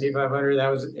for the S&P 500, that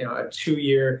was a 2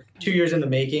 years in the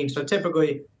making. So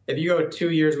typically, if you go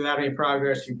 2 years without any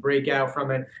progress, you break out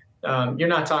from it. you're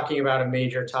not talking about a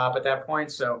major top at that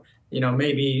point. So,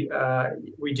 maybe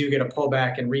we do get a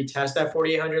pullback and retest that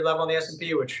 4,800 level in the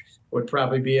S&P, which would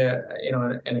probably be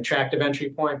an attractive entry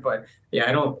point. But yeah,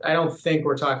 I don't think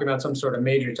we're talking about some sort of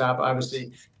major top.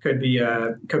 Obviously, could be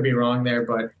wrong there.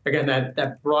 But again,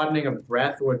 that broadening of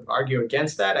breadth would argue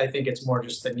against that. I think it's more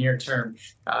just the near term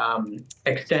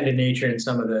extended nature in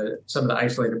some of the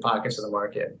isolated pockets of the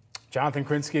market. Jonathan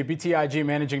Krinsky, BTIG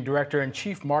Managing Director and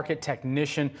Chief Market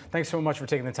Technician. Thanks so much for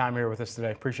taking the time here with us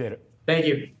today. Appreciate it. Thank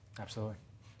you. Absolutely.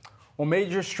 Well,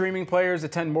 major streaming players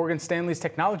attend Morgan Stanley's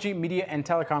Technology, Media, and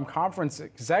Telecom Conference.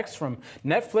 Execs from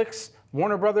Netflix,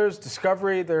 Warner Brothers,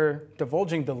 Discovery, they're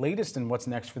divulging the latest in what's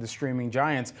next for the streaming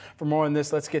giants. For more on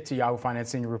this, let's get to Yahoo Finance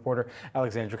senior reporter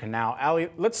Alexandra Canal. Ali,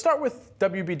 let's start with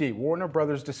WBD, Warner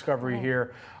Brothers Discovery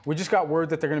here. We just got word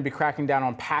that they're going to be cracking down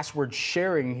on password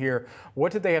sharing here.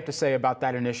 What did they have to say about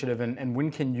that initiative, and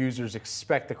when can users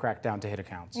expect the crackdown to hit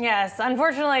accounts? Yes,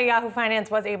 unfortunately, Yahoo Finance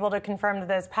was able to confirm that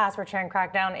this password sharing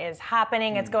crackdown is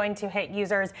happening. It's going to hit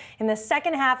users in the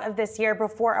second half of this year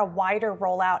before a wider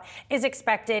rollout is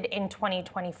expected in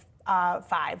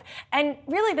 2025. And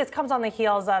really, this comes on the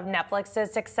heels of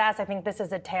Netflix's success. I think this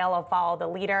is a tale of follow the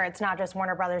leader. It's not just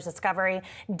Warner Brothers Discovery.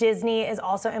 Disney is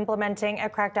also implementing a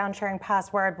crackdown sharing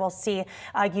password. We'll see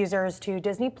users to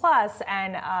Disney Plus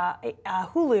and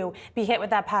Hulu be hit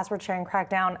with that password sharing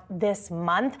crackdown this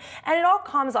month. And it all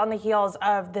comes on the heels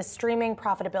of the streaming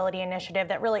profitability initiative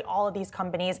that really all of these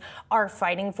companies are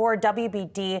fighting for.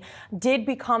 WBD did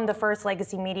become the first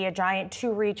legacy media giant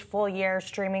to reach full year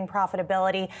streaming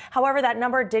profitability. However, that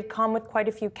number did come with quite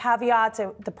a few caveats.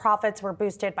 The profits were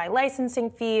boosted by licensing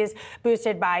fees,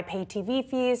 boosted by pay TV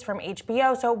fees from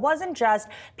HBO. So it wasn't just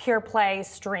pure play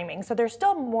streaming. So there's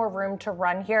still more room to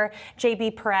run here.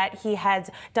 JB Perrette, he heads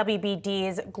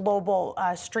WBD's global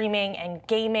streaming and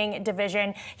gaming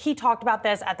division. He talked about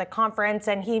this at the conference,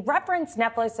 and he referenced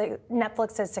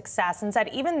Netflix's success and said,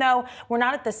 even though we're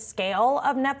not at the scale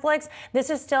of Netflix, this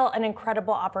is still an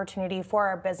incredible opportunity for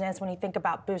our business when you think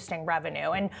about boosting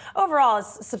revenue. And overall,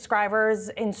 as subscribers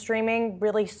in streaming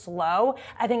really slow,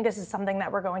 I think this is something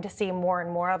that we're going to see more and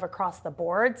more of across the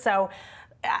board. So,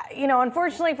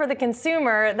 unfortunately for the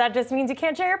consumer, that just means you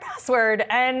can't share your password.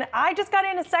 And I just got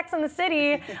into Sex and the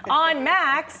City on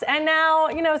Max, and now,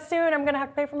 soon I'm going to have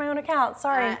to pay for my own account.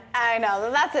 Sorry. I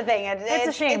know. That's the thing. It's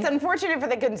a shame. It's unfortunate for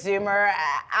the consumer.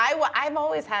 I've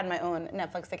always had my own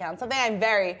Netflix account, something I'm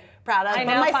very proud of. I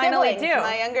but know, my finally siblings, do.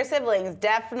 my younger siblings,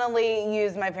 definitely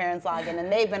use my parents' login,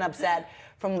 and they've been upset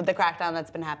from the crackdown that's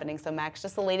been happening. So Max,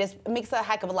 just the latest, it makes a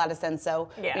heck of a lot of sense. So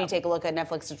when you take a look at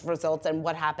Netflix's results and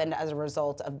what happened as a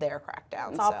result of their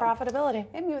crackdown. It's all profitability.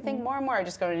 Maybe you would think more and more are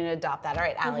just going to adopt that. All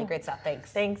right, Ali, great stuff.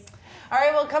 Thanks. Thanks. All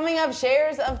right, well, coming up,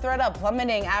 shares of ThredUp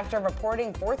plummeting after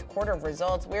reporting fourth quarter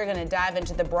results. We're going to dive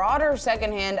into the broader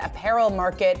secondhand apparel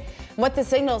market, what this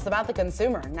signals about the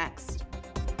consumer next.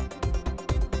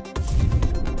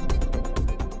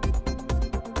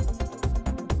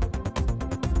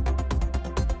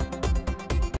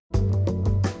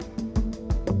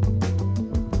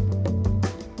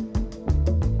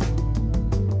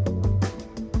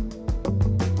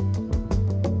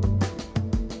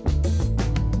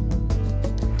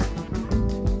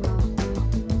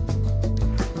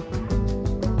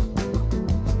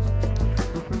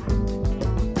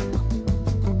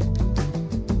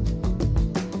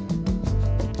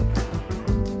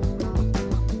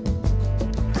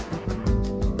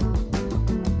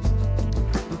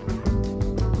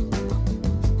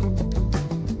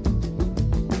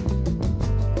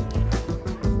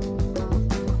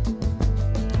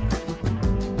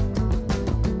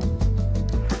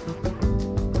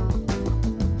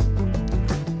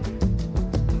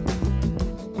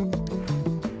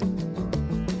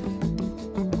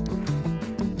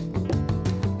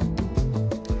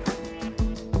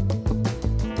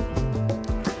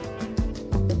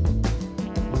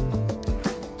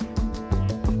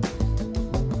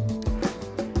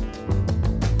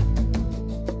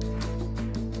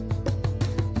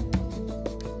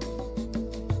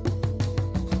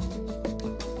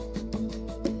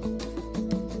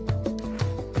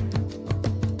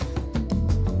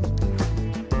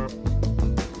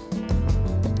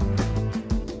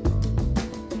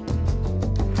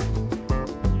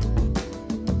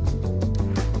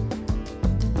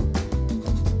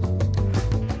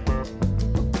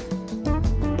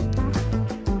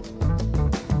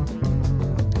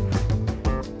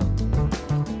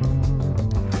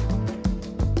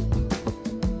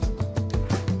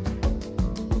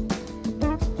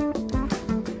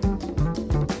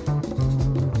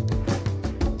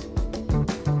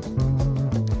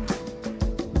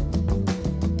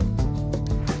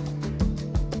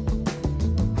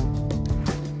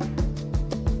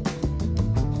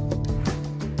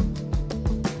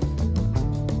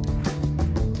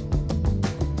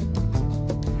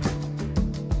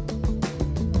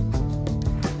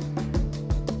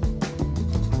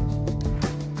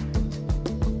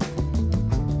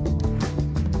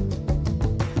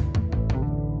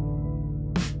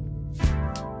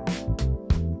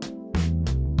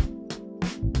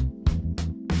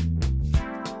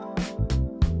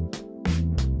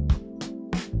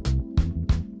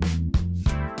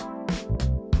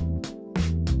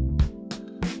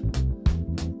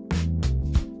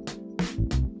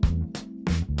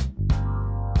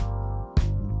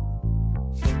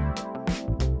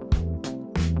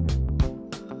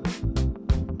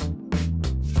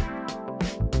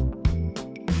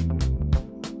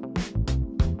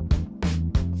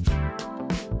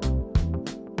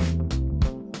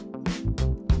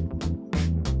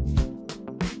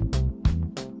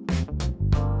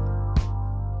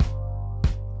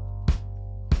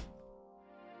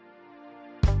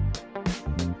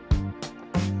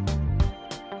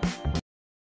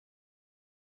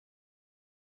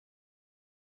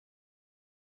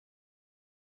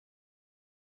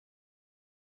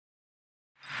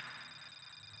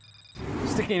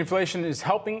 Sticky inflation is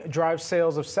helping drive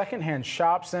sales of secondhand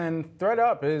shops, and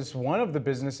ThredUp is one of the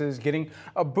businesses getting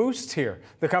a boost here.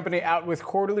 The company out with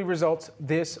quarterly results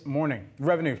this morning.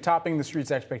 Revenue topping the street's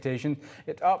expectation.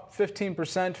 It's up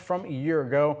 15% from a year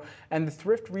ago, and the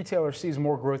thrift retailer sees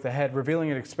more growth ahead, revealing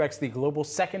it expects the global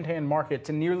secondhand market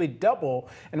to nearly double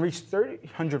and reach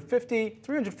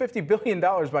 $350 billion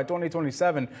by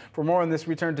 2027. For more on this,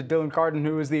 we turn to Dylan Carden,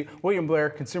 who is the William Blair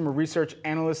Consumer Research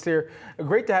Analyst here.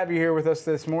 Great to have you here with us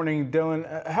this morning,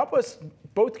 Dylan. Help us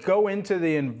both go into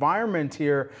the environment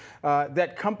here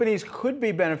that companies could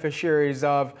be beneficiaries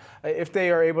of if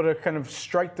they are able to kind of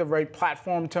strike the right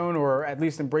platform tone, or at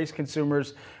least embrace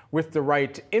consumers with the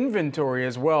right inventory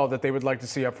as well that they would like to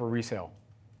see up for resale.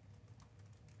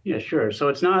 Yeah, sure. So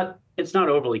it's not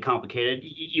overly complicated.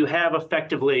 You have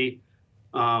effectively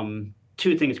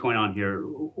two things going on here.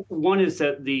 One is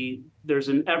that there's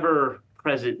an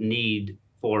ever-present need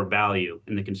for value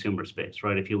in the consumer space,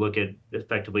 right? If you look at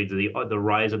effectively the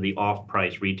rise of the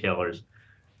off-price retailers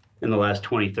in the last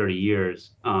 20, 30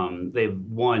 years, they've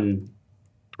won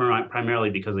primarily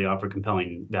because they offer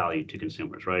compelling value to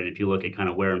consumers, right? If you look at kind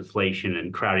of where inflation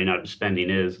and crowding out of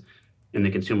spending is in the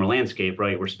consumer landscape,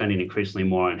 right, we're spending increasingly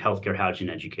more on healthcare, housing,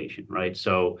 education, right?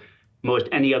 So most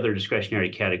any other discretionary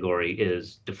category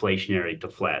is deflationary to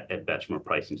flat at best from a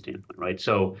pricing standpoint, right?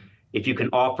 So if you can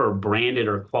offer branded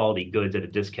or quality goods at a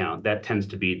discount, that tends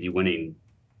to be the winning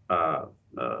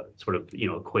sort of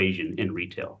equation in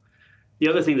retail. The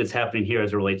other thing that's happening here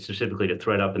as it relates specifically to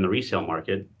ThredUp in the resale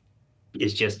market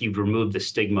is just you've removed the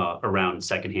stigma around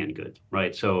secondhand goods,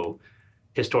 right? So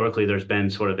historically, there's been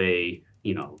sort of a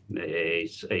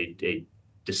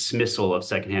dismissal of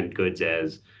secondhand goods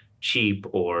as cheap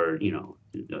or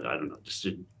just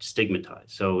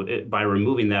stigmatized. So by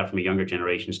removing that from a younger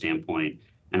generation standpoint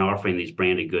and offering these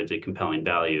branded goods at compelling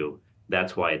value,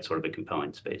 that's why it's sort of a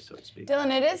compelling space, so to speak.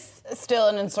 Dylan, it is still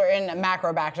an uncertain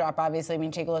macro backdrop, obviously. I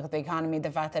mean, take a look at the economy,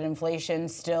 the fact that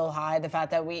inflation's still high, the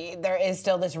fact that there is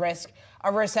still this risk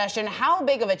of recession. How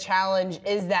big of a challenge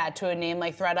is that to a name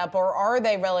like ThredUp, or are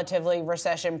they relatively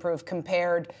recession-proof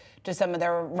compared to some of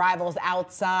their rivals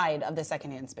outside of the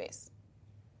secondhand space?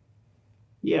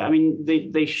 Yeah, I mean,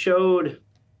 they showed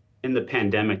in the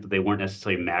pandemic that they weren't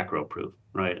necessarily macro-proof,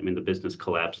 right? I mean, the business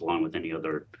collapsed along with any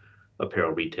other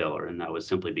apparel retailer, and that was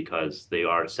simply because they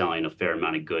are selling a fair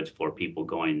amount of goods for people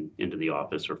going into the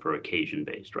office or for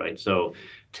occasion-based, right? So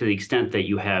to the extent that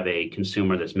you have a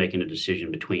consumer that's making a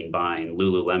decision between buying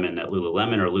Lululemon at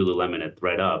Lululemon or Lululemon at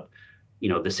ThredUp,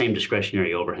 the same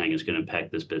discretionary overhang is going to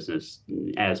impact this business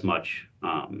as much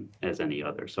as any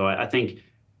other. So I think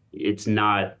it's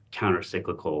not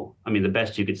counter-cyclical. I mean, the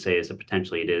best you could say is that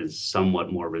potentially it is somewhat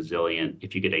more resilient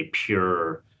if you get a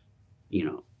pure,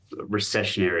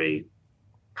 recessionary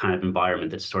kind of environment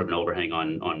that's sort of an overhang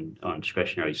on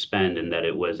discretionary spend, and that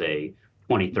it was a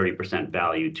 20-30%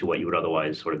 value to what you would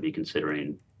otherwise sort of be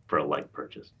considering for a like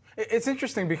purchase. It's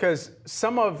interesting because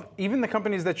some of even the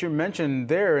companies that you mentioned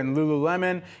there in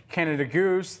Lululemon, Canada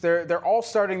Goose, they're all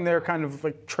starting their kind of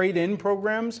like trade-in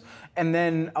programs and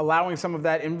then allowing some of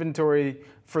that inventory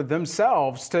for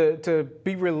themselves to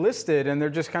be relisted, and they're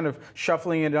just kind of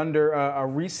shuffling it under a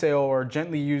resale or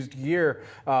gently used gear,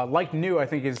 like new, I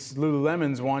think is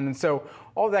Lululemon's one. And so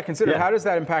all of that considered, How does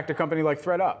that impact a company like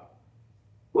ThredUp?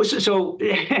 Well, so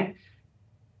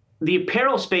the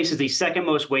apparel space is the second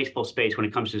most wasteful space when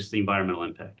it comes to the environmental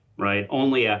impact, right?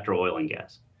 Only after oil and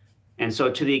gas. And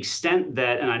so to the extent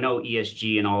that, and I know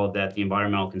ESG and all of that, the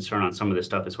environmental concern on some of this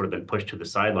stuff has sort of been pushed to the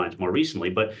sidelines more recently,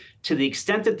 but to the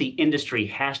extent that the industry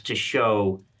has to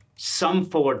show some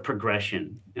forward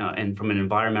progression and from an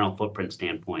environmental footprint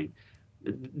standpoint,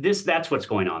 that's what's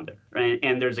going on there. Right?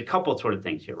 And there's a couple of sort of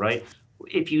things here, right?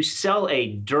 If you sell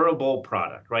a durable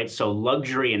product, right? So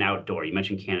luxury and outdoor, you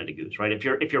mentioned Canada Goose, right? If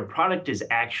your product is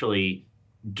actually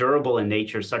durable in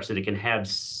nature such that it can have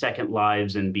second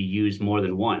lives and be used more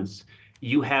than once,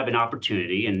 you have an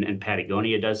opportunity, and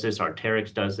Patagonia does this,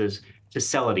 Arc'teryx does this, to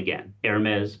sell it again.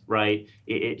 Hermes, right?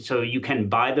 So you can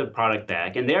buy the product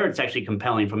back, and there it's actually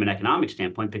compelling from an economic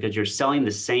standpoint because you're selling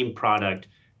the same product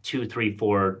 2, 3,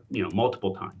 4,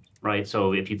 multiple times, right?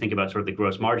 So if you think about sort of the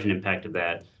gross margin impact of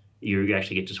that, you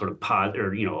actually get to sort of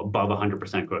above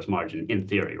 100% gross margin in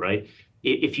theory, right?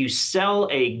 If you sell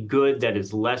a good that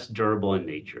is less durable in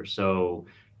nature, so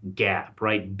Gap,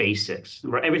 right, basics,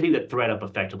 right, everything that ThredUp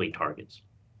effectively targets,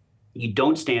 you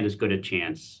don't stand as good a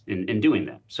chance in doing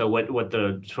that. So what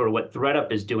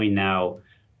ThredUp is doing now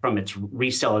from its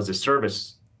resell as a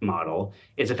service model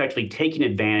is effectively taking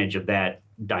advantage of that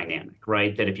dynamic,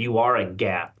 right? That if you are a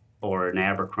Gap or an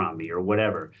Abercrombie or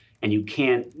whatever, and you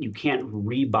can't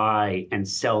rebuy and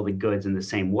sell the goods in the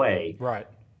same way. Right.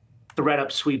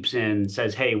 ThreadUp sweeps in,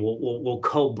 says, "Hey, we'll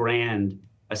co-brand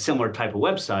a similar type of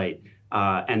website,"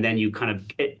 and then you kind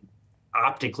of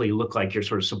optically look like you're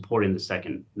sort of supporting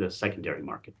the secondary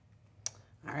market.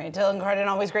 All right, Dylan Carden,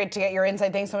 always great to get your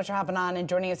insight. Thanks so much for hopping on and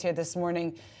joining us here this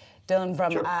morning. Dylan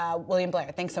from William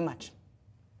Blair, thanks so much.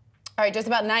 All right, just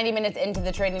about 90 minutes into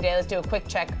the trading day, let's do a quick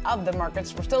check of the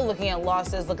markets. We're still looking at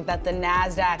losses. Look at that, the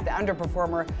Nasdaq, the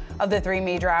underperformer of the three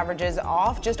major averages,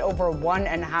 off just over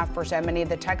 1.5%. Many of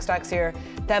the tech stocks here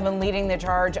that have been leading the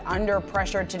charge under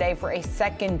pressure today for a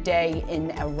second day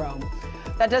in a row.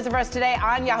 That does it for us today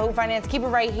on Yahoo Finance. Keep it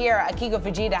right here. Akiko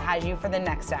Fujita has you for the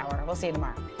next hour. We'll see you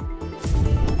tomorrow.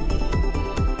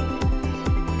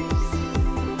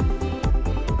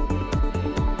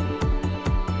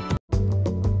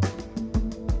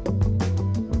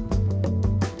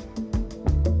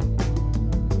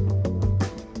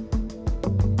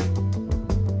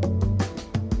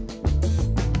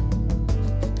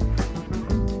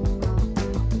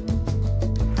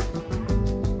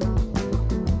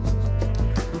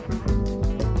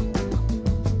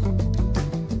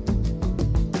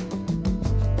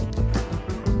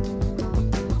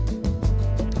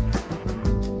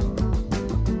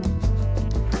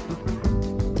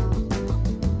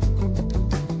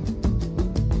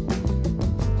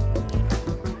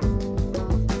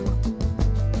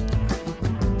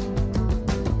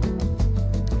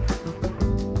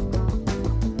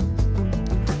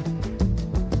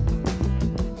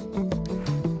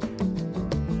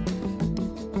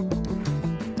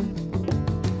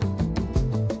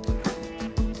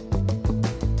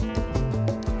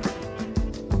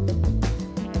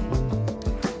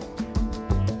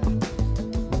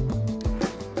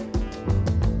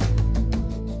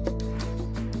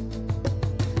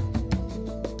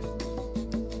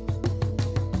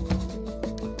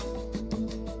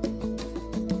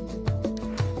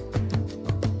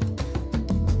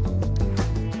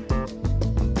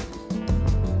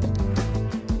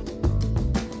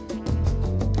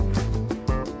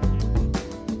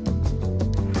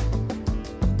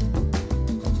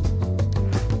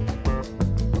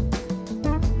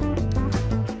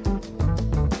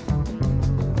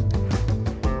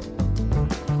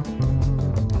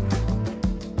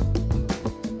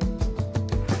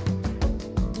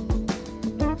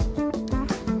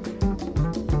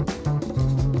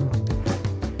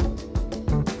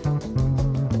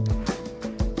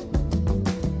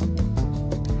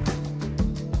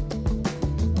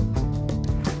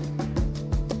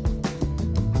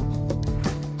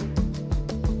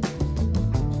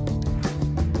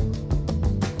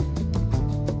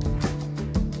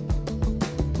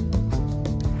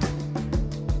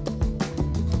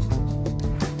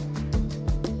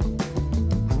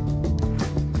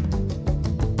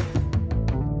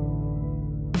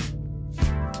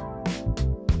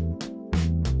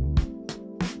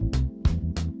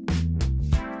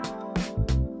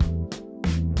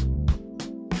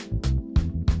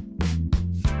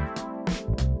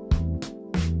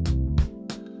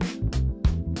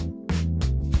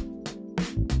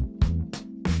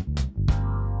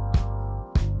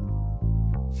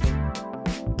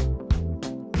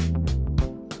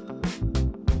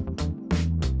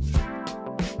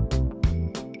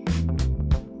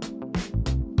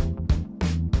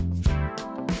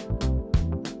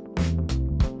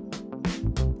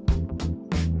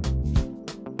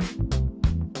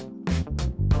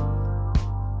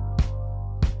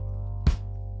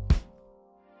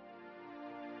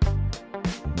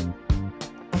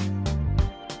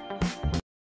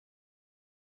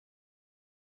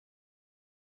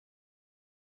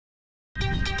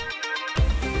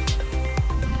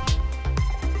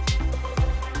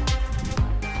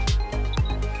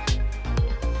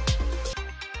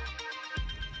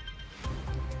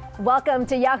 Welcome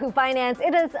to Yahoo Finance.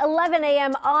 It is 11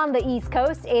 a.m. on the East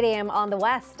Coast, 8 a.m. on the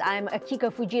West. I'm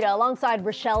Akiko Fujita alongside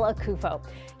Rochelle Akufo.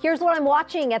 Here's what I'm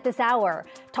watching at this hour.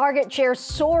 Target shares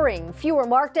soaring, fewer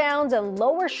markdowns and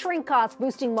lower shrink costs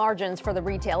boosting margins for the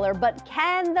retailer. But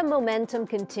can the momentum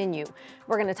continue?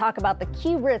 We're going to talk about the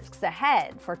key risks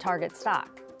ahead for Target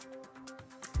stock.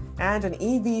 And an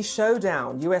EV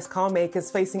showdown. U.S. car makers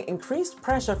facing increased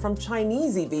pressure from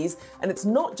Chinese EVs, and it's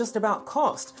not just about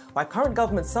cost. While current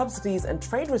government subsidies and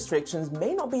trade restrictions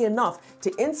may not be enough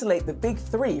to insulate the big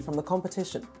three from the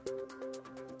competition.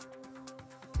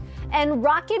 And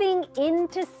rocketing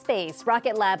into space,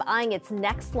 Rocket Lab eyeing its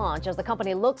next launch as the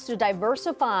company looks to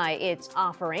diversify its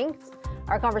offerings.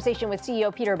 Our conversation with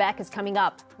CEO Peter Beck is coming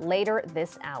up later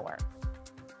this hour.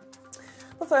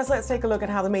 But first, let's take a look at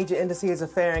how the major indices are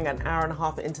faring an hour and a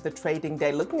half into the trading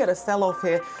day. Looking at a sell-off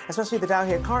here, especially the Dow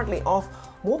here currently off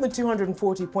more than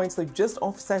 240 points, though just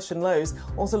off session lows.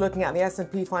 Also looking at the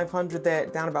S&P 500 there,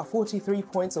 down about 43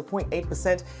 points or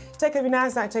 0.8%. Tech-heavy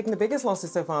Nasdaq taking the biggest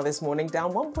losses so far this morning,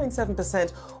 down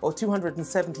 1.7% or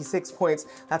 276 points.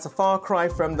 That's a far cry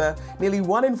from the nearly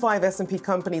 1 in 5 S&P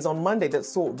companies on Monday that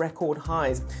saw record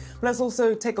highs. Let's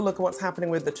also take a look at what's happening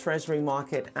with the Treasury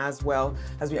market as well,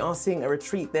 as we are seeing a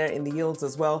retreat there in the yields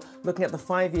as well. Looking at the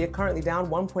 5-year, currently down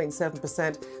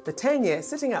 1.7%. The 10-year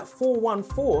sitting at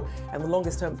 4.14, and the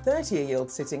longest term 30-year yield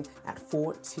sitting at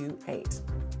 4.28.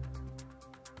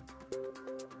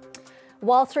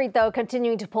 Wall Street, though,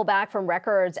 continuing to pull back from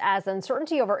records as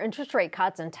uncertainty over interest rate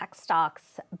cuts and tech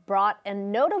stocks brought a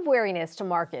note of wariness to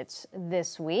markets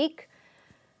this week.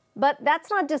 But that's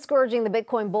not discouraging the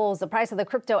Bitcoin bulls. The price of the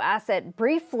crypto asset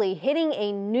briefly hitting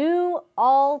a new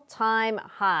all-time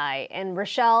high. And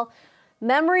Rochelle,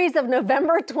 memories of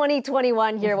November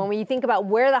 2021 here, when you think about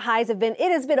where the highs have been,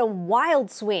 it has been a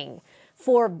wild swing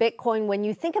for Bitcoin. When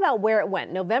you think about where it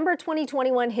went, November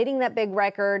 2021 hitting that big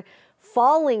record,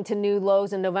 falling to new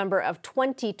lows in November of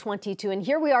 2022. And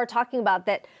here we are talking about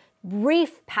that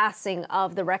brief passing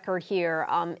of the record here.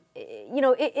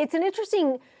 It's an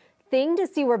interesting thing to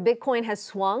see where Bitcoin has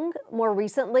swung more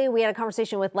recently. We had a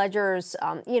conversation with Ledger's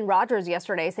Ian Rogers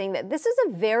yesterday saying that this is a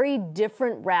very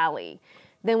different rally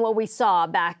than what we saw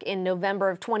back in November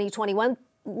of 2021,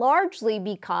 largely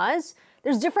because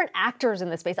there's different actors in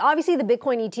the space. Obviously, the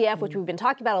Bitcoin ETF, which we've been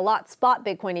talking about a lot, spot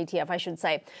Bitcoin ETF, I should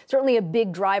say, certainly a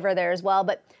big driver there as well.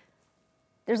 But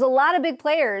there's a lot of big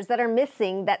players that are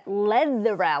missing that led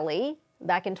the rally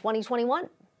back in 2021.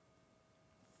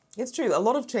 It's true. A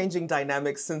lot of changing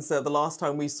dynamics since the last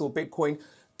time we saw Bitcoin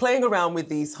playing around with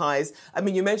these highs. I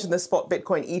mean, you mentioned the spot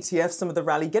Bitcoin ETF, some of the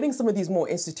rally, getting some of these more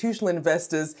institutional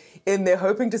investors in there,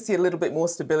 hoping to see a little bit more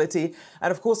stability.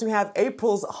 And of course, we have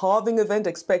April's halving event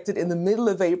expected in the middle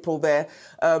of April there.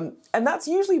 And that's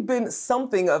usually been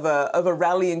something of a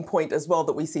rallying point as well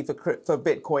that we see for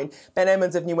Bitcoin. Ben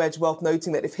Emmons of New Edge Wealth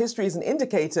noting that if history is an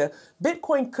indicator,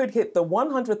 Bitcoin could hit the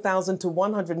 100,000 to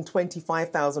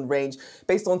 125,000 range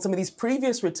based on some of these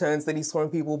previous returns that he saw in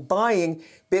people buying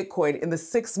Bitcoin in the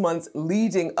 6 months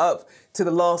leading up to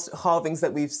the last halvings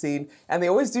that we've seen. And they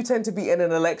always do tend to be in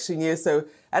an election year. So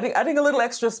adding a little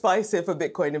extra spice here for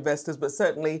Bitcoin investors, but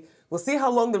certainly we'll see how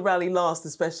long the rally lasts,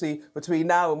 especially between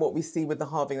now and what we see with the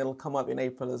halving that'll come up in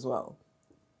April as well.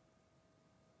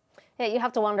 Yeah, you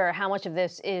have to wonder how much of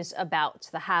this is about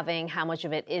the halving, how much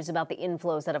of it is about the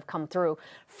inflows that have come through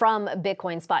from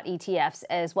Bitcoin spot ETFs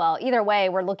as well. Either way,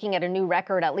 we're looking at a new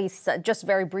record, at least just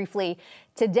very briefly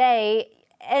today.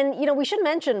 And, we should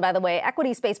mention, by the way,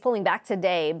 equity space pulling back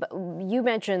today. But you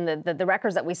mentioned the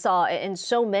records that we saw in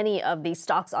so many of these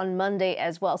stocks on Monday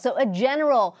as well. So a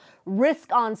general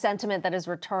risk on sentiment that has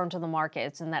returned to the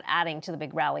markets and that adding to the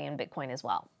big rally in Bitcoin as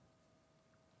well.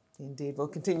 Indeed. We'll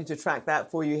continue to track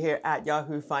that for you here at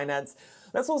Yahoo Finance.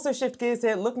 Let's also shift gears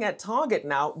here, looking at Target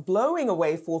now, blowing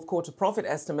away fourth quarter profit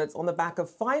estimates on the back of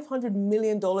 $500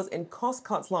 million in cost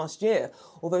cuts last year,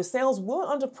 although sales were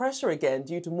under pressure again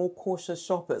due to more cautious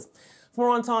shoppers. For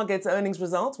more on Target's earnings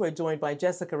results, we're joined by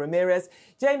Jessica Ramirez,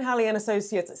 Jane Halley and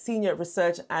Associates Senior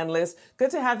Research Analyst.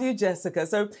 Good to have you, Jessica.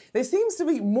 So there seems to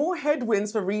be more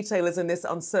headwinds for retailers in this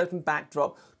uncertain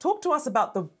backdrop. Talk to us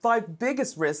about the 5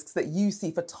 biggest risks that you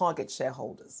see for Target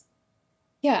shareholders.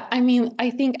 Yeah, I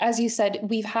think, as you said,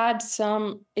 we've had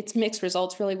it's mixed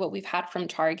results, really, what we've had from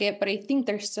Target, but I think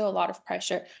there's still a lot of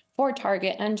pressure for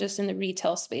Target and just in the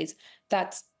retail space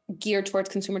that's geared towards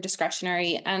consumer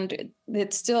discretionary. And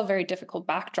it's still a very difficult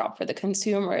backdrop for the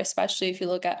consumer, especially if you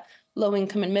look at low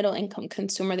income and middle income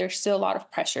consumer. There's still a lot of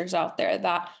pressures out there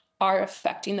that are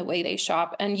affecting the way they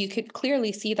shop. And you could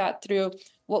clearly see that through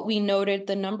what we noted,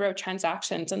 the number of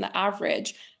transactions and the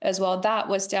average as well, that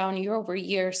was down year over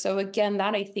year. So again,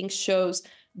 that I think shows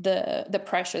the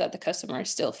pressure that the customer is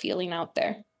still feeling out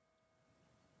there.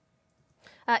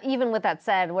 Even with that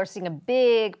said, we're seeing a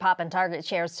big pop in Target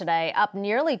shares today, up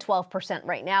nearly 12%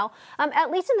 right now. At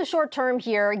least in the short term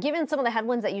here, given some of the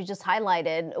headwinds that you just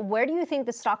highlighted, where do you think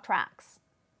the stock tracks?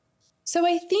 So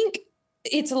I think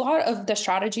it's a lot of the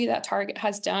strategy that Target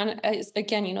has done is,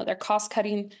 again, their cost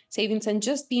cutting savings and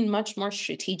just being much more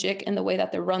strategic in the way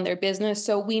that they run their business.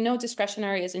 So we know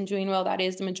discretionary isn't doing well. That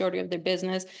is the majority of their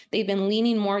business. They've been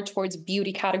leaning more towards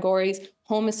beauty categories,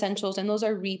 home essentials, and those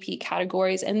are repeat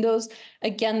categories. And those,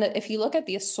 again, if you look at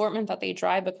the assortment that they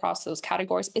drive across those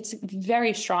categories, it's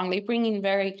very strong. They bring in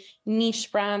very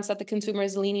niche brands that the consumer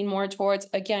is leaning more towards.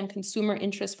 Again, consumer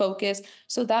interest focus.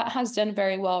 So that has done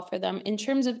very well for them. In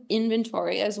terms of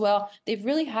inventory as well, they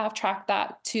really have tracked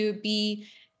that to be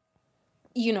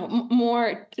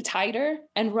more tighter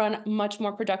and run much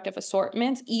more productive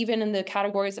assortments, even in the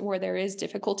categories where there is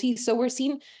difficulty. So we're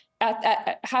seeing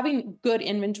at having good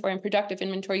inventory and productive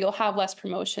inventory, you'll have less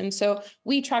promotions. So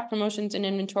we track promotions and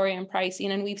inventory and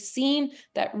pricing, and we've seen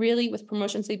that really with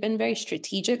promotions, they've been very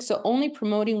strategic. So only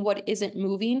promoting what isn't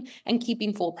moving and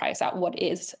keeping full price at what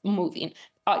is moving.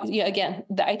 Again,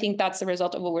 I think that's the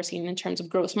result of what we're seeing in terms of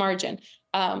gross margin.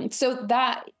 So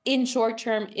that in short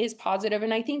term is positive.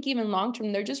 And I think even long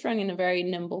term, they're just running a very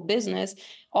nimble business.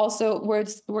 Also,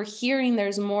 we're hearing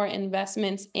there's more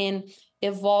investments in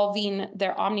evolving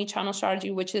their omni-channel strategy,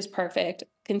 which is perfect.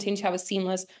 Continue to have a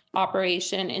seamless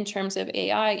operation in terms of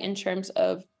AI, in terms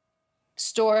of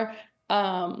store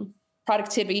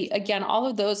productivity. Again, all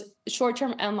of those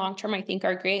short-term and long-term, I think,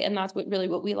 are great. And that's what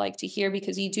we like to hear,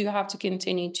 because you do have to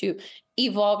continue to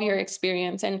evolve your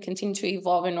experience and continue to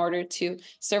evolve in order to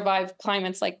survive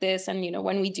climates like this. And,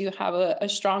 when we do have a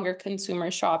stronger consumer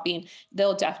shopping,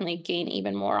 they'll definitely gain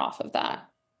even more off of that.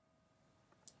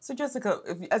 So Jessica,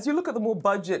 as you look at the more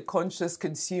budget-conscious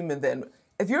consumer then,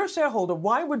 if you're a shareholder,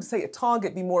 why would, say, a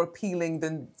Target be more appealing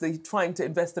than, say, trying to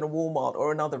invest in a Walmart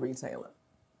or another retailer?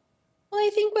 Well,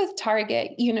 I think with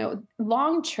Target,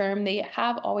 long term, they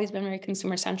have always been very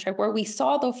consumer centric. Where we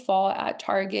saw the fall at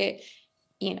Target,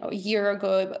 a year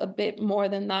ago, a bit more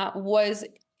than that, was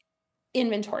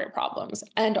inventory problems.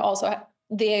 And also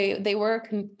they were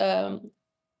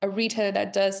a retailer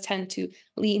that does tend to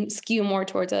skew more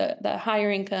towards the higher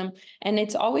income, and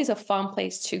it's always a fun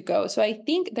place to go. So I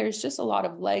think there's just a lot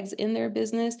of legs in their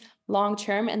business long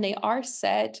term, and they are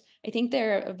set. I think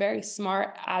they're a very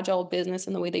smart, agile business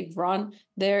in the way they've run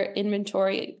their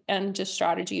inventory and just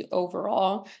strategy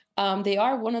overall. They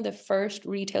are one of the first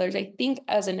retailers, I think,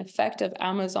 as an effect of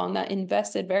Amazon, that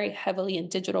invested very heavily in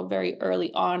digital very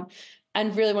early on.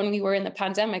 And really, when we were in the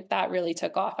pandemic, that really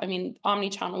took off. I mean,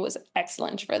 omnichannel was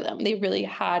excellent for them. They really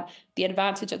had the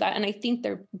advantage of that. And I think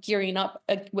they're gearing up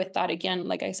with that again,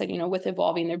 like I said, with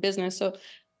evolving their business. So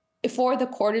for the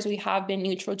quarters, we have been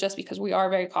neutral just because we are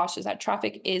very cautious that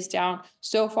traffic is down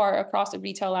so far across the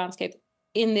retail landscape.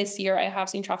 In this year, I have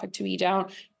seen traffic to be down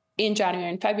in January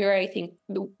and February. I think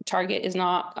the Target is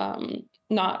not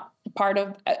part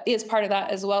of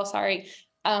that as well. Sorry.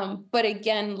 But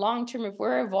again, long term, if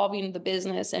we're evolving the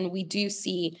business and we do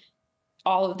see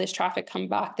all of this traffic come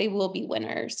back, they will be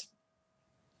winners.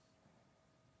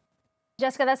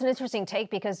 Jessica, that's an interesting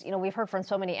take, because we've heard from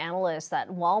so many analysts that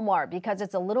Walmart, because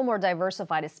it's a little more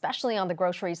diversified, especially on the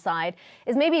grocery side,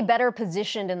 is maybe better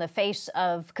positioned in the face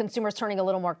of consumers turning a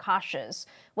little more cautious.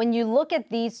 When you look at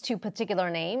these two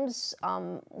particular names,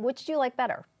 which do you like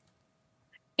better?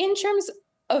 In terms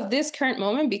of this current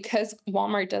moment, because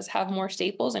Walmart does have more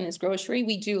staples in its grocery,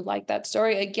 we do like that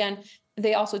story. Again,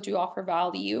 they also do offer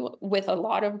value with a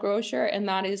lot of grocer, and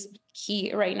that is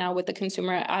key right now with the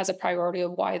consumer as a priority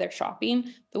of why they're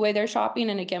shopping the way they're shopping,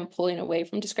 and again, pulling away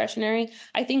from discretionary.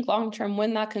 I think long term,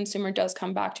 when that consumer does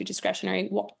come back to discretionary,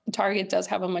 Target does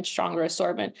have a much stronger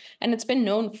assortment, and it's been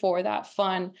known for that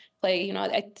fun play.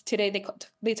 Today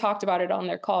they talked about it on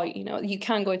their call. You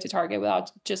can't go into Target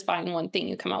without just buying one thing.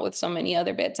 You come out with so many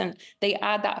other bits, and they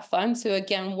add that fun. So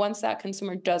again, once that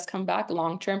consumer does come back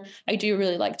long term, I do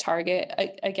really like Target.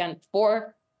 Again,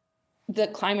 for the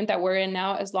climate that we're in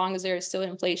now, as long as there is still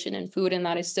inflation in food, and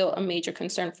that is still a major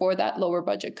concern for that lower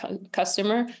budget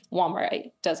customer,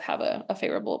 Walmart does have a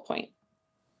favorable point.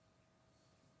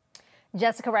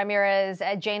 Jessica Ramirez,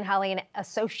 Jane Halley,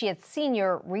 Associate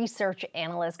Senior Research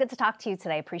Analyst. Good to talk to you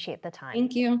today. Appreciate the time.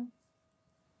 Thank you.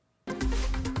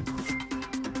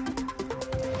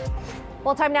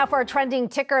 Well, time now for a trending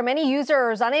ticker. Many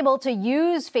users unable to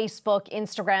use Facebook,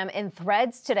 Instagram, and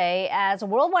Threads today as a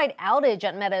worldwide outage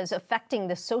at Meta is affecting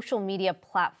the social media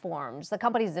platforms. The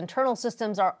company's internal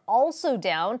systems are also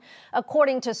down,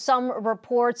 according to some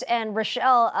reports. And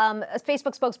Rochelle,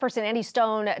 Facebook spokesperson Andy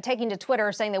Stone taking to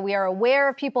Twitter saying that we are aware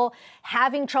of people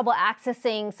having trouble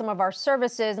accessing some of our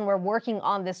services, and we're working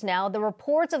on this now. The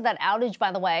reports of that outage,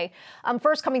 by the way,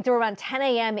 first coming through around 10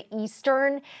 a.m.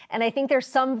 Eastern, and I think there's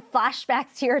some flashbacks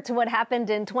here to what happened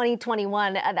in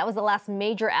 2021. That was the last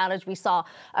major outage we saw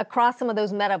across some of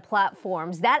those Meta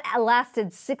platforms. That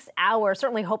lasted 6 hours,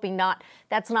 certainly hoping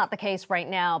that's not the case right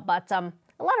now. But a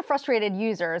lot of frustrated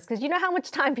users, because you know how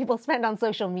much time people spend on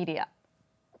social media.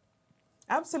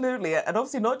 Absolutely. And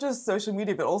obviously not just social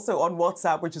media, but also on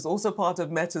WhatsApp, which is also part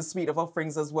of Meta's suite of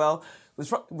offerings as well.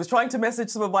 Was trying to message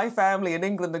some of my family in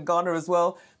England and Ghana as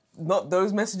well. Not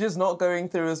those messages not going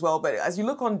through as well. But as you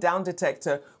look on Down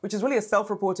Detector, which is really a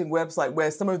self-reporting website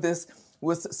where some of this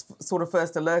was sort of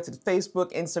first alerted,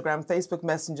 Facebook, Instagram, Facebook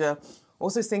Messenger,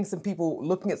 also seeing some people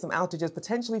looking at some outages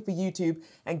potentially for YouTube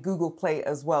and Google Play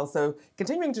as well. So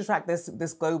continuing to track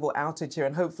this global outage here,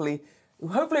 and hopefully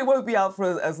it won't be out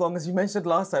for as long as you mentioned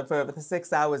last time, for over the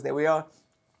 6 hours. There we are,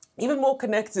 even more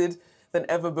connected than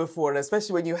ever before, and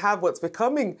especially when you have what's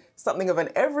becoming something of an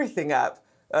everything app,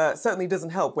 certainly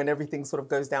doesn't help when everything sort of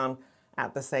goes down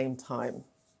at the same time.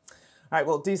 All right,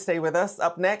 well, do stay with us.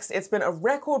 Up next, it's been a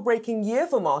record-breaking year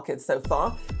for markets so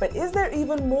far, but is there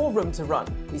even more room to run?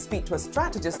 We speak to a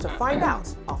strategist to find out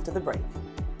after the break.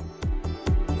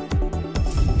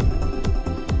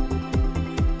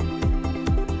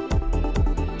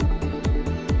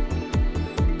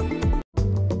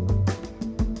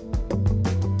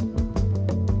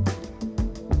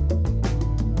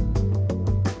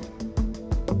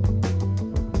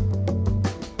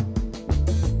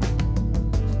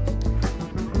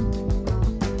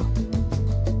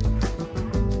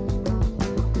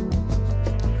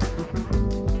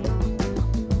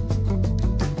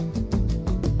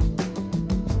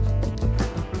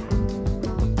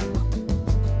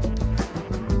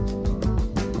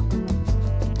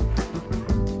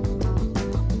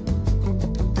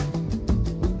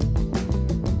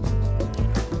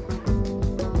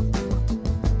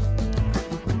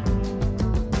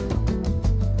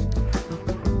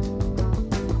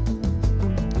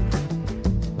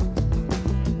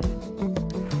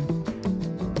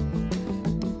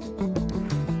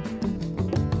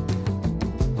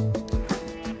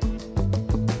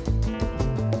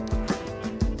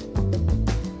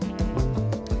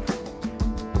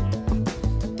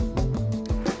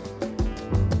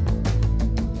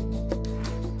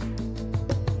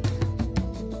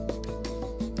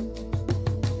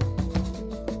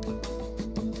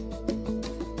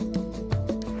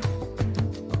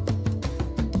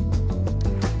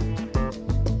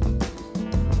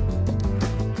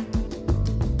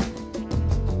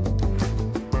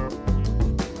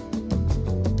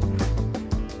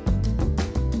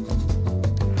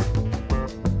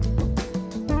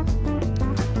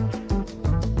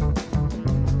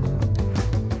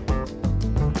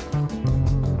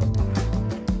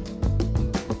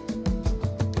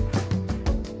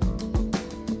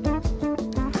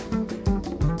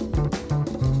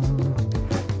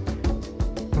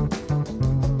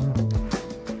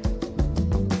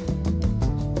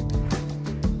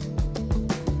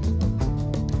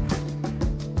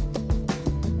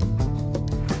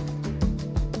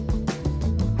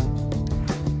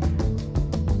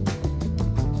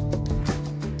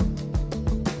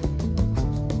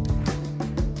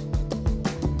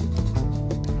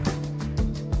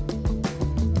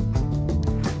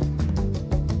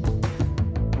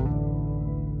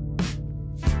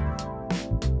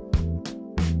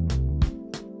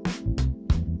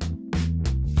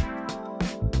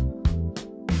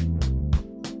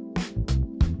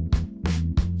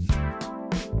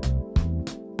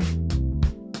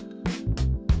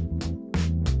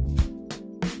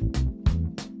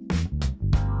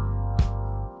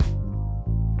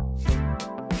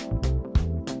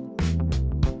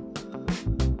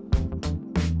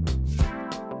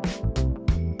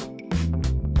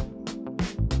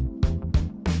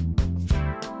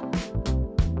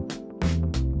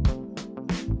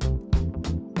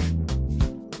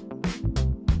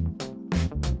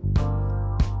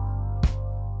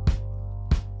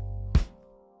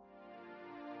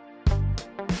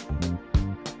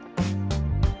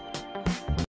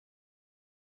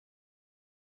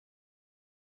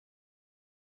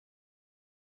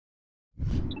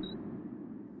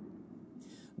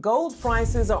 Gold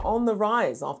prices are on the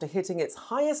rise after hitting its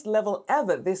highest level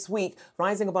ever this week,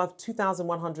 rising above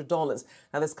 $2,100.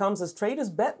 Now, this comes as traders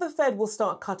bet the Fed will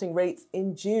start cutting rates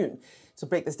in June. To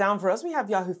break this down for us, we have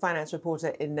Yahoo finance reporter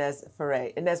Inez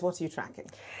Ferre. Inez, what are you tracking?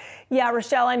 Yeah,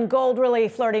 Rochelle, and gold really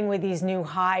flirting with these new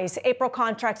highs. April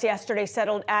contracts yesterday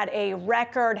settled at a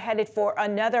record, headed for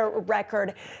another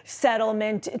record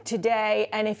settlement today.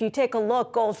 And if you take a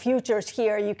look, gold futures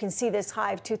here, you can see this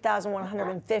high of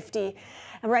 2,150.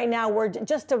 And right now we're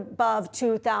just above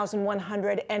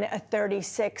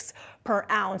 2,136 per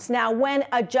ounce. Now, when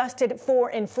adjusted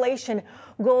for inflation,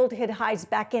 gold hit highs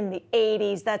back in the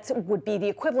 80s. That would be the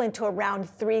equivalent to around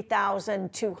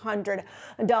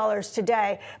 $3,200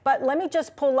 today. But let me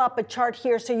just pull up a chart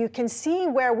here so you can see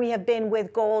where we have been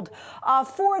with gold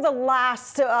for the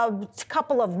last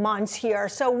couple of months here.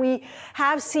 So we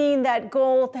have seen that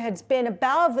gold has been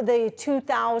above the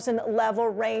 2,000 level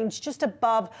range, just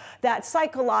above that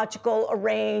psychological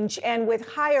range. And with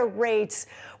higher rates,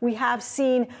 we have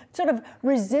seen sort of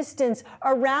resistance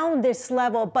around this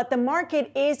level, but the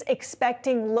market is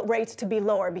expecting rates to be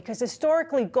lower because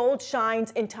historically gold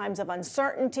shines in times of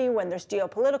uncertainty, when there's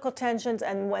geopolitical tensions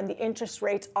and when the interest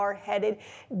rates are headed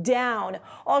down.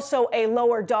 Also, a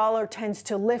lower dollar tends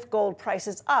to lift gold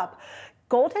prices up.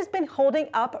 Gold has been holding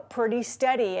up pretty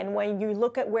steady, and when you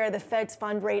look at where the Fed's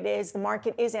fund rate is, the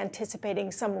market is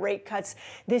anticipating some rate cuts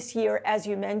this year, as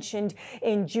you mentioned,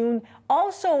 in June.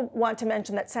 Also want to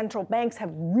mention that central banks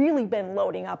have really been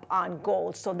loading up on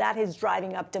gold, so that is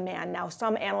driving up demand. Now,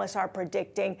 some analysts are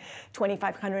predicting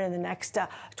 2,500 in the next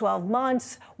 12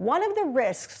 months. One of the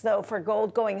risks, though, for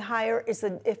gold going higher is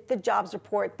that if the jobs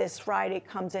report this Friday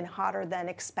comes in hotter than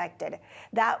expected,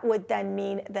 that would then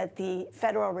mean that the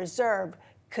Federal Reserve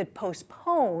could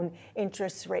postpone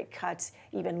interest rate cuts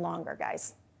even longer,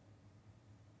 guys.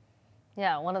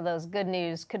 Yeah, one of those good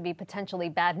news could be potentially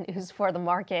bad news for the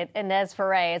market. Inez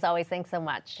Ferre, as always, thanks so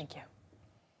much. Thank you.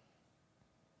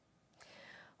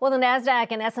 Well, the Nasdaq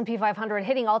and S&P 500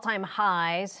 hitting all-time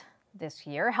highs this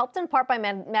year, helped in part by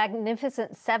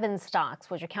Magnificent Seven stocks,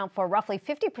 which account for roughly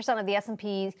 50% of the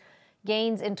S&P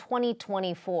gains in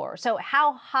 2024. So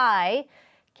how high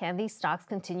can these stocks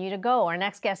continue to go? Our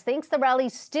next guest thinks the rally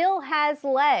still has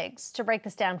legs. To break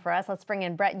this down for us, let's bring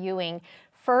in Brett Ewing,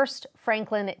 First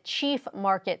Franklin Chief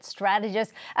Market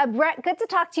Strategist. Brett, good to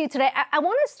talk to you today. I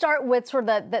want to start with sort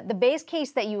of the base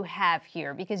case that you have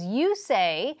here, because you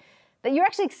say that you're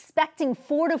actually expecting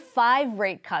 4 to 5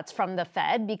 rate cuts from the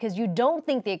Fed because you don't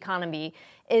think the economy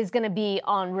is going to be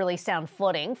on really sound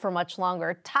footing for much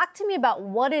longer. Talk to me about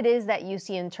what it is that you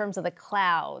see in terms of the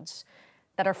clouds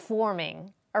that are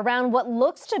forming around what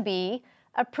looks to be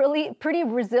a pretty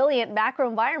resilient macro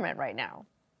environment right now.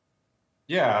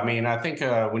 Yeah, I mean, I think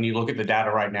when you look at the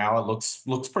data right now, it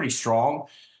looks pretty strong.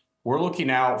 We're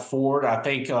looking out forward. I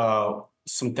think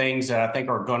some things that I think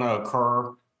are going to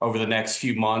occur over the next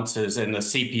few months is in the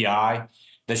CPI,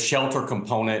 the shelter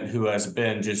component, who has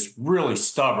been just really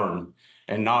stubborn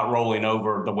and not rolling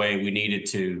over the way we needed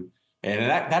to. And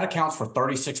that accounts for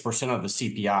 36% of the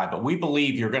CPI. But we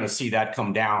believe you're going to see that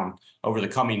come down over the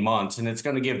coming months, and it's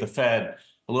going to give the Fed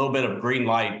a little bit of green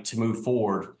light to move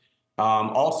forward.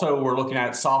 Also, we're looking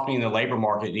at softening the labor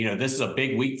market. You know, this is a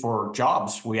big week for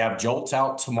jobs. We have JOLTS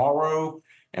out tomorrow,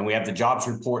 and we have the jobs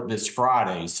report this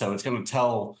Friday. So it's going to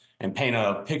tell and paint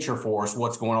a picture for us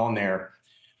what's going on there.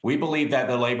 We believe that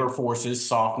the labor force is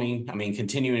softening. I mean,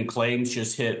 continuing claims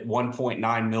just hit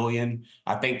 1.9 million.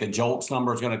 I think the JOLTS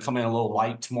number is going to come in a little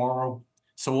light tomorrow.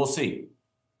 So we'll see.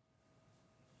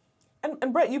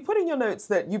 And Brett, you put in your notes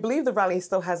that you believe the rally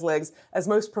still has legs as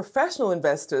most professional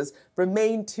investors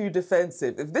remain too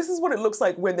defensive. If this is what it looks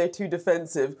like when they're too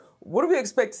defensive, what do we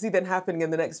expect to see then happening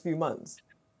in the next few months?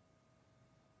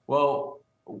 Well,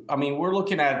 I mean, we're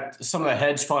looking at some of the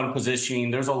hedge fund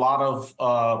positioning. There's a lot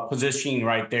of positioning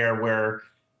right there where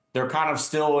they're kind of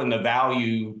still in the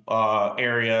value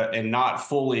area and not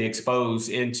fully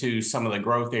exposed into some of the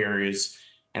growth areas.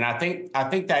 And I think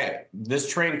that this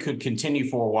trend could continue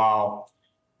for a while.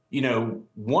 You know,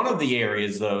 one of the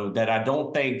areas, though, that I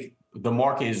don't think the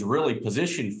market is really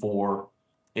positioned for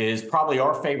is probably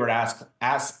our favorite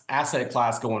asset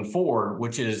class going forward,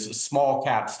 which is small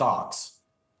cap stocks.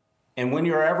 And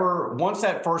once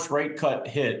that first rate cut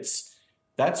hits,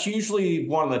 that's usually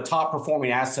one of the top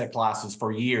performing asset classes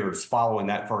for years following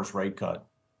that first rate cut.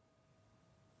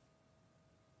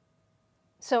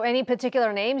 So any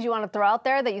particular names you want to throw out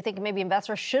there that you think maybe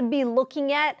investors should be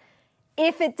looking at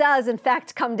if it does, in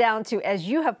fact, come down to, as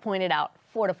you have pointed out,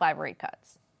 4 to 5 rate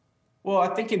cuts? Well,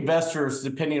 I think investors,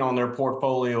 depending on their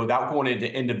portfolio, without going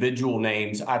into individual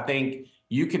names, I think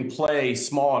you can play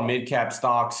small and mid-cap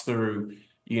stocks through,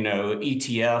 you know,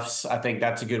 ETFs. I think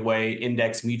that's a good way,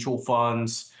 index mutual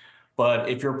funds. But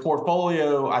if your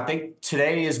portfolio, I think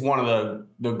today is one of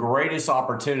the greatest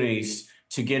opportunities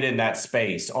to get in that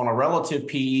space. On a relative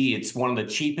PE, it's one of the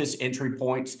cheapest entry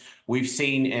points we've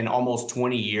seen in almost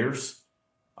 20 years.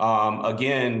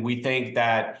 Again, we think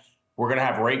that we're going to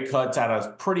have rate cuts at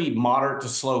a pretty moderate to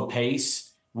slow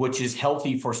pace, which is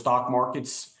healthy for stock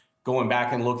markets, going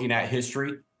back and looking at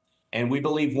history. And we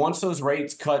believe once those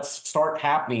rates cuts start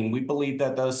happening, we believe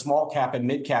that the small cap and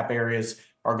mid cap areas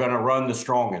are going to run the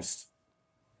strongest.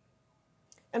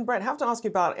 And Brett, I have to ask you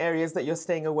about areas that you're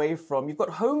staying away from. You've got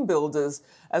home builders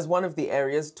as one of the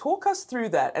areas. Talk us through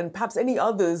that, and perhaps any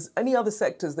other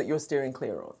sectors that you're steering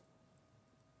clear of.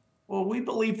 Well, we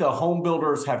believe the home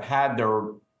builders have had their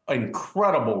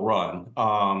incredible run,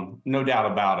 no doubt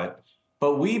about it.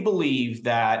 But we believe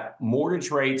that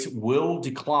mortgage rates will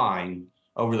decline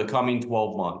over the coming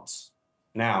 12 months.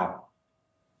 Now,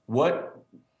 what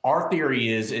our theory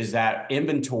is that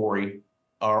inventory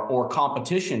or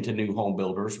competition to new home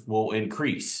builders will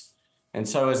increase. And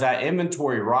so as that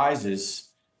inventory rises,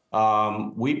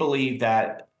 we believe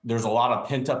that there's a lot of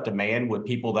pent-up demand with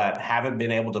people that haven't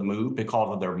been able to move because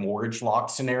of their mortgage lock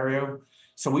scenario.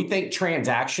 So we think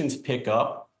transactions pick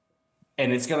up,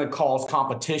 and it's going to cause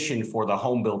competition for the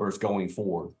home builders going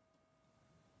forward.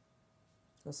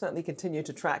 We'll certainly continue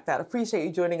to track that. Appreciate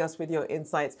you joining us with your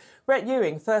insights. Brett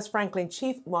Ewing, First Franklin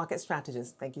Chief Market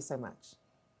Strategist. Thank you so much.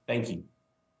 Thank you.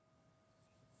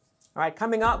 All right,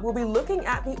 coming up, we'll be looking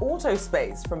at the auto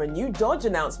space, from a new Dodge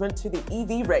announcement to the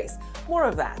EV race. More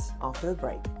of that after the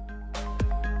break.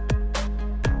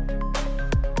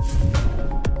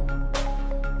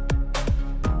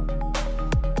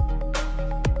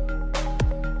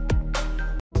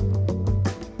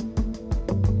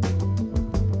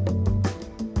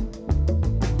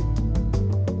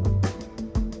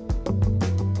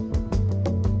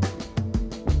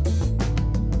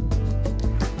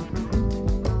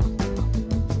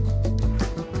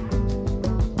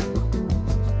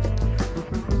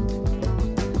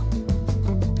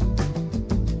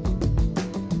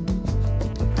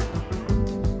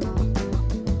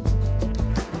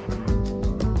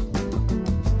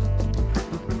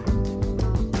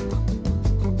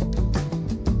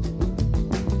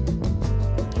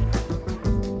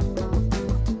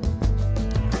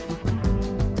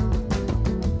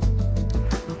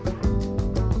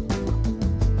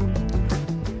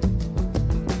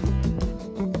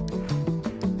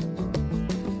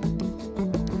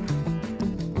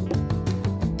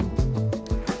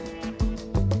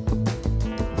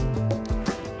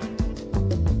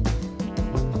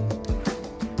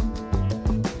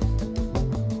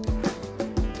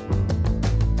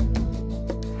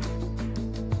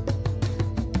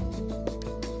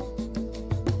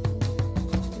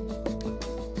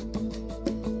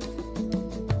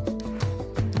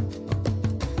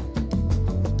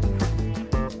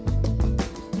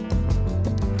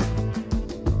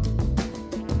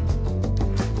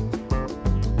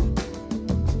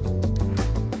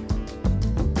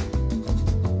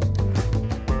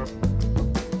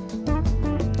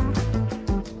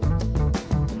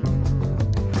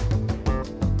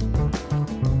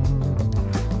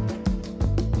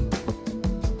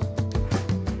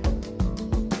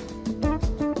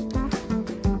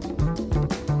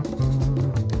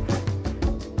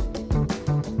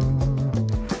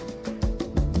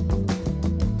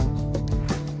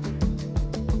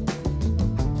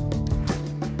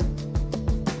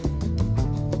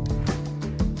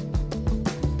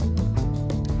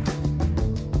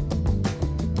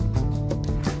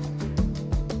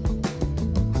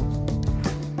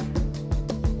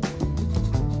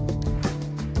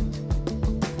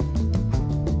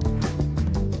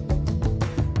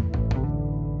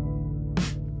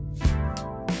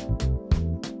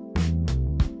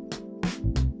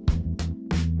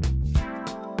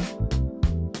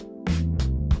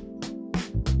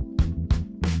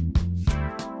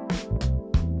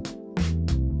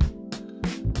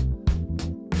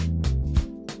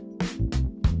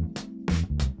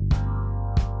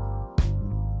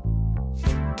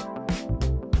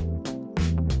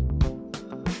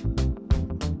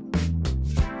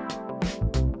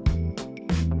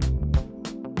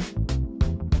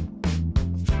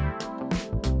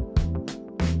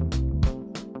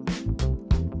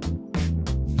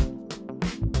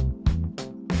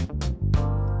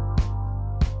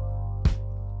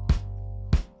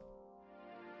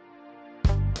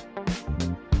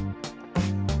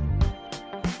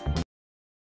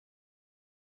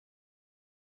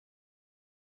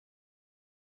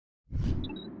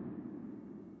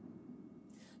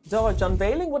 Dodge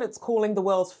unveiling what it's calling the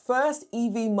world's first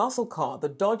EV muscle car, the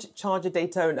Dodge Charger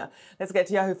Daytona. Let's get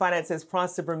to Yahoo Finance's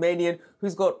Pras Subramanian,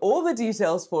 who's got all the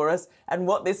details for us and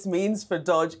what this means for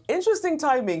Dodge. Interesting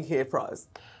timing here, Pras.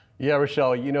 Yeah,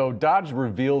 Rochelle, you know, Dodge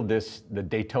revealed the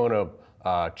Daytona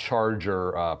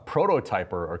charger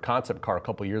prototype or concept car a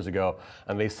couple years ago,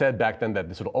 and they said back then that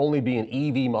this would only be an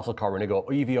EV muscle car. We're going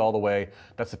to go EV all the way.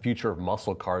 That's the future of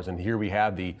muscle cars. And here we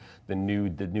have the new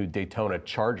Daytona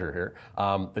Charger here,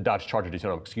 the Dodge Charger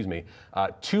Daytona, excuse me.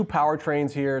 2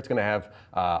 powertrains here. It's going to have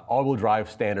all-wheel drive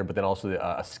standard, but then also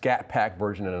a Scat Pack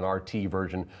version and an RT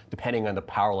version, depending on the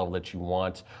power level that you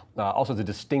want. Also, it's a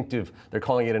distinctive. They're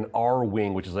calling it an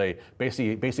R-wing, which is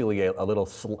basically a little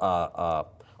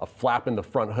a flap in the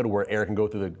front hood where air can go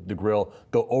through the grill,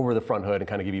 go over the front hood, and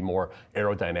kind of give you more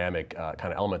aerodynamic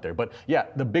kind of element there. But yeah,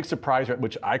 the big surprise,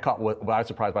 which I caught, what I was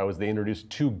surprised by, was they introduced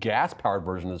 2 gas-powered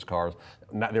versions of these cars.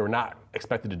 They were not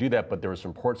expected to do that, but there were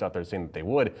some reports out there saying that they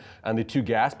would. And the 2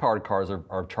 gas-powered cars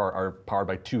are powered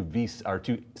by 2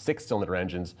 6-cylinder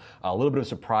engines. A little bit of a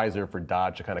surprise there for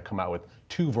Dodge to kind of come out with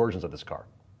 2 versions of this car.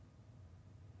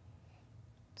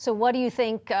 So what do you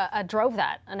think drove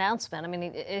that announcement? I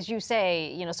mean, as you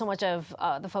say, so much of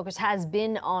the focus has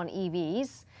been on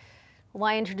EVs.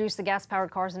 Why introduce the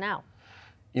gas-powered cars now?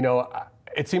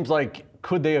 It seems like,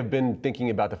 could they have been thinking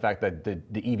about the fact that the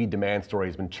EV demand story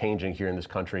has been changing here in this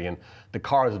country, and the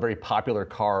car is a very popular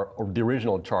car, or the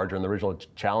original Charger and the original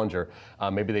Challenger.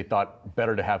 Maybe they thought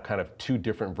better to have kind of 2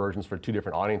 different versions for 2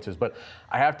 different audiences. But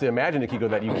I have to imagine, Akiko,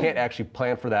 that you can't actually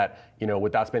plan for that,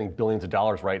 without spending billions of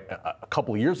dollars, right? A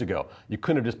couple of years ago, you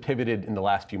couldn't have just pivoted in the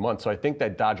last few months. So I think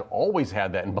that Dodge always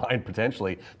had that in mind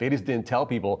potentially. They just didn't tell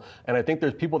people. And I think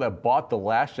there's people that bought the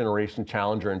last generation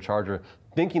Challenger and Charger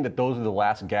thinking that those are the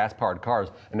last gas-powered cars,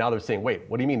 and now they're saying, wait,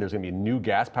 what do you mean there's going to be new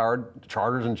gas-powered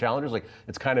Chargers and Challengers? Like,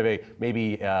 it's kind of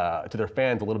maybe to their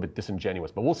fans a little bit disingenuous,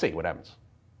 but we'll see what happens.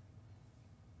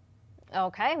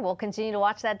 Okay, we'll continue to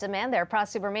watch that demand there.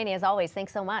 Pras Subramanian, as always,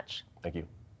 thanks so much. Thank you.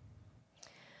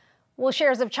 Well,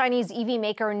 shares of Chinese EV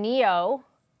maker NIO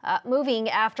moving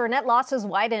after net losses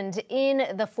widened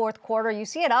in the fourth quarter. You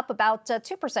see it up about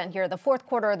 2% here. The fourth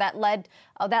quarter that led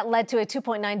to a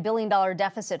 $2.9 billion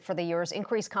deficit for the year's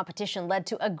increased competition led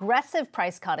to aggressive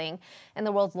price cutting in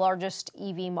the world's largest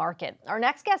EV market. Our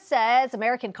next guest says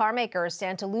American car makers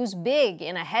stand to lose big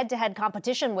in a head-to-head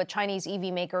competition with Chinese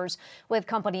EV makers, with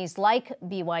companies like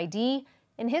BYD,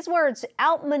 in his words,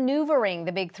 outmaneuvering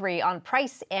the big 3 on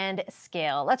price and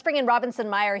scale. Let's bring in Robinson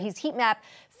Meyer. He's Heatmap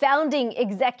founding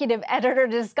executive editor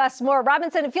to discuss more.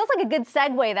 Robinson, it feels like a good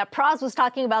segue that Pras was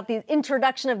talking about the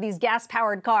introduction of these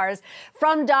gas-powered cars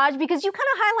from Dodge, because you kind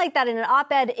of highlight that in an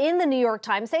op-ed in the New York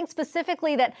Times, saying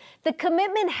specifically that the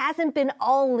commitment hasn't been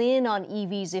all in on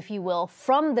EVs, if you will,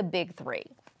 from the big 3.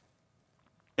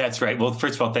 That's right. Well,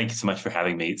 first of all, thank you so much for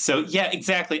having me. So, yeah,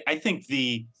 exactly. I think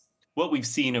what we've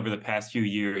seen over the past few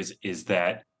years is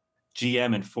that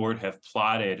GM and Ford have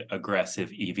plotted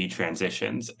aggressive EV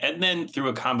transitions. And then through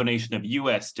a combination of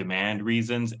US demand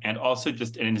reasons and also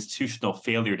just an institutional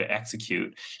failure to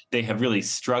execute, they have really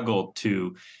struggled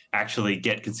to actually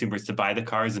get consumers to buy the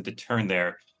cars and to turn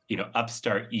their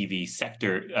upstart EV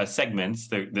sector segments,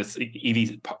 this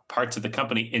EV parts of the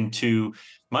company, into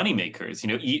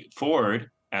moneymakers. Ford,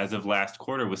 as of last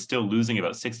quarter, was still losing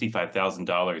about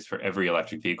 $65,000 for every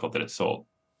electric vehicle that it sold.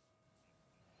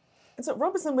 And so,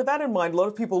 Robinson, with that in mind, a lot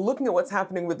of people looking at what's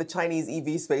happening with the Chinese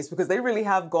EV space, because they really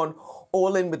have gone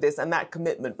all in with this and that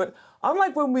commitment. But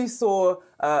unlike when we saw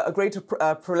a greater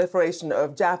proliferation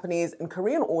of Japanese and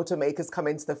Korean automakers come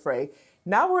into the fray,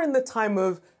 now we're in the time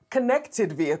of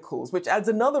connected vehicles, which adds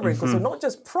another wrinkle. So not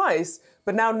just price,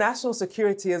 but now national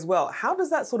security as well. How does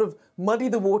that sort of muddy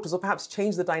the waters or perhaps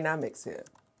change the dynamics here?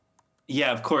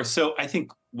 Yeah, of course. So I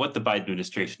think what the Biden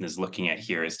administration is looking at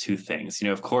here is 2 things.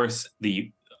 Of course,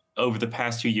 over the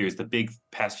past few years, the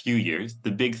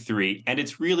big 3, and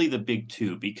it's really the big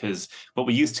 2, because what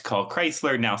we used to call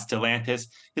Chrysler, now Stellantis,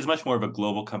 is much more of a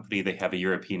global company. They have a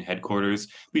European headquarters.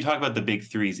 We talk about the big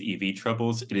 3's EV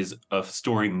troubles. It is a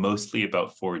story mostly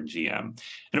about Ford and GM. And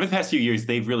over the past few years,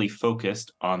 they've really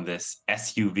focused on this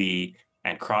SUV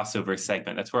and crossover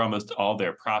segment. That's where almost all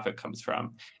their profit comes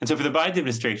from. And so for the Biden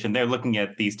administration, they're looking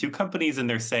at these 2 companies and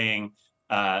they're saying,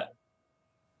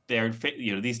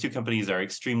 these 2 companies are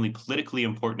extremely politically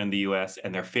important in the U.S.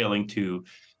 and they're failing to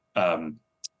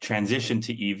transition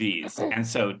to EVs. And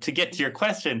so, to get to your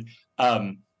question,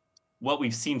 what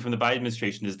we've seen from the Biden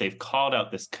administration is they've called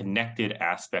out this connected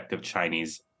aspect of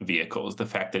Chinese vehicles, the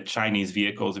fact that Chinese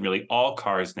vehicles are really all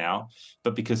cars now,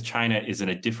 but because China is in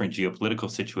a different geopolitical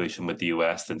situation with the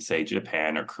U.S. than, say,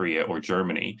 Japan or Korea or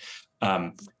Germany,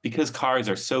 because cars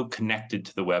are so connected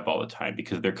to the web all the time,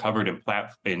 because they're covered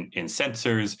in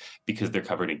sensors, because they're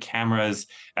covered in cameras,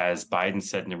 as Biden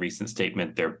said in a recent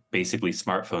statement, they're basically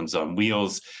smartphones on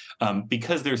wheels.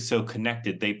 Because they're so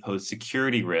connected, they pose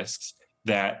security risks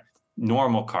that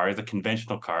normal cars, the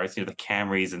conventional cars, the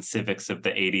Camrys and Civics of the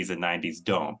 80s and 90s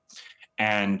don't.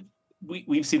 And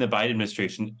we've seen the Biden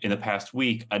administration in the past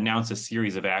week announce a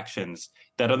series of actions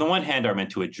that on the one hand are meant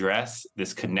to address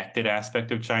this connected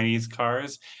aspect of Chinese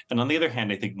cars. And on the other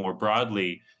hand, I think more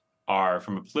broadly are,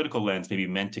 from a political lens, maybe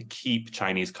meant to keep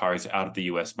Chinese cars out of the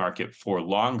US market for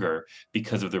longer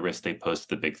because of the risk they pose to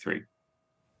the big three.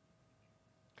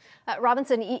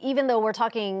 Robinson, even though we're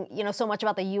talking, so much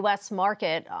about the U.S.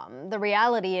 market, the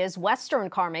reality is Western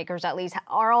car makers, at least,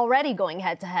 are already going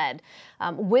head-to-head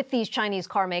with these Chinese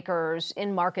car makers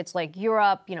in markets like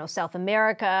Europe. South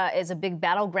America is a big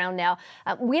battleground now.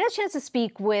 We had a chance to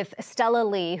speak with Stella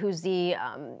Lee, who's the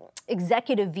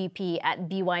executive VP at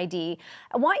BYD.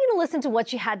 I want you to listen to what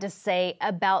she had to say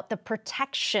about the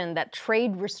protection that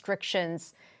trade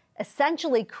restrictions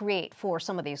essentially create for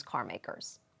some of these car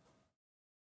makers.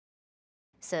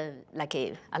 So like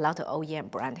a lot of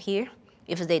OEM brand here,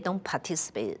 if they don't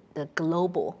participate the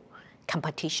global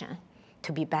competition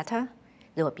to be better,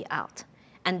 they will be out.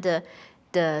 And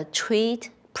the trade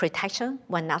protection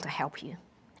will not help you.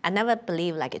 I never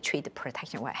believe like a trade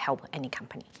protection will help any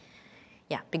company.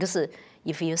 Yeah, because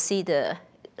if you see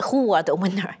who are the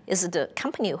winner, is the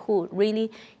company who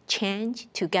really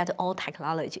change to get all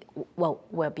technology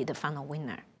will be the final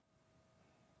winner.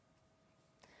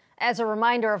 As a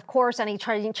reminder, of course, any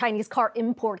Chinese car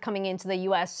import coming into the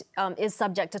U.S. Is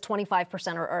subject to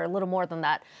 25% or a little more than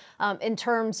that. In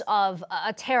terms of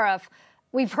a tariff,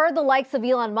 we've heard the likes of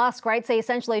Elon Musk, right, say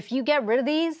essentially if you get rid of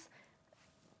these,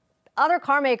 other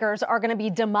car makers are going to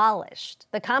be demolished.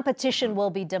 The competition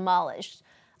will be demolished.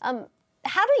 How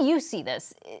do you see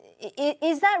this?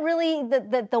 Is that really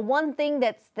the one thing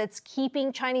that's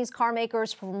keeping Chinese car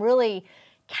makers from really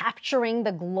capturing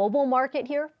the global market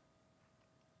here?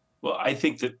 Well, I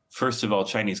think that, first of all,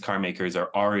 Chinese car makers are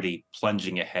already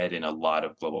plunging ahead in a lot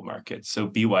of global markets. So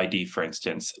BYD, for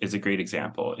instance, is a great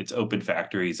example. It's opened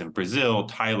factories in Brazil,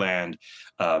 Thailand,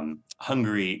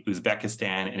 Hungary,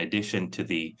 Uzbekistan, in addition to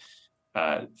the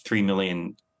 3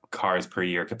 million cars per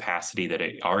year capacity that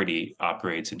it already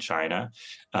operates in China.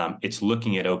 It's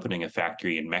looking at opening a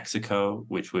factory in Mexico,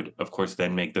 which would, of course,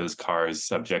 then make those cars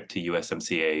subject to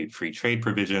USMCA free trade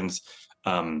provisions.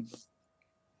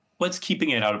 What's keeping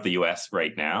it out of the US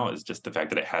right now is just the fact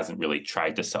that it hasn't really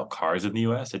tried to sell cars in the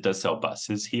US. It does sell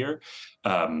buses here.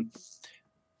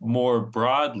 More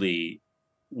broadly,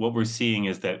 what we're seeing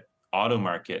is that auto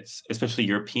markets, especially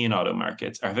European auto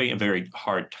markets, are having a very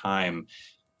hard time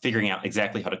figuring out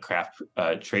exactly how to craft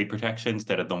trade protections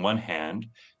that, on the one hand,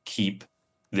 keep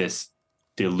this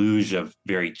deluge of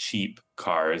very cheap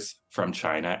cars from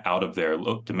China out of their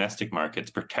domestic markets,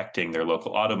 protecting their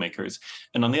local automakers.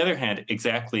 And on the other hand,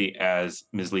 exactly as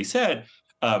Ms. Lee said,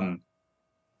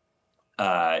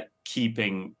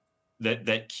 keeping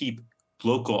that keep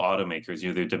local automakers,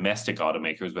 their domestic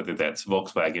automakers, whether that's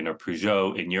Volkswagen or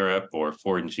Peugeot in Europe or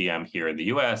Ford and GM here in the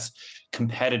US,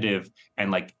 competitive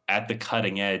and like at the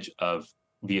cutting edge of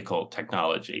vehicle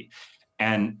technology.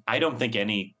 And I don't think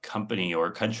any company or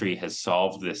country has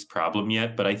solved this problem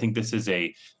yet, but I think this is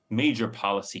a major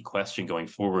policy question going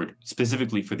forward,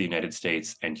 specifically for the United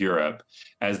States and Europe,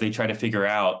 as they try to figure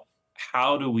out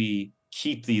how do we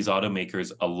keep these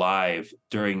automakers alive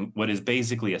during what is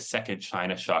basically a second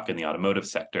China shock in the automotive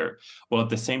sector, while at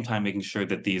the same time making sure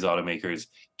that these automakers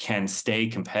can stay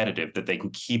competitive, that they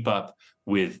can keep up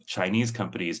with Chinese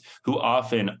companies who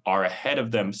often are ahead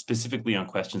of them, specifically on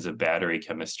questions of battery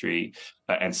chemistry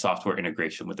and software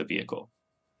integration with the vehicle.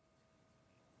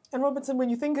 And Robinson, when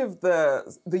you think of the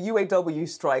UAW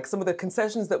strike, some of the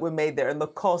concessions that were made there and the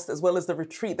cost, as well as the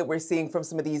retreat that we're seeing from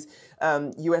some of these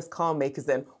US car makers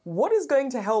then, what is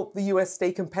going to help the US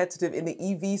stay competitive in the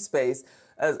EV space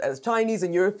as Chinese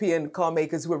and European car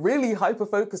makers who are really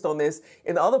hyper-focused on this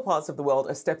in other parts of the world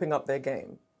are stepping up their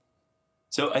game?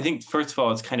 So I think, first of all,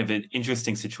 it's kind of an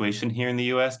interesting situation here in the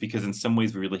US because in some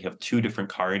ways we really have two different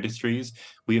car industries.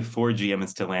 We have Ford, GM, and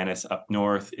Stellantis up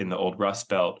north in the old Rust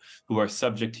Belt who are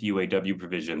subject to UAW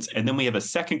provisions. And then we have a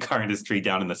second car industry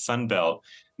down in the Sun Belt,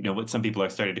 what some people are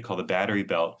starting to call the battery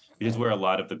belt, which is where a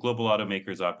lot of the global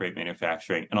automakers operate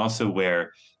manufacturing, and also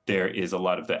where there is a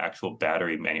lot of the actual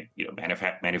battery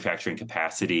manufacturing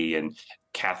capacity and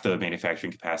cathode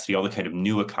manufacturing capacity, all the kind of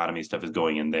new economy stuff is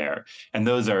going in there. And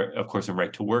those are, of course, in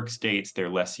right-to-work states. They're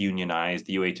less unionized.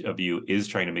 The UAW is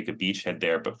trying to make a beachhead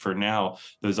there. But for now,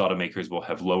 those automakers will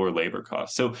have lower labor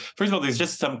costs. So first of all, there's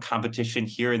just some competition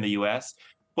here in the US.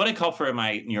 What I call for in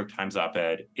my New York Times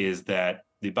op-ed is that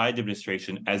the Biden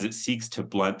administration, as it seeks to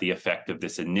blunt the effect of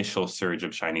this initial surge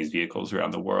of Chinese vehicles around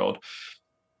the world,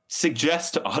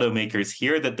 suggest to automakers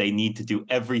here that they need to do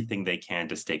everything they can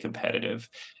to stay competitive.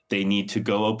 They need to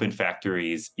go open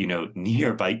factories,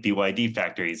 near BYD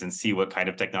factories and see what kind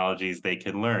of technologies they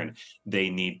can learn. They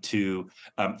need to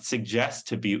suggest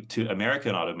to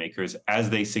American automakers, as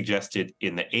they suggested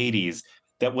in the 80s,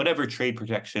 that whatever trade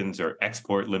protections or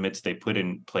export limits they put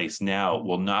in place now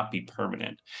will not be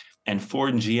permanent. And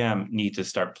Ford and GM need to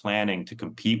start planning to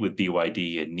compete with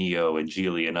BYD and NIO and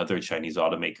Geely and other Chinese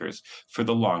automakers for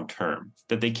the long term,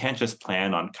 that they can't just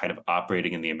plan on kind of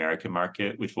operating in the American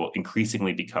market, which will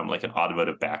increasingly become like an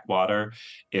automotive backwater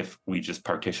if we just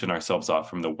partition ourselves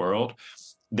off from the world.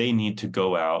 They need to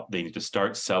go out, they need to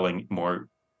start selling more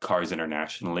cars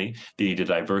internationally. They need to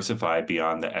diversify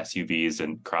beyond the SUVs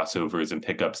and crossovers and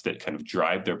pickups that kind of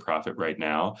drive their profit right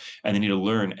now. And they need to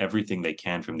learn everything they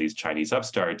can from these Chinese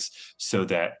upstarts so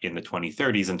that in the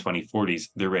 2030s and 2040s,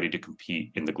 they're ready to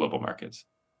compete in the global markets.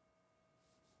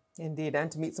 Indeed,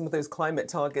 and to meet some of those climate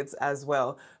targets as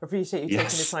well. Appreciate you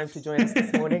taking the time to join us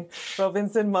this morning.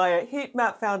 Robinson Meyer, Heat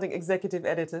Map founding executive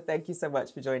editor, thank you so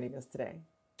much for joining us today.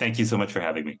 Thank you so much for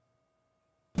having me.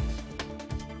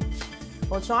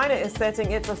 Well, China is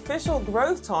setting its official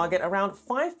growth target around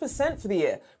 5% for the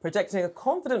year, projecting a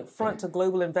confident front to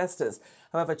global investors.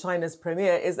 However, China's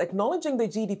premier is acknowledging the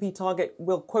GDP target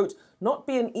will, quote, not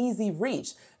be an easy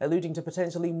reach, alluding to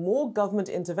potentially more government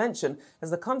intervention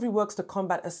as the country works to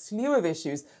combat a slew of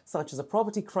issues such as a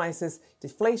property crisis,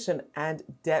 deflation, and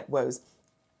debt woes.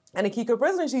 And Akiko,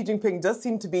 President Xi Jinping does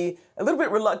seem to be a little bit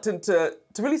reluctant to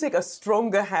really take a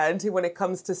stronger hand when it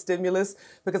comes to stimulus,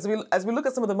 because as we look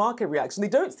at some of the market reaction, they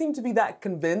don't seem to be that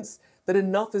convinced that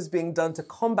enough is being done to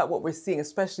combat what we're seeing,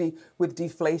 especially with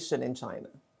deflation in China.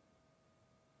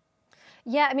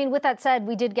 Yeah, I mean, with that said,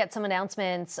 we did get some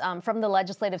announcements from the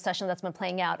legislative session that's been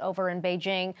playing out over in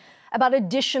Beijing about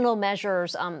additional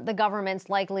measures the government's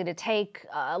likely to take,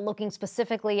 looking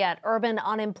specifically at urban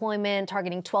unemployment,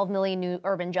 targeting 12 million new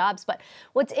urban jobs. But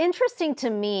what's interesting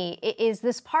to me is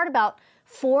this part about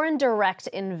foreign direct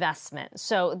investment.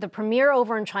 So the premier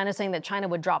over in China saying that China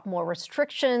would drop more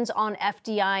restrictions on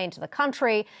FDI into the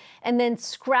country and then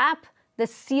scrap the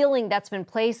ceiling that's been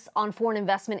placed on foreign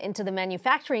investment into the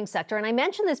manufacturing sector. And I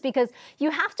mention this because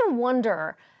you have to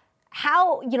wonder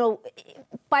how,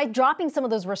 by dropping some of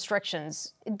those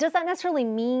restrictions, does that necessarily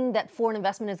mean that foreign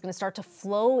investment is going to start to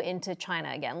flow into China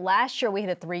again? Last year, we hit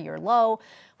a 3-year low.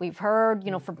 We've heard,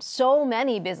 from so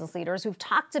many business leaders who've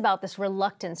talked about this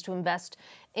reluctance to invest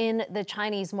in the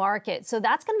Chinese market. So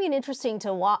that's going to be an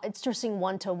interesting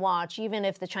one to watch, even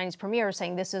if the Chinese premier is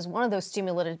saying this is one of those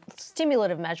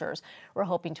stimulative measures we're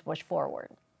hoping to push forward.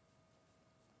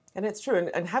 And it's true.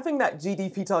 And having that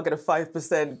GDP target of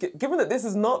 5%, given that this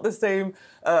is not the same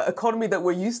economy that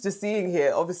we're used to seeing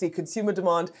here, obviously consumer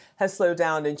demand has slowed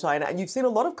down in China. And you've seen a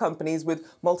lot of companies with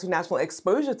multinational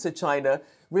exposure to China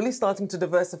really starting to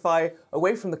diversify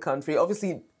away from the country.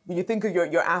 Obviously, when you think of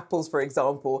your Apples, for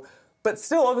example, but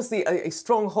still obviously a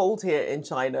strong hold here in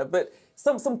China. But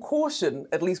some caution,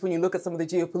 at least when you look at some of the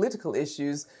geopolitical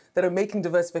issues that are making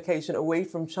diversification away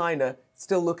from China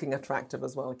still looking attractive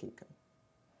as well, Akiko.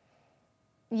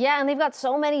 Yeah, and they've got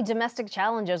so many domestic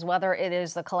challenges, whether it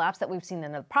is the collapse that we've seen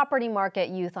in the property market,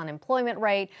 youth unemployment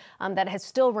rate, that has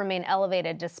still remained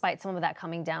elevated despite some of that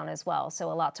coming down as well. So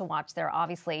a lot to watch there.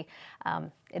 Obviously,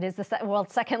 it is the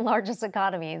world's second largest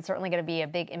economy and certainly going to be a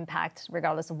big impact,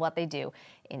 regardless of what they do,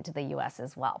 into the U.S.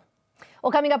 as well.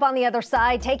 Well, coming up on the other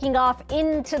side, taking off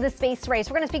into the space race,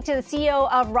 we're going to speak to the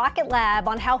CEO of Rocket Lab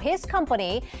on how his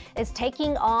company is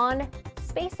taking on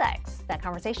SpaceX. That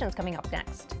conversation is coming up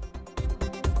next.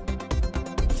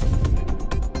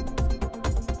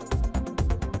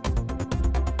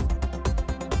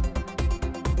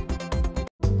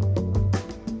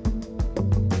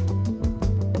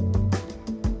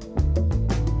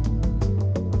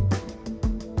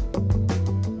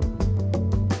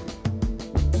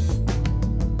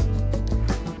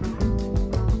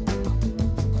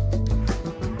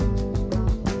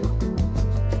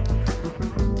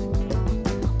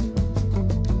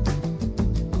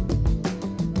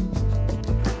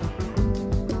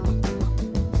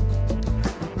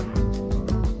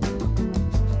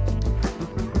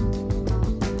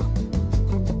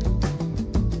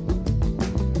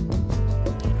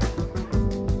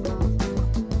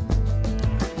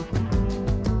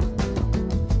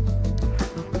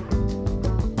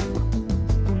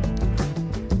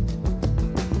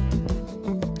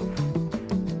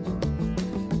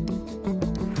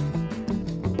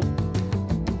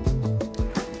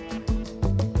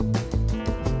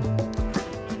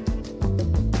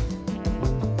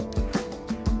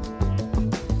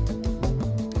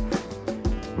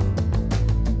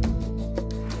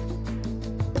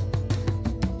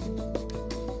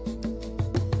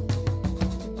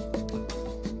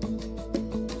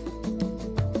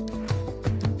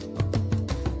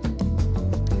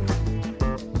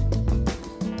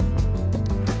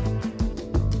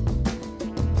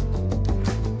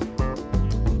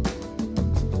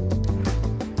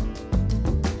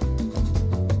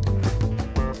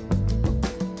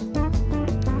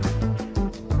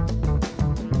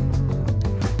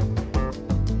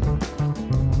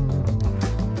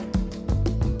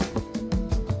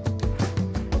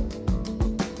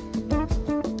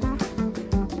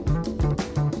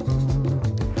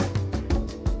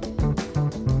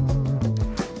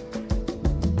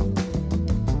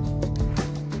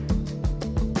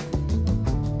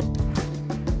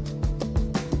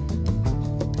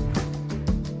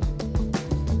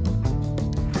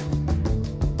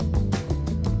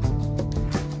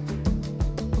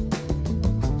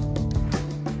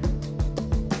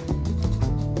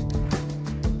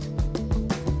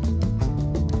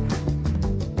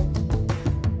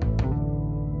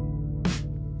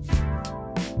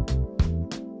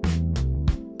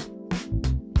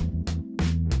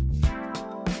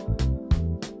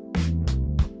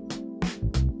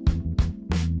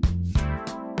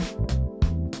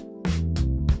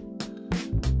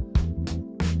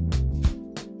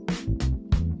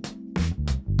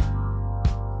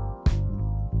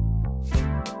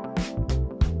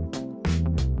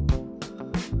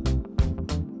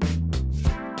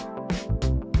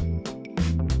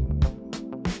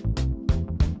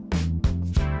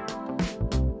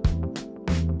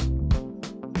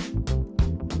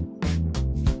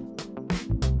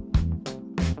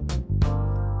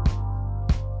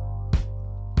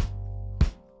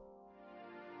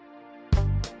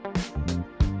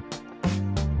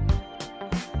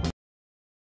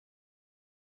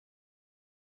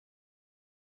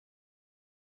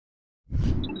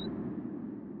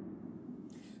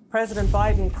 President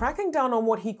Biden cracking down on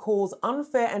what he calls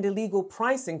unfair and illegal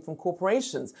pricing from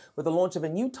corporations with the launch of a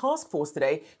new task force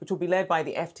today, which will be led by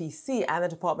the FTC and the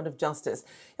Department of Justice.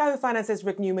 Yahoo Finance's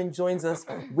Rick Newman joins us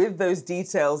with those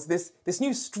details. This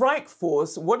new strike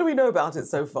force, what do we know about it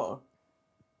so far?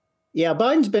 Yeah,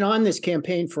 Biden's been on this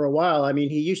campaign for a while. I mean,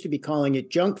 he used to be calling it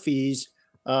junk fees,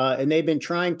 and they've been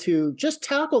trying to just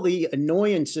tackle the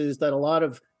annoyances that a lot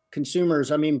of consumers,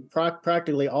 I mean,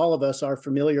 practically all of us are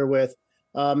familiar with.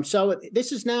 So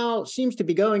this is now seems to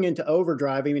be going into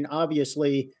overdrive. I mean,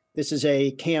 obviously, this is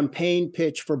a campaign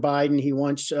pitch for Biden. He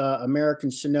wants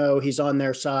Americans to know he's on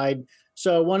their side.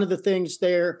 So one of the things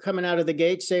they're coming out of the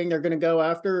gate saying they're going to go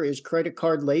after is credit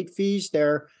card late fees.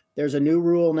 There's a new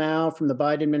rule now from the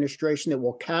Biden administration that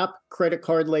will cap credit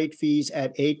card late fees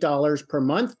at $8 per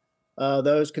month.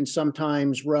 Those can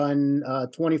sometimes run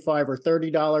 $25 or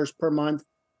 $30 per month.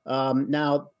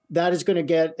 Now, that is going to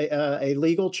get a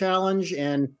legal challenge.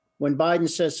 And when Biden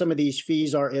says some of these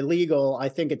fees are illegal, I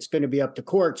think it's going to be up to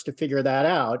courts to figure that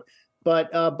out. But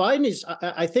Biden is,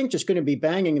 I think, just going to be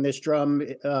banging this drum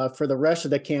for the rest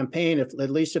of the campaign, at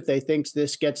least if they think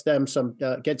this gets him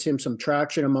some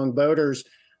traction among voters.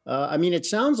 I mean, it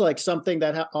sounds like something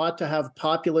that ought to have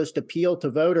populist appeal to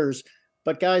voters.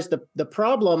 But guys, the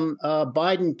problem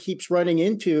Biden keeps running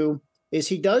into is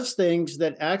he does things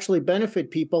that actually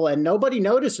benefit people and nobody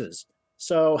notices.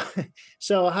 So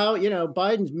how,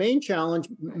 Biden's main challenge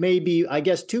may be, I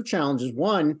guess, two challenges.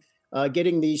 One,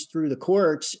 getting these through the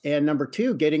courts, and number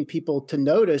two, getting people to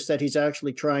notice that he's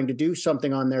actually trying to do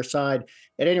something on their side.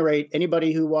 At any rate,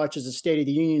 anybody who watches the State of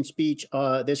the Union speech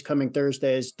this coming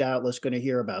Thursday is doubtless going to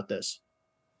hear about this.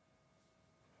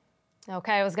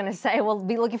 Okay, I was going to say we'll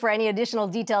be looking for any additional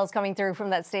details coming through from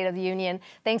that State of the Union.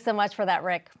 Thanks so much for that,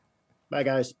 Rick. Bye,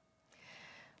 guys.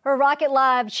 Rocket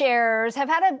Lab shares have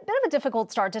had a bit of a difficult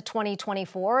start to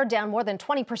 2024, down more than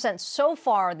 20% so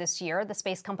far this year. The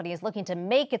space company is looking to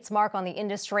make its mark on the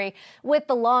industry with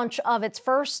the launch of its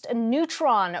first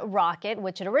Neutron rocket,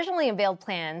 which had originally unveiled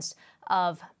plans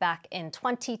of back in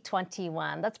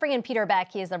 2021. Let's bring in Peter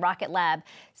back. He is the Rocket Lab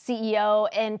CEO.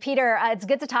 And Peter, it's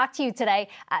good to talk to you today.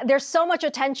 There's so much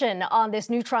attention on this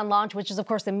Neutron launch, which is, of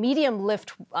course, the medium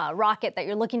lift rocket that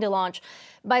you're looking to launch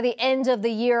by the end of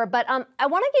the year. But I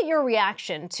want to get your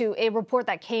reaction to a report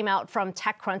that came out from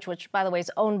TechCrunch, which, by the way,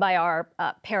 is owned by our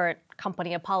parent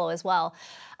company, Apollo, as well.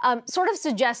 Sort of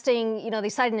suggesting, they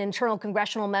cite an internal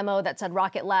congressional memo that said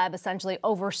Rocket Lab essentially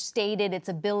overstated its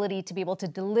ability to be able to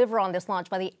deliver on this launch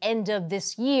by the end of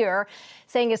this year,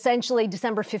 saying essentially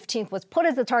December 15th was put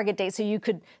as the target date so you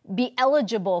could be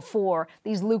eligible for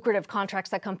these lucrative contracts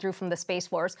that come through from the Space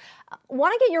Force.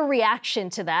 Want to get your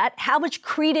reaction to that. How much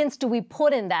credence do we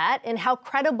put in that, and how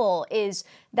credible is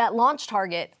that launch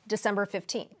target, December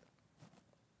 15th?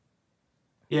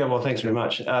 Yeah, well, thanks very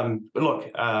much. Look,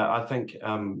 I think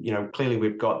clearly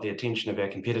we've got the attention of our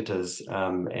competitors,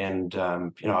 and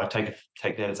I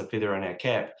take that as a feather in our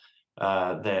cap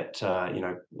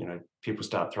that people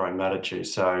start throwing mud at you.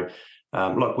 So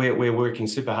look, we're working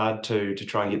super hard to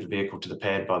try and get the vehicle to the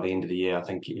pad by the end of the year. I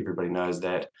think everybody knows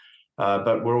that.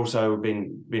 But we're also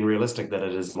been realistic that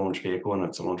it is a launch vehicle and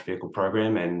it's a launch vehicle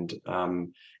program. And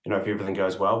if everything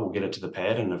goes well, we'll get it to the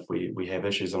pad. And if we have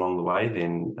issues along the way,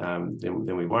 then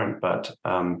we won't. But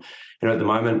at the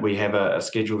moment we have a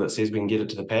schedule that says we can get it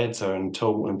to the pad. So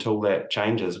until that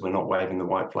changes, we're not waving the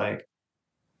white flag.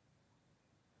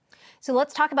 So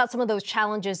let's talk about some of those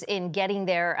challenges in getting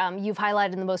there. You've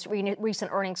highlighted in the most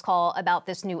recent earnings call about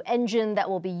this new engine that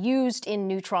will be used in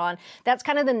Neutron. That's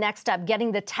kind of the next step,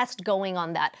 getting the test going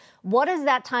on that. What does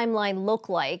that timeline look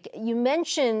like? You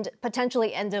mentioned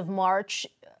potentially end of March.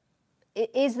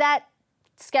 Is that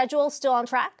schedule still on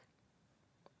track?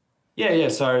 Yeah.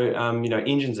 So,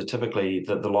 engines are typically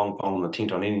the long pole in the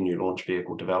tent on any new launch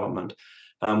vehicle development.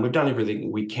 We've done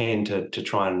everything we can to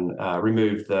try and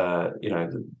remove the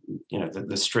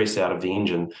stress out of the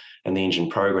engine and the engine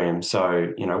program.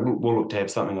 So we'll look to have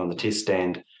something on the test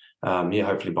stand,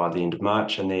 hopefully by the end of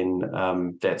March, and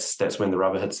then that's when the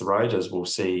rubber hits the road. As we'll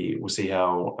see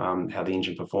how the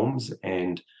engine performs,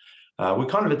 and we're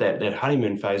kind of at that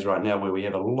honeymoon phase right now where we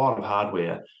have a lot of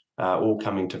hardware all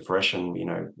coming to fruition.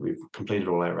 We've completed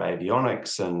all our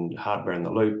avionics and hardware in the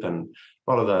loop and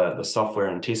a lot of the software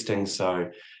and testing. So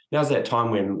now's that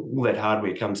time when all that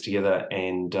hardware comes together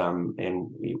and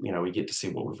we get to see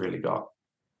what we've really got.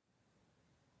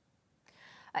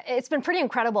 It's been pretty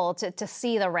incredible to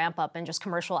see the ramp up in just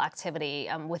commercial activity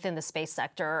within the space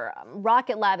sector.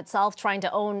 Rocket Lab itself trying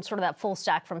to own sort of that full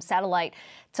stack from satellite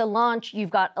to launch. You've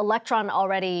got Electron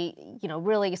already,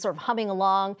 really sort of humming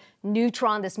along.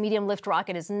 Neutron, this medium lift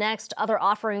rocket, is next. Other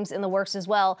offerings in the works as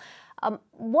well.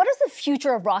 What does the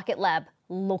future of Rocket Lab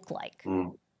look like?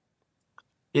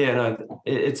 Yeah, no,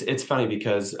 it's funny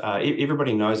because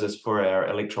everybody knows us for our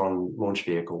Electron launch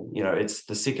vehicle. It's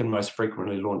the second most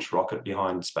frequently launched rocket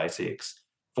behind SpaceX,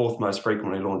 fourth most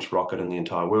frequently launched rocket in the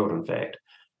entire world, in fact.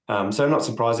 So not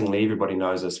surprisingly, everybody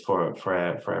knows us for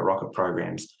our rocket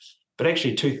programs. But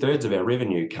actually, 2/3 of our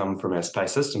revenue come from our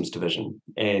Space Systems division.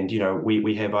 And,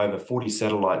 we have over 40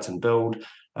 satellites in build,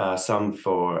 some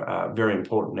for very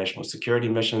important national security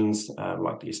missions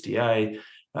like the SDA,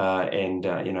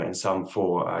 and some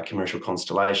for commercial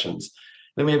constellations.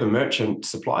 Then we have a merchant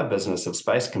supply business of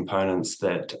space components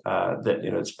that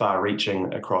it's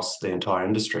far-reaching across the entire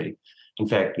industry. In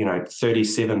fact,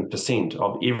 37%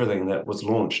 of everything that was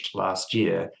launched last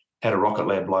year had a Rocket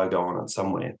Lab logo on it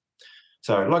somewhere.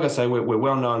 So, like I say, we're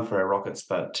well known for our rockets,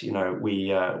 but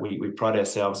we pride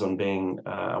ourselves on being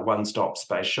a one-stop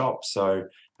space shop. So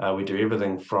we do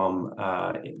everything from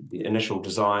the initial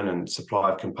design and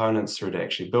supply of components through to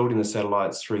actually building the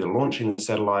satellites, through to launching the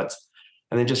satellites.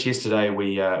 And then just yesterday,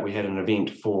 we had an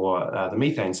event for the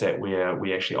methane sat where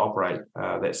we actually operate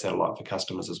that satellite for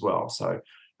customers as well. So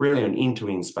really an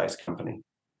end-to-end space company.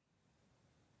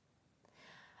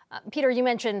 Peter, you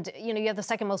mentioned, you have the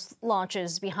second most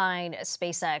launches behind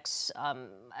SpaceX.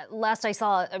 Last I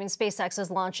saw, SpaceX is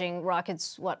launching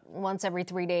rockets, once every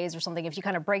 3 days or something, if you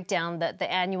kind of break down the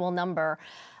annual number.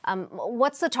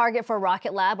 What's the target for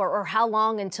Rocket Lab, or how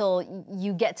long until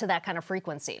you get to that kind of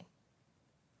frequency?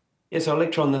 Yeah, so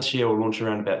Electron this year will launch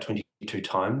around about 22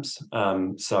 times.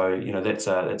 So, that's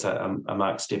a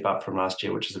marked step up from last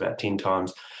year, which is about 10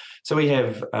 times. So we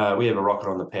have a rocket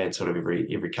on the pad sort of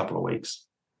every couple of weeks.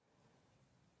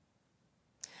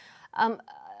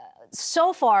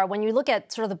 So far, when you look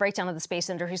at sort of the breakdown of the space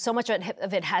industry, so much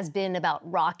of it has been about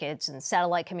rockets and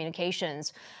satellite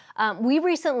communications. We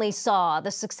recently saw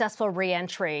the successful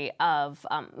re-entry of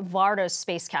Varda's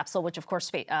space capsule, which of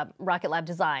course Rocket Lab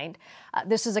designed.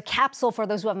 This is a capsule, for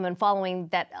those who haven't been following,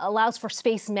 that allows for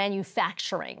space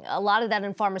manufacturing. A lot of that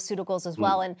in pharmaceuticals as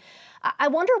well. And I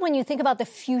wonder, when you think about the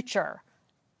future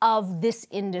of this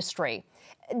industry,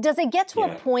 does it get to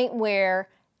a point where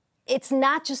it's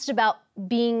not just about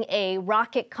being a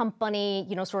rocket company,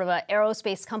 sort of an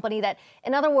aerospace company, that,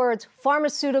 in other words,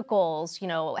 pharmaceuticals,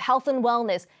 health and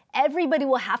wellness, everybody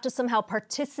will have to somehow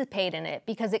participate in it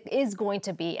because it is going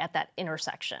to be at that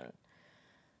intersection?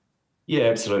 Yeah,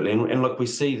 absolutely. And look, we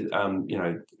see,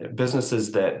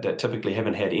 businesses that typically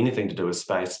haven't had anything to do with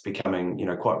space becoming,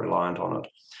 quite reliant on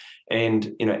it.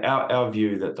 And, our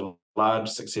view that the large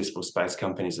successful space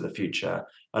companies of the future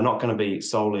are not going to be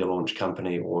solely a launch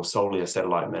company or solely a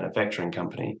satellite manufacturing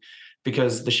company,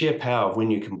 because the sheer power of when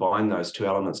you combine those two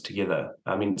elements together,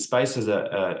 space is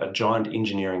a giant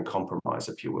engineering compromise,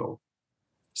 if you will.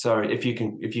 So if you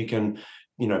can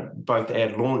both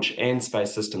add launch and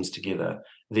space systems together,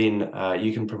 then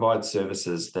you can provide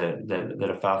services that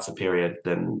are far superior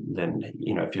than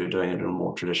if you're doing it in a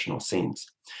more traditional sense.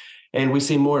 And we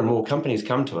see more and more companies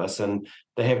come to us, and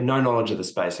they have no knowledge of the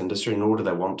space industry, nor do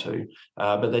they want to,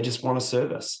 but they just want a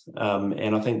service.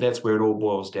 And I think that's where it all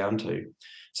boils down to.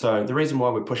 So the reason why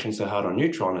we're pushing so hard on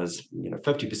Neutron is,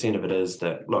 50% of it is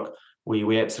that, look,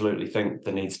 we absolutely think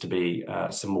there needs to be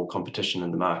some more competition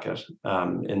in the market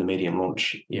in the medium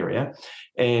launch area.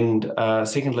 And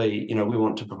secondly, we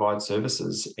want to provide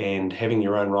services, and having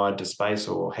your own ride to space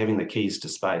or having the keys to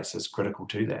space is critical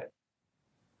to that.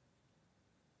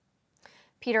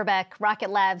 Peter Beck, Rocket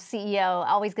Lab CEO,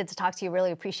 always good to talk to you. Really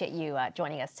appreciate you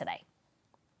joining us today.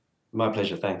 My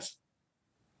pleasure. Thanks.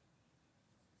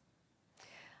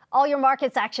 All your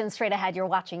markets action straight ahead. You're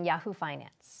watching Yahoo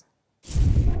Finance.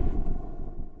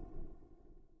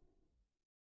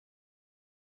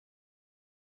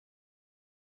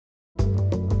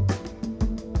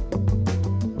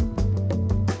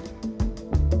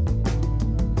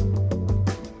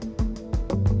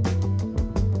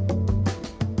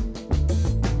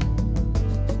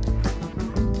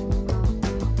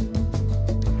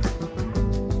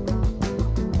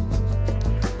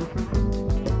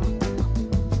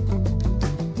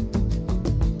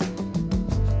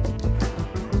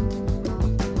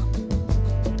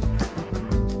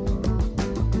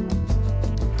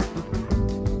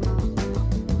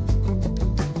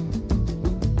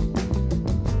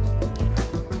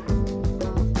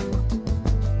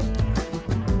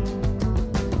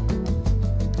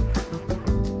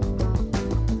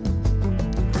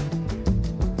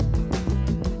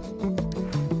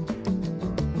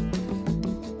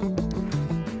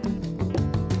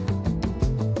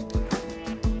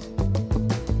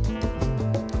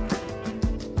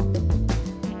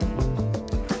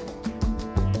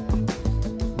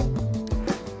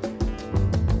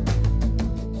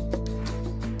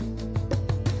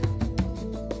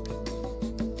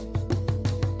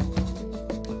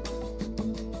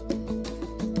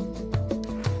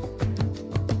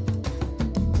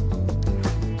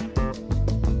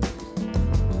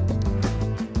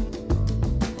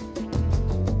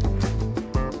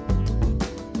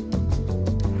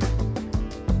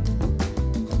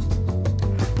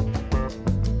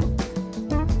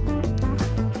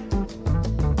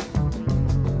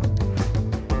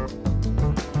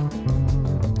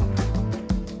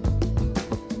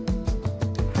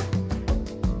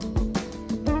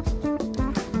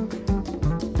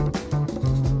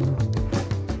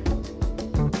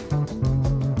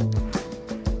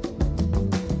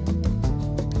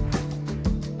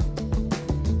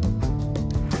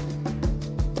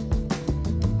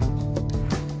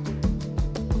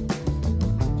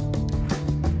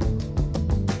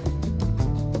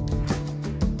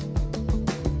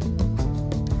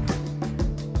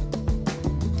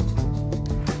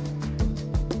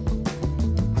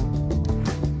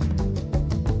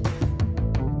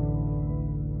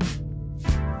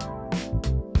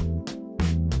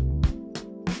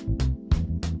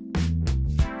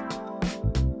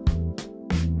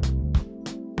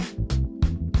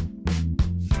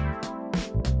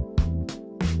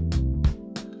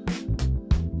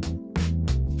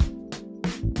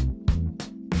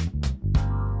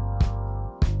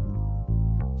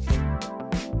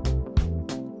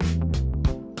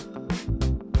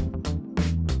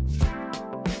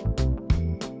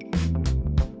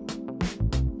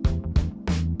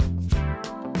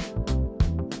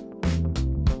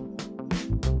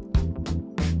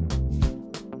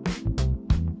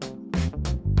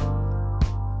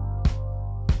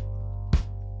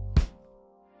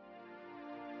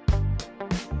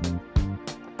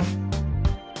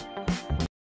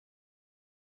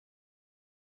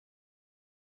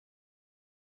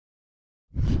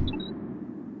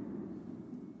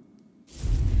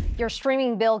 Your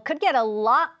streaming bill could get a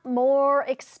lot more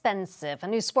expensive. A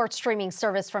new sports streaming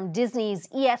service from Disney's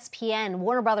ESPN,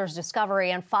 Warner Brothers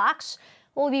Discovery, and Fox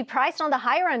will be priced on the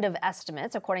higher end of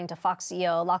estimates, according to Fox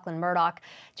CEO Lachlan Murdoch.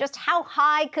 Just how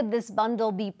high could this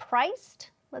bundle be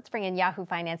priced? Let's bring in Yahoo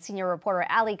Finance senior reporter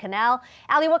Ali Canal.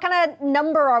 Ali, what kind of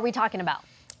number are we talking about?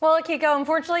 Well, Kiko,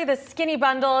 unfortunately, the skinny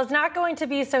bundle is not going to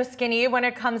be so skinny when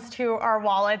it comes to our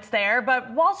wallets there, but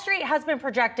Wall Street has been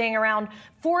projecting around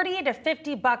 $40 to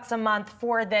 $50 a month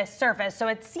for this service. So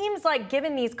it seems like,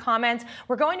 given these comments,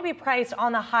 we're going to be priced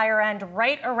on the higher end,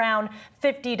 right around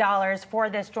 $50 for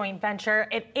this joint venture.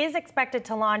 It is expected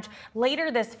to launch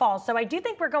later this fall. So I do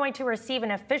think we're going to receive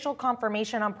an official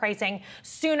confirmation on pricing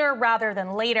sooner rather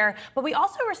than later. But we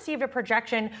also received a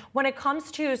projection when it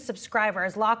comes to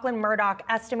subscribers. Lachlan Murdoch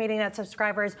estimating that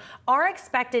subscribers are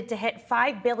expected to hit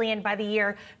 5 billion by the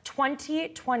year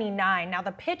 2029. Now,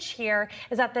 the pitch here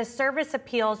is that this service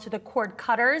appeals to the cord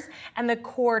cutters and the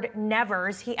cord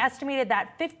nevers. He estimated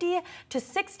that 50 to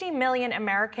 60 million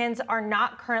Americans are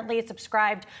not currently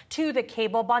subscribed to the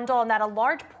cable bundle, and that a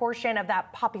large portion of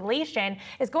that population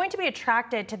is going to be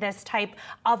attracted to this type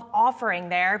of offering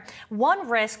there. One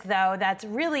risk, though, that's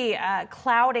really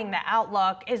clouding the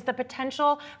outlook is the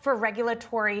potential for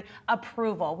regulatory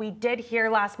approval. We did hear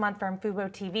last month from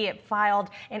Fubo TV, it filed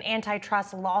an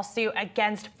antitrust lawsuit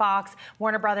against Fox,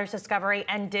 Warner Brothers Discovery,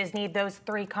 and Disney, those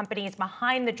three companies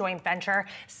behind the joint venture,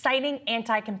 citing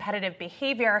anti-competitive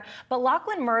behavior. But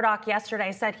Lachlan Murdoch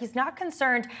yesterday said he's not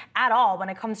concerned at all when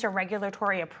it comes to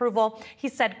regulatory approval. He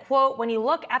said, quote, "When you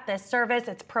look at this service,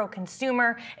 it's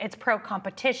pro-consumer, it's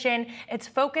pro-competition, it's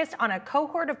focused on a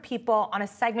cohort of people on a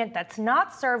segment that's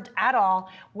not served at all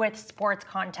with sports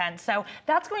content." So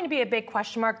that's going to be a big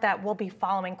question mark that we'll be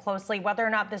following closely, whether or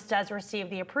not this does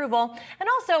receive the approval. And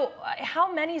also,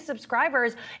 how many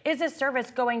subscribers is this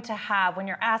service going to have when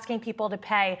you're asking people to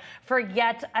pay for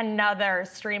yet another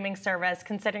streaming service,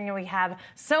 considering we have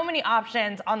so many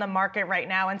options on the market right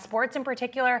now. And sports in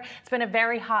particular, it's been a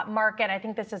very hot market. I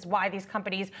think this is why these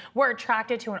companies were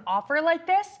attracted to an offer like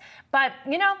this. But,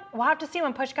 you know, we'll have to see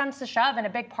when push comes to shove, and a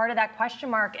big part of that question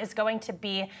mark is going to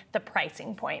be the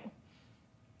pricing point.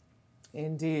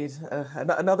 Indeed.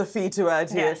 Another fee to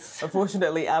add here. Yes.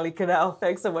 Unfortunately, Ali Canal,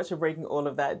 thanks so much for breaking all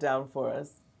of that down for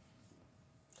us.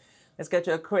 Let's get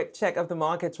you a quick check of the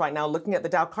markets right now. Looking at the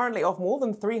Dow, currently off more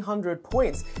than 300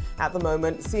 points at the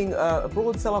moment. Seeing a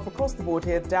broad sell-off across the board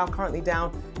here. The Dow currently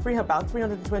down about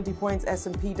 320 points.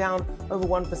 S&P down over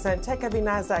 1%. Tech-heavy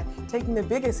Nasdaq taking the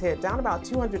biggest hit, down about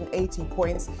 280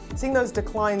 points. Seeing those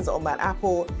declines on that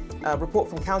Apple report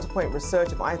from Counterpoint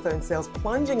Research of iPhone sales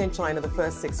plunging in China the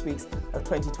first 6 weeks of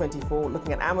 2024.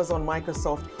 Looking at Amazon,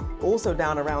 Microsoft also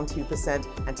down around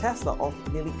 2%, and Tesla off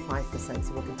nearly 5%.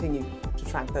 So we'll continue to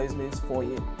track those moves for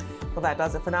you. Well, that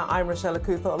does it for now. I'm Rochelle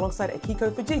Akutho alongside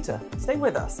Akiko Fujita. Stay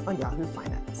with us on Yahoo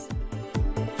Finance.